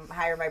there. You think that's a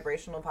higher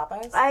vibrational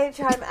Popeyes? I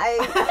try.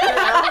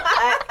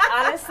 I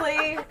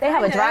honestly. They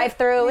have a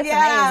drive-through. It's amazing.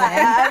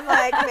 I'm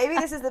like, maybe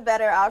this is the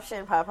better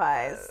option,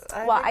 Popeyes.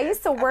 Well, I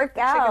used to work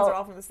out. Chickens are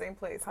all from the same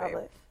place,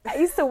 Probably. I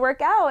used to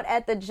work out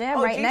at the gym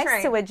right G-Train.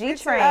 next to a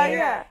G-Train. Oh,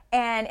 yeah.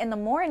 And in the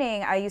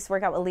morning, I used to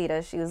work out with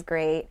Lita. She was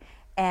great.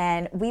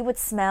 And we would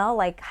smell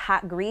like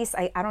hot grease.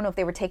 I don't know if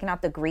they were taking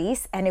out the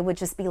grease, and it would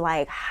just be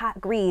like hot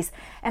grease.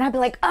 And I'd be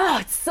like, oh,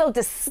 it's so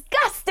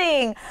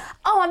disgusting.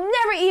 Oh, I'm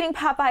never eating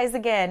Popeyes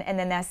again. And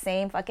then that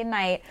same fucking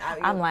night,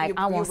 I'm like,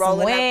 I want some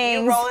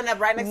wings. You're rolling up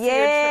right next to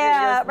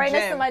your right gym.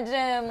 next to my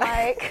gym.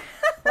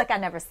 Like I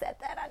never said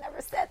that.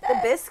 The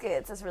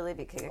biscuits is really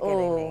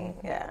getting me.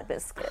 Yeah, the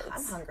biscuits.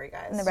 I'm hungry,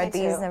 guys. And the red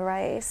beans and the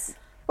rice.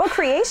 Well,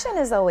 creation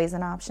is always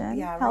an option.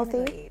 Yeah,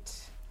 healthy.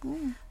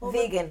 Well,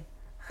 vegan.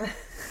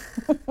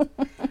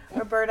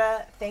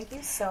 Roberta, thank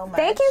you so much.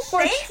 Thank you for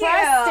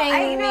trusting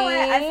me. You know what?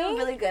 I feel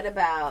really good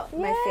about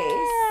my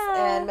face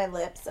and my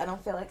lips. I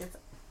don't feel like it's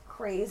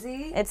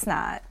crazy. It's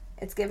not.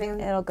 It's giving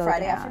It'll go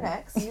Friday down. after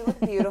next. You look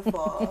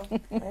beautiful.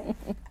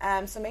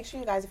 So make sure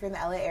you guys, if you're in the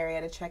LA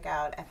area, to check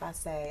out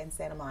FSA in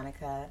Santa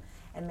Monica.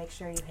 And make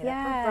sure you hit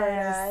up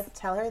Roberta.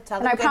 Tell her.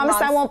 And I promise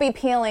I won't be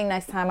peeling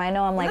next time. I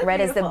know I'm like red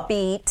as the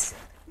beet.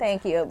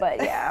 Thank you. But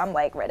yeah, I'm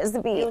like red as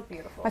the beet. You look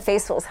beautiful. My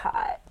face feels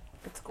hot.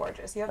 It's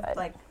gorgeous. You have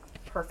like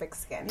perfect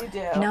skin. You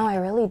do. No, I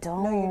really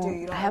don't. No, you do.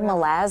 You don't I have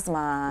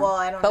melasma. Well,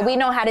 I don't But know. we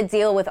know how to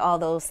deal with all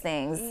those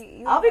things.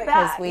 I'll be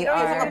back. we You don't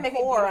are- even Like make a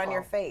it pore beautiful. on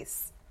your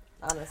face.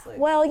 Honestly.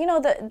 Well, you know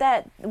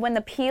that when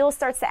the peel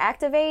starts to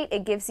activate,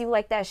 it gives you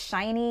like that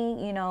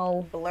shiny,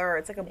 Blur.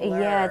 It's like a blur.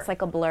 Yeah, it's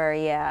like a blur,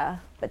 yeah.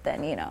 But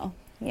then,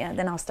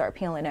 then I'll start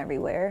peeling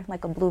everywhere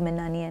like a blooming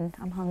onion.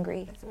 I'm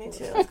hungry. Me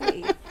too. Let's go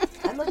eat.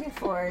 I'm looking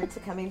forward to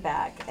coming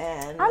back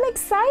and I'm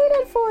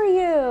excited for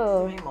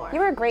you. me more. You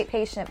were a great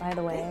patient, by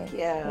the way. Thank you.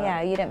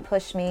 Yeah, you didn't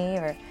push me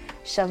or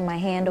shove my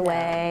hand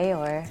away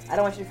or I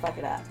don't want you to fuck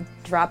it up.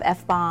 drop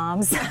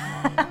F-bombs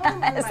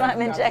as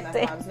I'm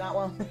injecting. Not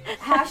well.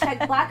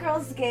 Hashtag black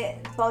girls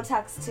get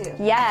Botox too.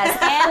 Yes,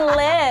 and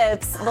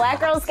lips.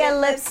 Black girls get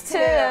lips too.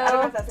 I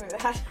don't know if that's going to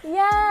be the hashtag.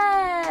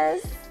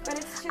 Yes. But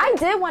it's true. I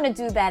did want to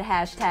do that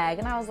hashtag,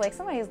 and I was like,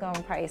 somebody's going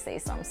to probably say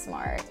something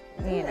smart,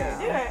 Do it.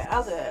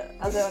 I'll do it.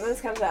 When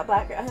this comes out,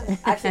 black girl.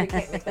 Actually, we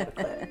can't make that a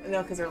clip.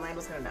 No, because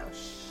Orlando's going to know.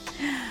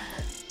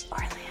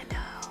 Orlando.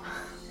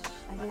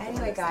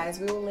 Anyway, guys,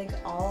 we will link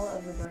all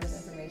of Roberta's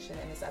information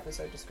in this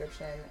episode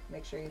description.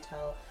 Make sure you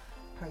tell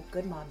her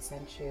good mom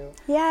sent you.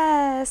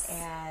 Yes.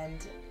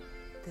 And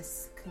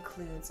this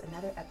concludes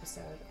another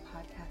episode of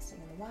Podcasting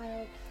in the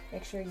Wild.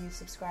 Make sure you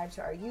subscribe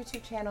to our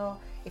YouTube channel.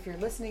 If you're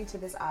listening to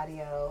this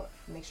audio,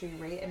 make sure you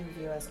rate and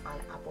review us on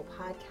Apple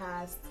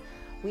Podcasts.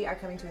 We are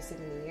coming to a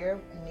city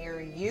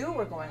near you.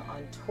 We're going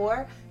on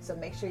tour, so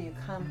make sure you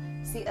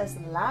come see us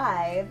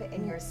live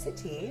in your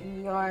city.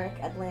 New York,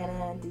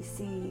 Atlanta,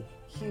 DC,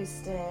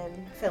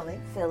 Houston,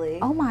 Philly.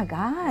 Oh my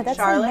God, that's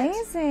Charlotte.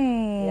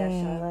 amazing. Yeah,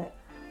 Charlotte.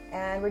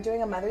 And we're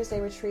doing a Mother's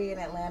Day retreat in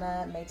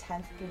Atlanta, May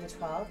 10th through the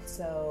 12th.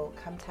 So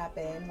come tap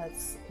in.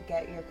 Let's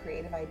get your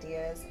creative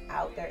ideas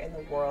out there in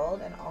the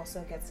world and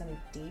also get some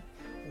deep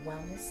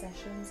wellness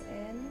sessions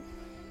in.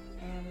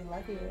 And we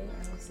love you, and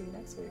we'll see you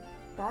next week.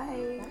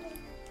 Bye.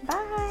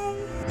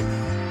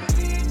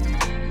 Bye.